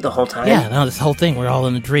dream the whole time? Yeah, no, this whole thing, we're all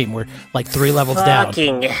in a dream. We're 3 levels down.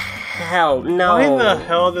 Fucking hell, no. Why the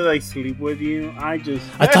hell did I sleep with you? I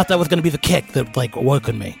thought that was going to be the kick that,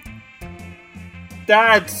 awoken me.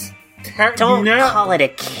 That's... Don't call it a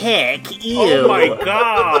kick. Ew. Oh my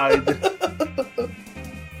god.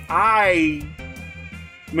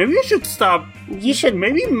 Maybe I should stop. You should.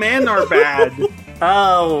 Maybe men are bad.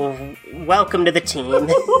 Oh, welcome to the team.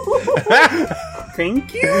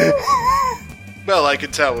 Thank you. Well, I can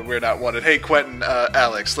tell when we're not wanted. Hey, Quentin,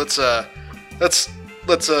 Alex, let's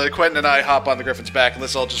Quentin and I hop on the Griffin's back and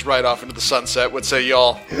let's all just ride off into the sunset. What say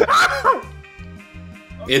y'all?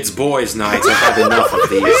 It's boys' night. I've had enough of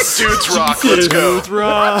these. Dudes rock. Let's go. Dudes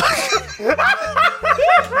rock.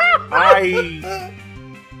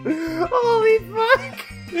 Holy fuck.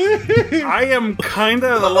 I am kind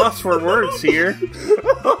of at a loss for words here.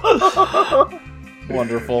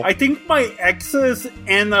 Wonderful. I think my exes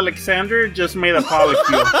and Alexander just made a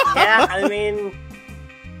polycule. Yeah, I mean,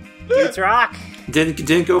 dudes rock.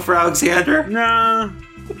 Didn't go for Alexander? Nah.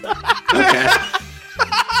 Okay.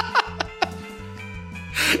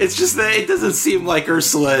 It's just that it doesn't seem like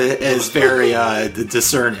Ursula is very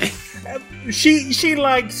discerning. She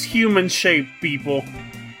likes human-shaped people.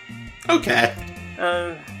 Okay.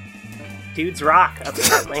 Dudes rock,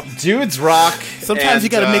 apparently. Dudes rock. Sometimes you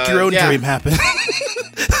gotta make your own dream happen.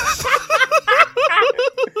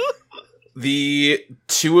 The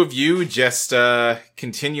two of you just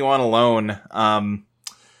continue on alone.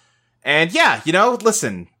 And yeah,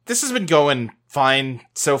 listen, this has been going fine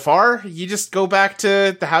so far. You just go back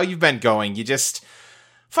to how you've been going. You just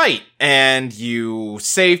fight, and you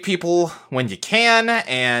save people when you can,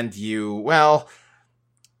 and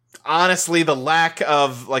honestly, the lack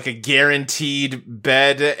of a guaranteed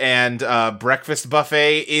bed and breakfast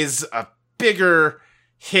buffet is a bigger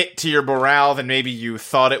hit to your morale than maybe you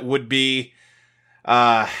thought it would be.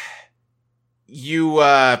 But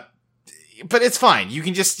it's fine. You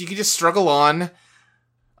can just struggle on,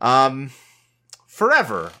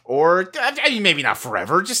 forever, or maybe not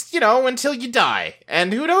forever. Just until you die,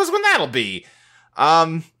 and who knows when that'll be.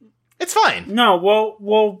 It's fine. No,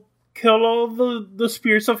 we'll kill all the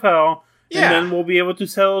spirits of hell, and then we'll be able to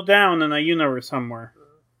settle down in a universe somewhere.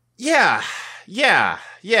 Yeah.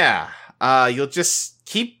 You'll just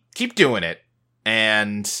keep doing it,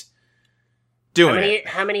 and doing it.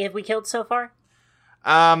 How many have we killed so far?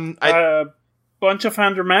 A bunch of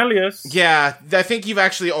Andromalias. Yeah, I think you've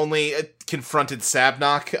actually only... confronted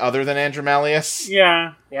Sabnok other than Andromalius.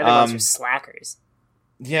 Yeah. The other ones are slackers.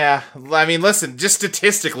 Yeah, I mean, listen, just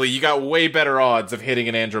statistically, you got way better odds of hitting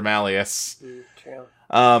an Andromalius. True.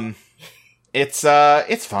 It's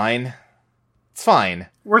fine. It's fine.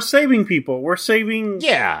 We're saving people. We're saving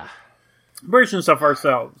versions of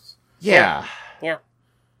ourselves. Yeah. Yeah.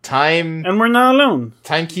 Time... And we're not alone.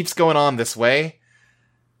 Time keeps going on this way.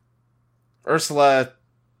 Ursula,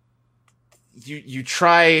 you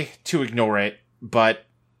try to ignore it, but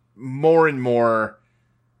more and more,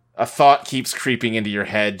 a thought keeps creeping into your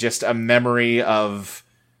head. Just a memory of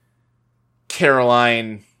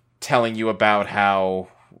Caroline telling you about how,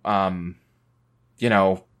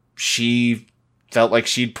 she felt like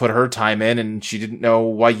she'd put her time in and she didn't know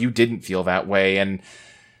why you didn't feel that way. And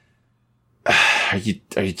are you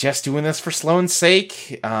just doing this for Sloane's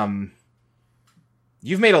sake?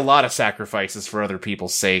 You've made a lot of sacrifices for other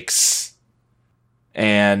people's sakes.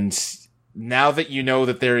 And now that you know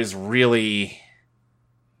that there is really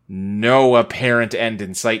no apparent end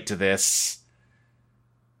in sight to this,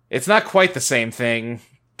 it's not quite the same thing,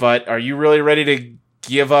 but are you really ready to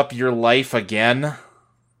give up your life again?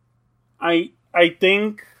 I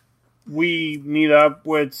think we meet up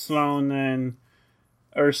with Sloane and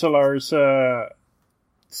Ursula's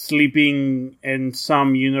sleeping in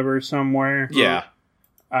some universe somewhere. Yeah.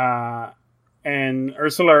 And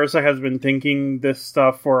Ursula has been thinking this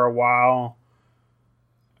stuff for a while.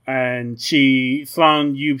 And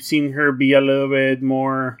Sloane, you've seen her be a little bit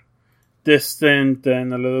more distant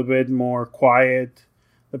and a little bit more quiet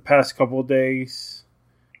the past couple days.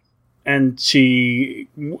 And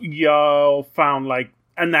y'all found like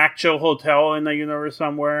an actual hotel in the universe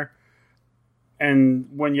somewhere. And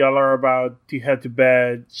when y'all are about to head to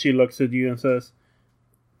bed, she looks at you and says,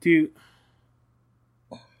 Do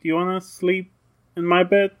you want to sleep in my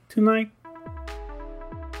bed tonight?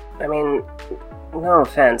 I mean, no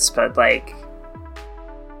offense, but, like,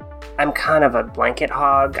 I'm kind of a blanket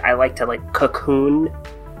hog. I like to, like, cocoon.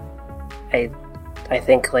 I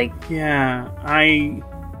think, like... Yeah,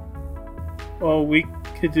 Well, we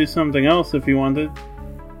could do something else if you wanted.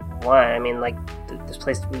 What? I mean, like, this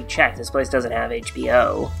place, we checked. This place doesn't have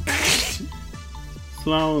HBO.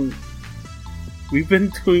 Sloane, we've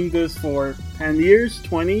been doing this for 10 years,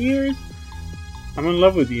 20 years. I'm in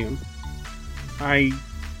love with you. I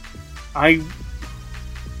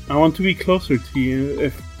want to be closer to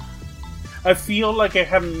you. I feel like I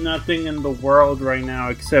have nothing in the world right now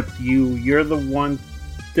except you. You're the one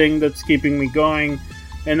thing that's keeping me going,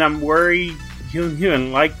 and I'm worried you don't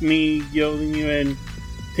even like me. You don't even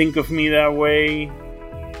think of me that way.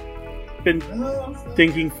 Been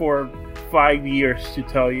thinking for 5 years to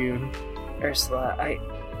tell you. Ursula,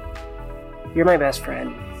 you're my best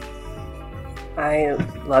friend. I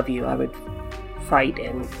love you. I would fight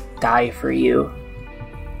and die for you.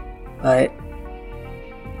 But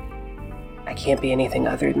I can't be anything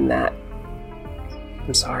other than that.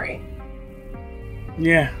 I'm sorry.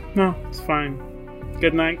 Yeah, no, it's fine.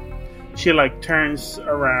 Good night. She, like, turns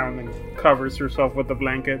around and covers herself with a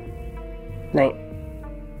blanket. Night.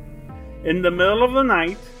 In the middle of the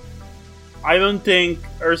night, I don't think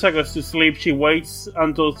Ursa goes to sleep. She waits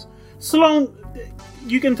until Sloane...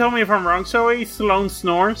 You can tell me if I'm wrong, Zoe. Sloane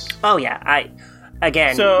snores. Oh, yeah.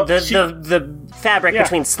 Again, So the fabric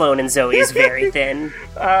between Sloane and Zoe is very thin.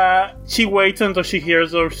 She waits until she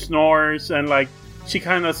hears those snores, and, like, she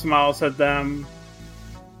kind of smiles at them.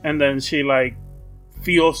 And then she, like,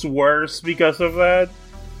 feels worse because of that.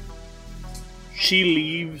 She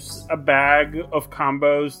leaves a bag of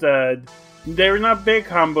combos that... They're not big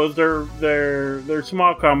combos, they're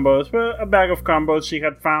small combos, but a bag of combos she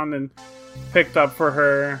had found and picked up for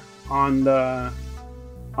her on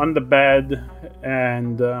the bed,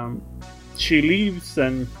 and she leaves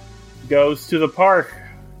and goes to the park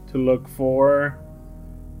to look for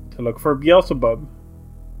Beelzebub.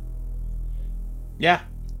 Yeah,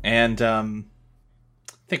 and I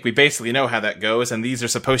think we basically know how that goes, and these are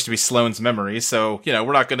supposed to be Sloane's memories, so,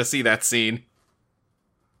 we're not going to see that scene.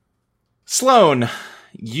 Sloane,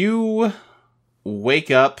 you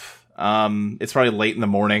wake up, it's probably late in the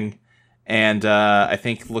morning, and I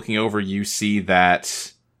think looking over you see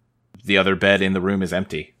that the other bed in the room is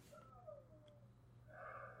empty.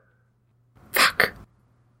 Fuck.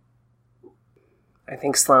 I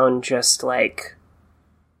think Sloane just, like,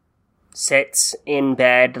 sits in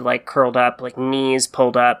bed, like, curled up, like, knees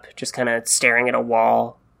pulled up, just kind of staring at a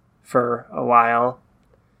wall for a while.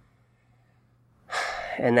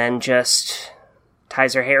 And then just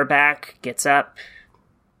ties her hair back, gets up,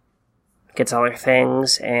 gets all her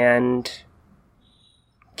things, and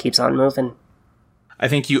keeps on moving. I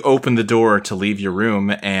think you open the door to leave your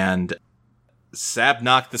room, and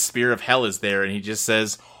Sabnok, the Spear of Hell, is there, and he just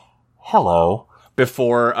says, Hello.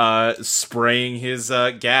 before spraying his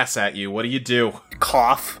gas at you. What do you do?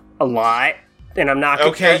 Cough a lot, and I'm not.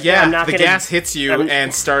 Okay, I'm not the gonna, gas hits you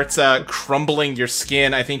and starts crumbling your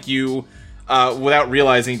skin. I think you, without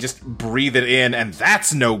realizing, just breathe it in, and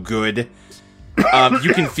that's no good.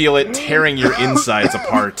 You can feel it tearing your insides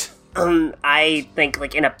apart. I think,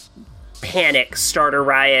 like, in a panic, Starter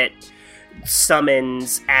Riot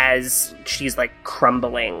summons as she's, like,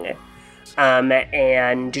 crumbling.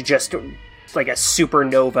 And just, like, a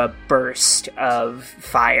supernova burst of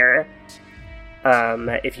fire.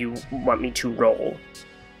 If you want me to roll.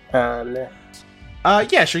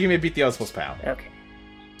 Yeah, sure, give me a beat the odds plus pal. Okay.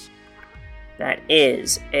 That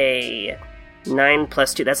is a 9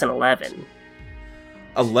 plus 2, that's an 11.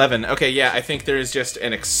 11. Okay, yeah, I think there is just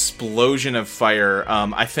an explosion of fire.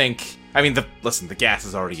 The gas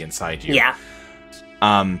is already inside you. Yeah.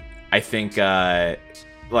 I think,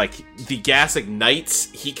 like, the gas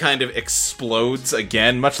ignites, he kind of explodes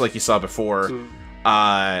again, much like you saw before.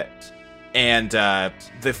 The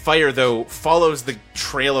fire, though, follows the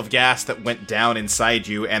trail of gas that went down inside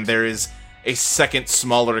you, and there is a second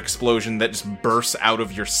smaller explosion that just bursts out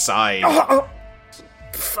of your side.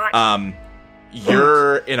 Fuck.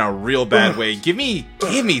 You're in a real bad way. Give me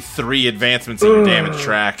 3 advancements in your damage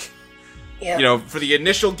track. Yep. You know, for the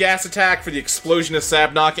initial gas attack, for the explosion of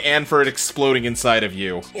Sabnok, and for it exploding inside of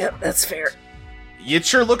you. Yep, that's fair. It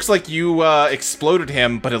sure looks like you exploded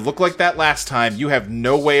him, but it looked like that last time. You have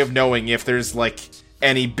no way of knowing if there's, like,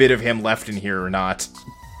 any bit of him left in here or not.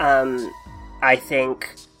 I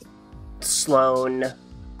think Sloane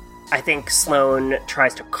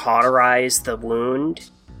tries to cauterize the wound,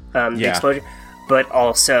 the explosion, but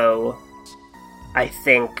also I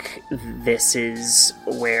think this is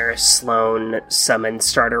where Sloane summoned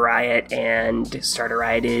Starter Riot, and Starter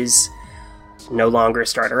Riot is no longer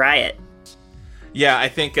Starter Riot. Yeah, I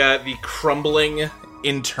think the crumbling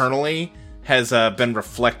internally has been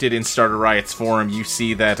reflected in Starter Riot's form. You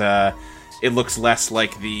see that it looks less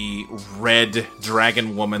like the red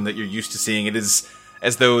dragon woman that you're used to seeing. It is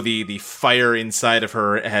as though the fire inside of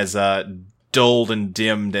her has dulled and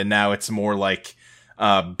dimmed, and now it's more like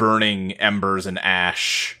burning embers and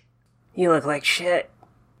ash. You look like shit.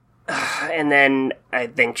 And then I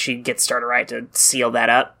think she gets Starter Riot to seal that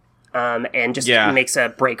up. And just makes a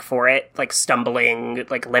break for it, like stumbling,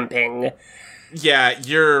 like limping. Yeah,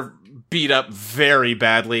 you're beat up very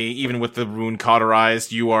badly, even with the wound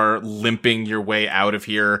cauterized. You are limping your way out of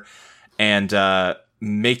here and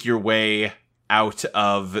make your way out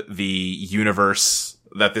of the universe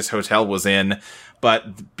that this hotel was in.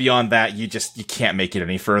 But beyond that, you can't make it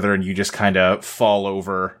any further, and you just kind of fall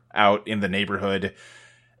over out in the neighborhood.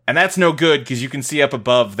 And that's no good, because you can see up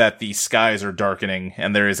above that the skies are darkening,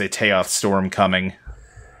 and there is a Teoth storm coming.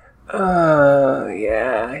 Yeah,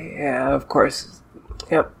 of course.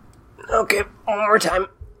 Yep. Okay, one more time.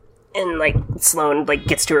 And, like, Sloane, like,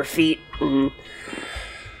 gets to her feet, and...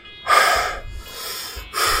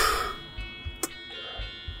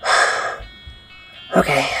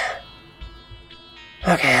 Okay,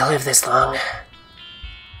 I live this long.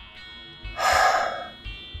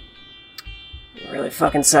 Really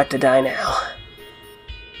fucking suck to die now.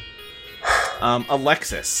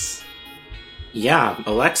 Alexis. Yeah,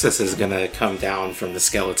 Alexis is gonna come down from the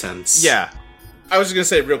skeletons. Yeah. I was just gonna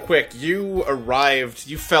say real quick, you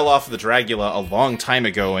fell off the Dragula a long time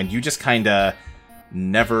ago, and you just kinda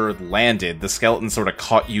never landed. The skeleton sort of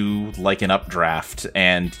caught you like an updraft,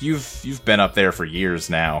 and you've been up there for years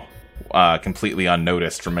now, completely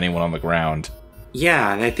unnoticed from anyone on the ground.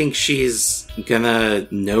 Yeah, and I think she's gonna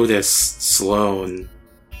notice Sloane.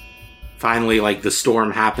 Finally, like, the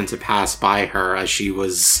storm happened to pass by her as she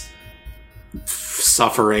was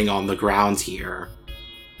suffering on the ground here.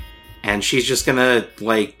 And she's just gonna,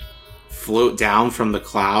 like, float down from the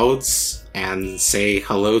clouds and say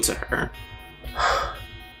hello to her.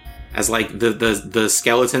 As, like, the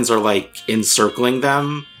skeletons are, like, encircling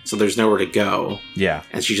them, so there's nowhere to go. Yeah.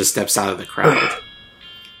 And she just steps out of the crowd.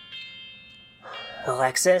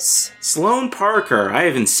 Alexis? Sloane Parker, I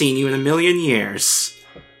haven't seen you in a million years.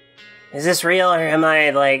 Is this real, or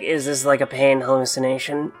is this like a pain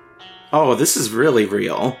hallucination? Oh, this is really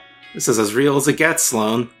real. This is as real as it gets,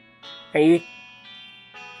 Sloane. You've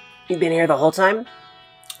been here the whole time?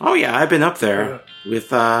 Oh yeah, I've been up there with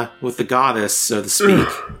the goddess, so to speak.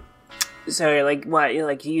 So, like, what? You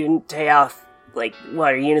and Teoth, like,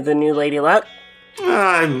 what? Are you the new Lady Luck?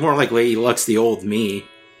 I'm more like Lady Luck's the old me.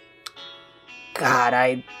 God,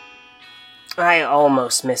 I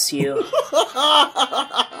almost miss you.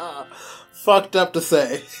 Fucked up to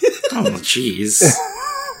say. Oh, jeez.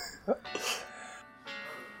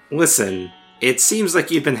 Listen, it seems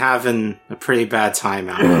like you've been having a pretty bad time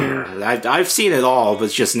out here. I've seen it all, but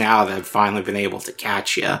it's just now that I've finally been able to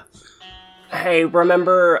catch you. Hey,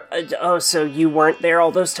 remember... so you weren't there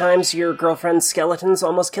all those times your girlfriend's skeletons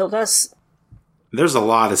almost killed us? There's a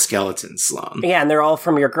lot of skeletons, Sloan. Yeah, and they're all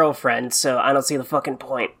from your girlfriend, so I don't see the fucking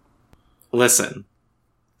point. Listen,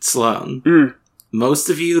 Sloan, most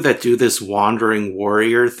of you that do this wandering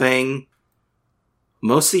warrior thing,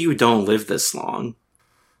 most of you don't live this long.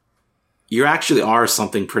 You actually are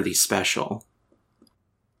something pretty special.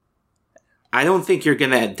 I don't think you're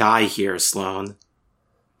gonna die here, Sloan.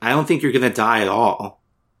 I don't think you're gonna die at all.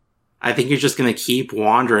 I think you're just gonna keep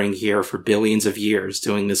wandering here for billions of years,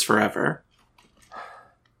 doing this forever.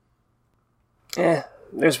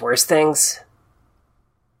 There's worse things.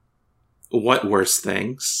 What worse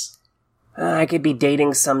things? I could be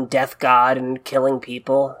dating some death god and killing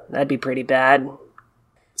people. That'd be pretty bad.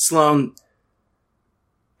 Sloan,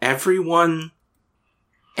 everyone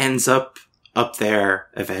ends up there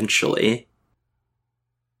eventually.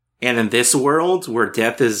 And in this world, where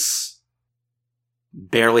death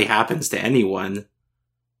barely happens to anyone,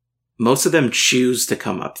 most of them choose to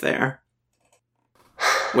come up there.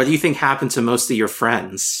 What do you think happened to most of your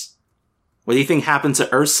friends? What do you think happened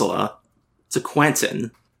to Ursula? To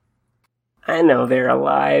Quentin? I know they're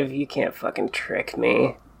alive. You can't fucking trick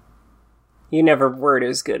me. You never were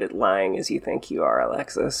as good at lying as you think you are,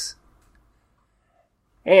 Alexis.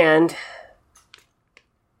 And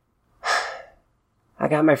I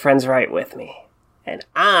got my friends right with me. And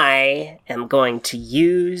I am going to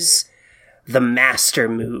use the master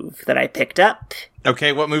move that I picked up.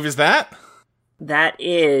 Okay, what move is that? That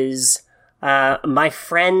is, my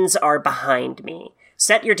friends are behind me.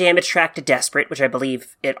 Set your damage track to desperate, which I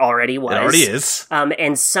believe it already was. It already is.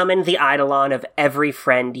 And summon the Eidolon of every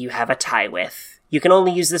friend you have a tie with. You can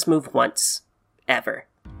only use this move once. Ever.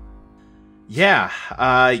 Yeah,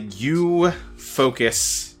 you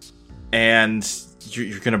focus, and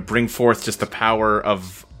you're going to bring forth just the power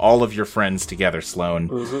of all of your friends together, Sloan.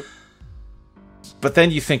 Mm-hmm. But then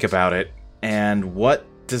you think about it, and what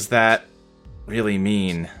does that really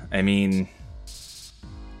mean? I mean,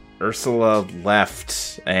 Ursula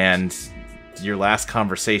left, and your last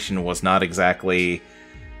conversation was not exactly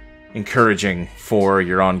encouraging for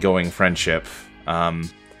your ongoing friendship.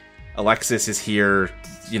 Alexis is here,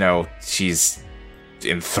 you know, she's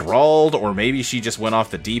enthralled, or maybe she just went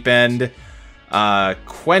off the deep end.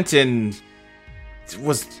 Quentin,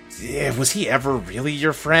 was he ever really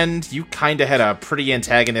your friend? You kind of had a pretty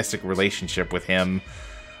antagonistic relationship with him.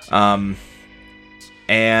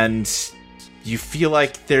 And you feel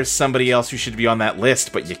like there's somebody else who should be on that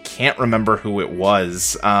list, but you can't remember who it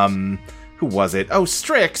was. Who was it? Oh,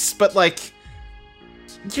 Strix, but like,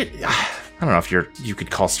 I don't know if you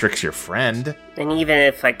could call Strix your friend. And even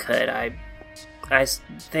if I could,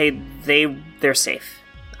 they're safe.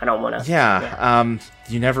 I don't want to. Yeah.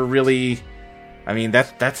 You never really. I mean,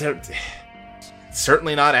 that's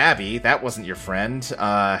certainly not Abby. That wasn't your friend.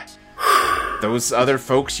 Those other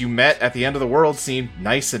folks you met at the end of the world seemed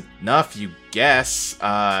nice enough, you guess.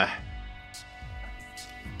 Was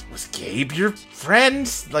Gabe your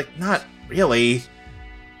friend? Like, not really.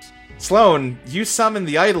 Sloan, you summoned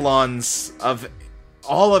the Eidolons of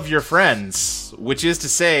all of your friends, which is to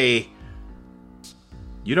say,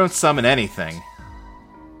 you don't summon anything.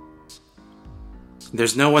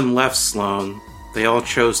 There's no one left, Sloan. They all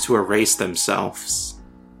chose to erase themselves.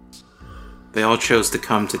 They all chose to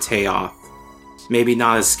come to Teoth. Maybe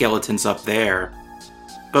not as skeletons up there,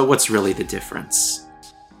 but what's really the difference?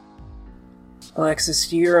 Alexis,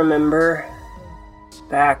 do you remember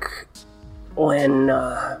back when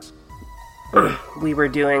we were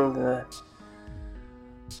doing the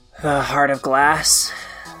Heart of Glass?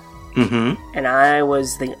 Mm-hmm. And I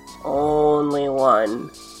was the only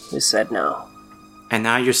one who said no. And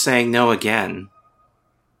now you're saying no again.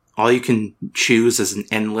 All you can choose is an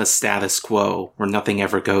endless status quo where nothing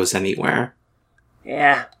ever goes anywhere.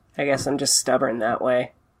 Yeah, I guess I'm just stubborn that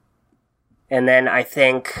way. And then I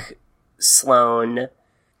think Sloan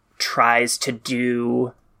tries to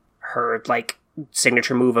do her, like,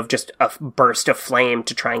 signature move of just a burst of flame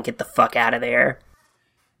to try and get the fuck out of there.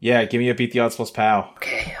 Yeah, give me a beat the odds plus POW.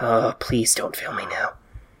 Okay, please don't fail me now.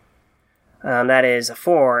 That is a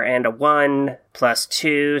 4 and a 1 plus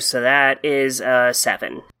 2, so that is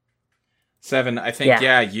 7. 7, I think,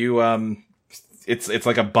 yeah you, it's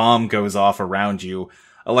like a bomb goes off around you.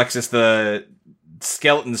 Alexis, the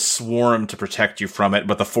skeletons swarm to protect you from it,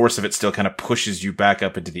 but the force of it still kind of pushes you back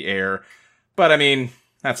up into the air. But, I mean,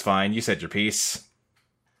 that's fine. You said your piece.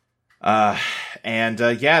 The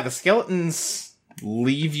skeletons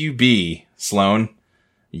leave you be, Sloan.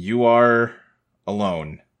 you are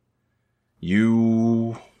alone.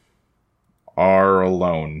 You are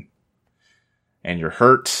alone. And you're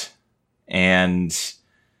hurt, and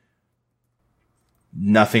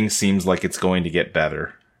nothing seems like it's going to get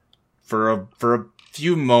better. For a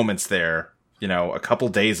few moments there, a couple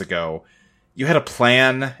days ago, you had a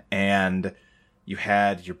plan, and you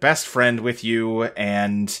had your best friend with you,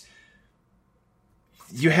 and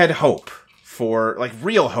you had hope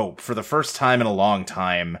real hope for the first time in a long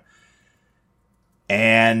time.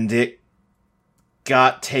 And it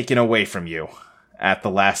got taken away from you at the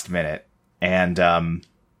last minute. And,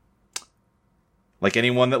 like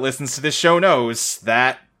anyone that listens to this show knows,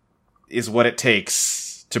 that is what it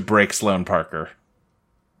takes to break Sloane Parker.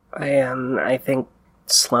 I think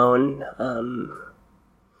Sloane,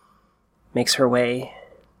 makes her way,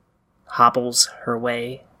 hobbles her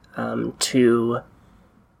way, to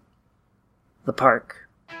the park.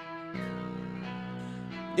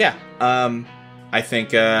 Yeah, I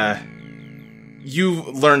think, you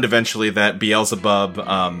learned eventually that Beelzebub,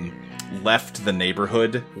 left the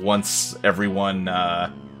neighborhood once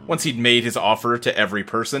he'd made his offer to every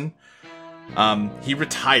person. He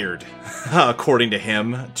retired, according to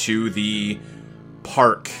him, to the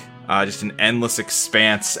park, just an endless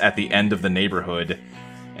expanse at the end of the neighborhood.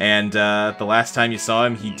 And the last time you saw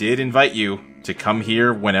him, he did invite you to come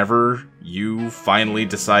here whenever you finally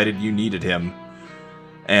decided you needed him.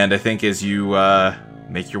 And I think as you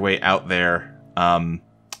make your way out there,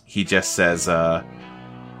 he just says,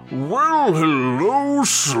 Well, hello,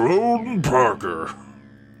 Sloane Parker.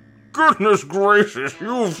 Goodness gracious,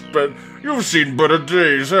 you've seen better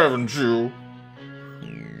days, haven't you?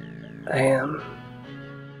 I'm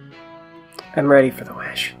ready for the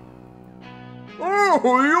wish.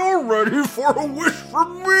 Oh, you're ready for a wish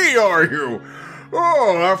from me, are you?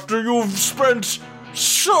 Oh, after you've spent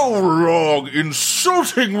so long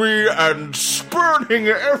insulting me and spurning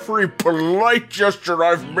every polite gesture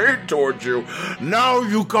I've made towards you, now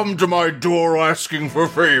you come to my door asking for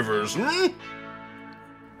favors,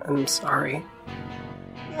 I'm sorry.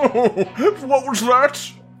 Oh, what was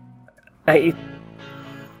that?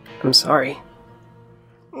 I'm sorry.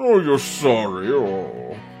 Oh, you're sorry.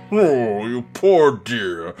 Oh, you poor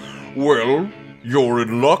dear. Well, you're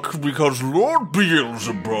in luck because Lord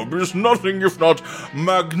Beelzebub is nothing if not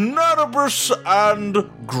magnanimous and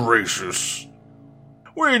gracious.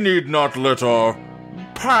 We need not let our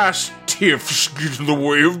past tiffs get in the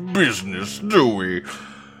way of business, do we?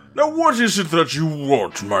 Now, what is it that you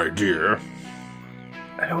want, my dear?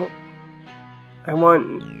 I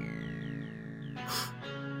want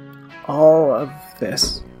all of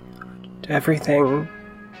this. Everything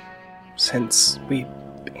since we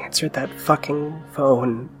answered that fucking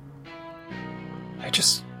phone. I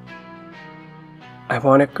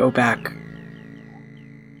want to go back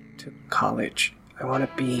to college. I want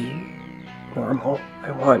to be normal.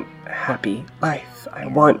 I want a happy life. I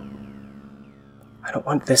don't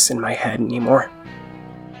want this in my head anymore.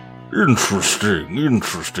 Interesting.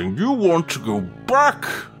 You want to go back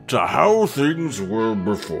to how things were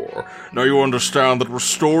before. Now you understand that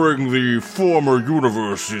restoring the former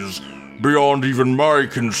universe is beyond even my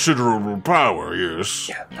considerable power, yes?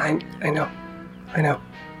 Yeah, I know.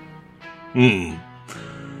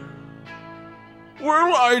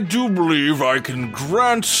 Well, I do believe I can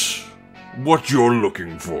grant what you're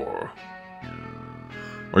looking for.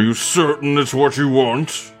 Are you certain it's what you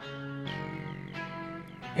want?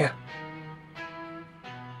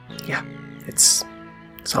 Yeah, it's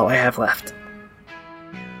all I have left.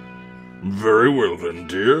 Very well then,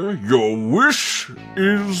 dear. Your wish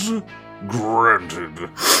is granted.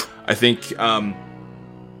 I think, a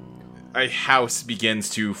house begins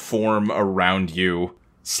to form around you,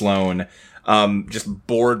 Sloane. Just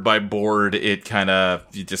board by board, it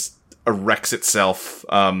just erects itself,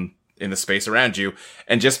 in the space around you.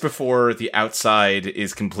 And just before the outside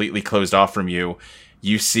is completely closed off from you,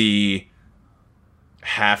 you see,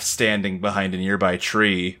 half standing behind a nearby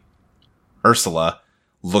tree, Ursula,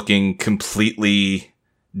 looking completely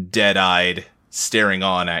dead-eyed, staring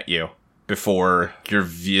on at you before your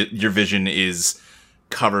vision is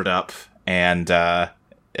covered up and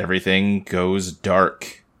everything goes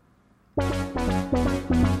dark.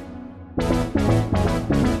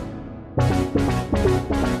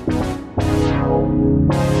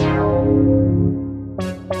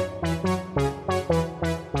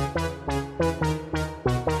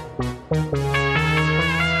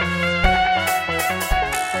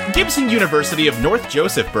 Gibson University of North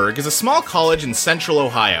Josephburg is a small college in central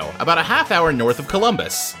Ohio, about a half-hour north of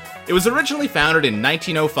Columbus. It was originally founded in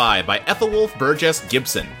 1905 by Ethelwolf Burgess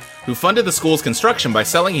Gibson, who funded the school's construction by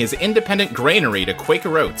selling his independent granary to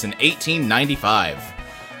Quaker Oats in 1895.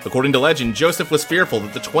 According to legend, Joseph was fearful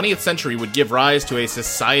that the 20th century would give rise to a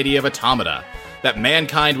society of automata, that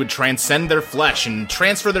mankind would transcend their flesh and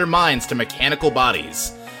transfer their minds to mechanical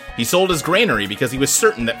bodies. He sold his granary because he was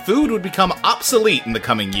certain that food would become obsolete in the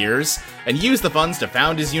coming years, and used the funds to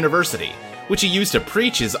found his university, which he used to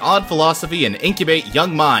preach his odd philosophy and incubate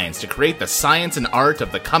young minds to create the science and art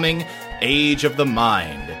of the coming Age of the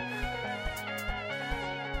Mind.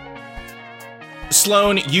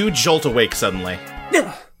 Sloane, you jolt awake suddenly.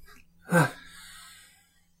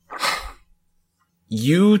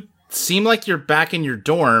 You seem like you're back in your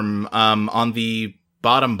dorm, on the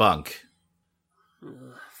bottom bunk. I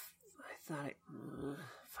thought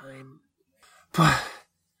fine.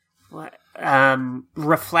 What?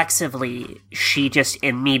 Reflexively, she just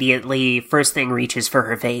immediately, first thing, reaches for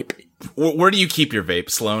her vape. Where do you keep your vape,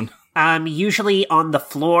 Sloane? Usually on the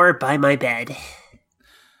floor by my bed.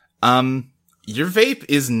 Your vape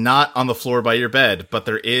is not on the floor by your bed, but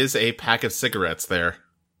there is a pack of cigarettes there.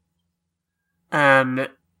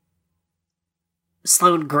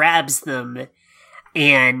 Sloane grabs them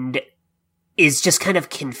and is just kind of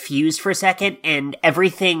confused for a second, and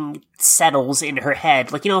everything settles in her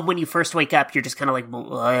head. Like, you know, when you first wake up, you're just kind of like,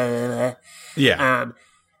 yeah.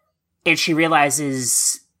 And she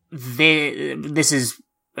realizes this is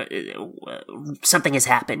something has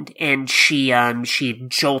happened, and she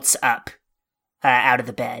jolts up out of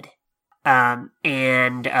the bed,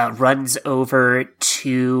 and runs over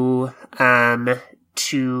to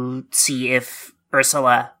see if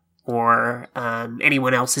Ursula or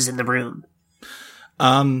anyone else is in the room.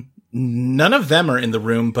 None of them are in the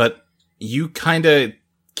room, but you kind of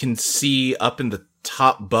can see up in the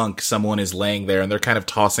top bunk someone is laying there, and they're kind of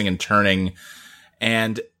tossing and turning,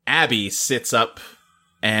 and Abby sits up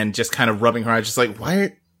and just kind of rubbing her eyes, just like,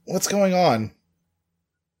 what's going on?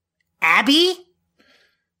 Abby?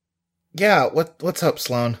 Yeah, what's up,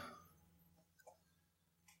 Sloane?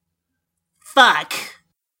 Fuck.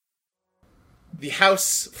 The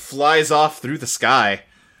house flies off through the sky,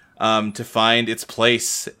 to find its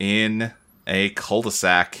place in a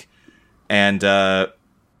cul-de-sac. And,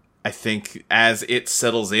 I think as it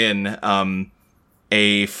settles in,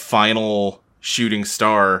 a final shooting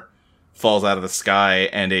star falls out of the sky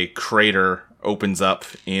and a crater opens up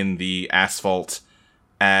in the asphalt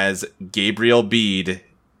as Gabriel Bede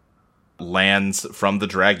lands from the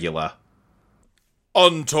Dragula.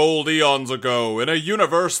 Untold eons ago, in a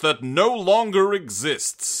universe that no longer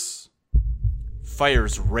exists.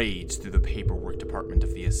 Fires rage through the paperwork department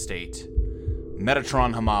of the estate.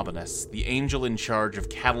 Metatron Homogeneous, the angel in charge of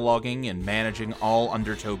cataloging and managing all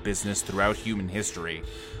Undertow business throughout human history,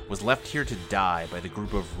 was left here to die by the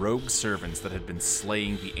group of rogue servants that had been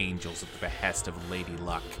slaying the angels at the behest of Lady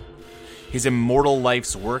Luck. His immortal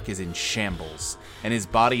life's work is in shambles, and his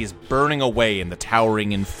body is burning away in the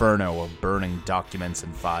towering inferno of burning documents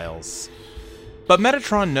and files. But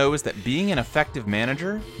Metatron knows that being an effective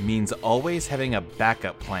manager means always having a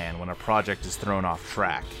backup plan when a project is thrown off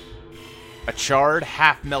track. A charred,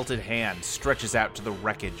 half-melted hand stretches out to the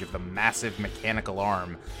wreckage of the massive mechanical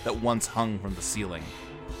arm that once hung from the ceiling.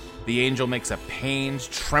 The angel makes a pained,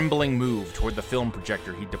 trembling move toward the film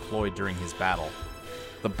projector he deployed during his battle.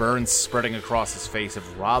 The burns spreading across his face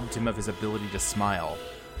have robbed him of his ability to smile,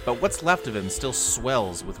 but what's left of him still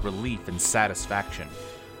swells with relief and satisfaction.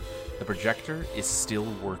 The projector is still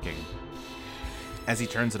working. As he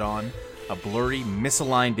turns it on, a blurry,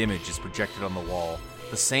 misaligned image is projected on the wall,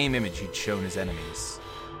 the same image he'd shown his enemies.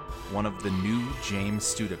 One of the new James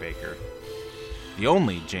Studebaker. The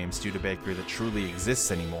only James Studebaker that truly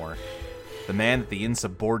exists anymore. The man that the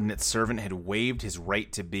insubordinate servant had waived his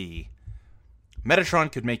right to be.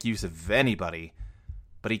 Metatron could make use of anybody,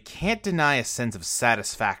 but he can't deny a sense of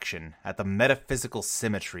satisfaction at the metaphysical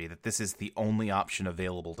symmetry that this is the only option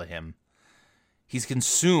available to him. He's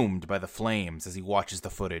consumed by the flames as he watches the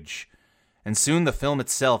footage, and soon the film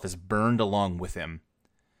itself is burned along with him.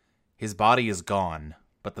 His body is gone,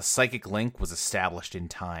 but the psychic link was established in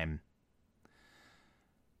time.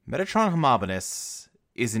 Metatron Homogeneous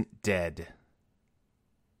isn't dead.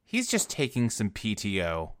 He's just taking some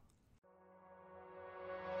PTO.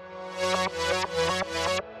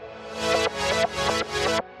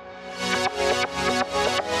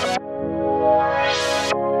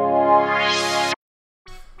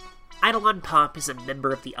 Eidolon Pop is a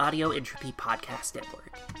member of the Audio Entropy Podcast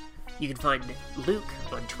Network. You can find Luke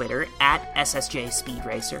on Twitter at SSJ Speed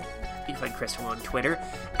Racer. You can find Crystal on Twitter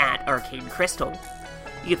at Arcane Crystal.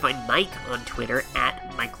 You can find Mike on Twitter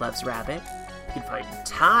at Mike Loves Rabbit. You can find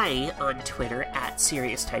Ty on Twitter at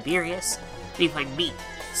Sirius Tiberius. And you can find me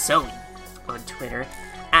Zoe on Twitter,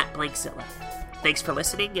 at Blankzilla. Thanks for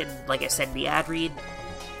listening, and like I said in the ad read,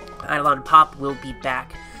 Eidolon Pop will be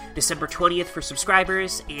back December 20th for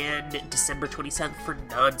subscribers and December 27th for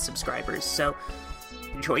non-subscribers. So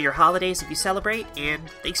enjoy your holidays if you celebrate, and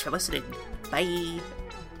thanks for listening. Bye!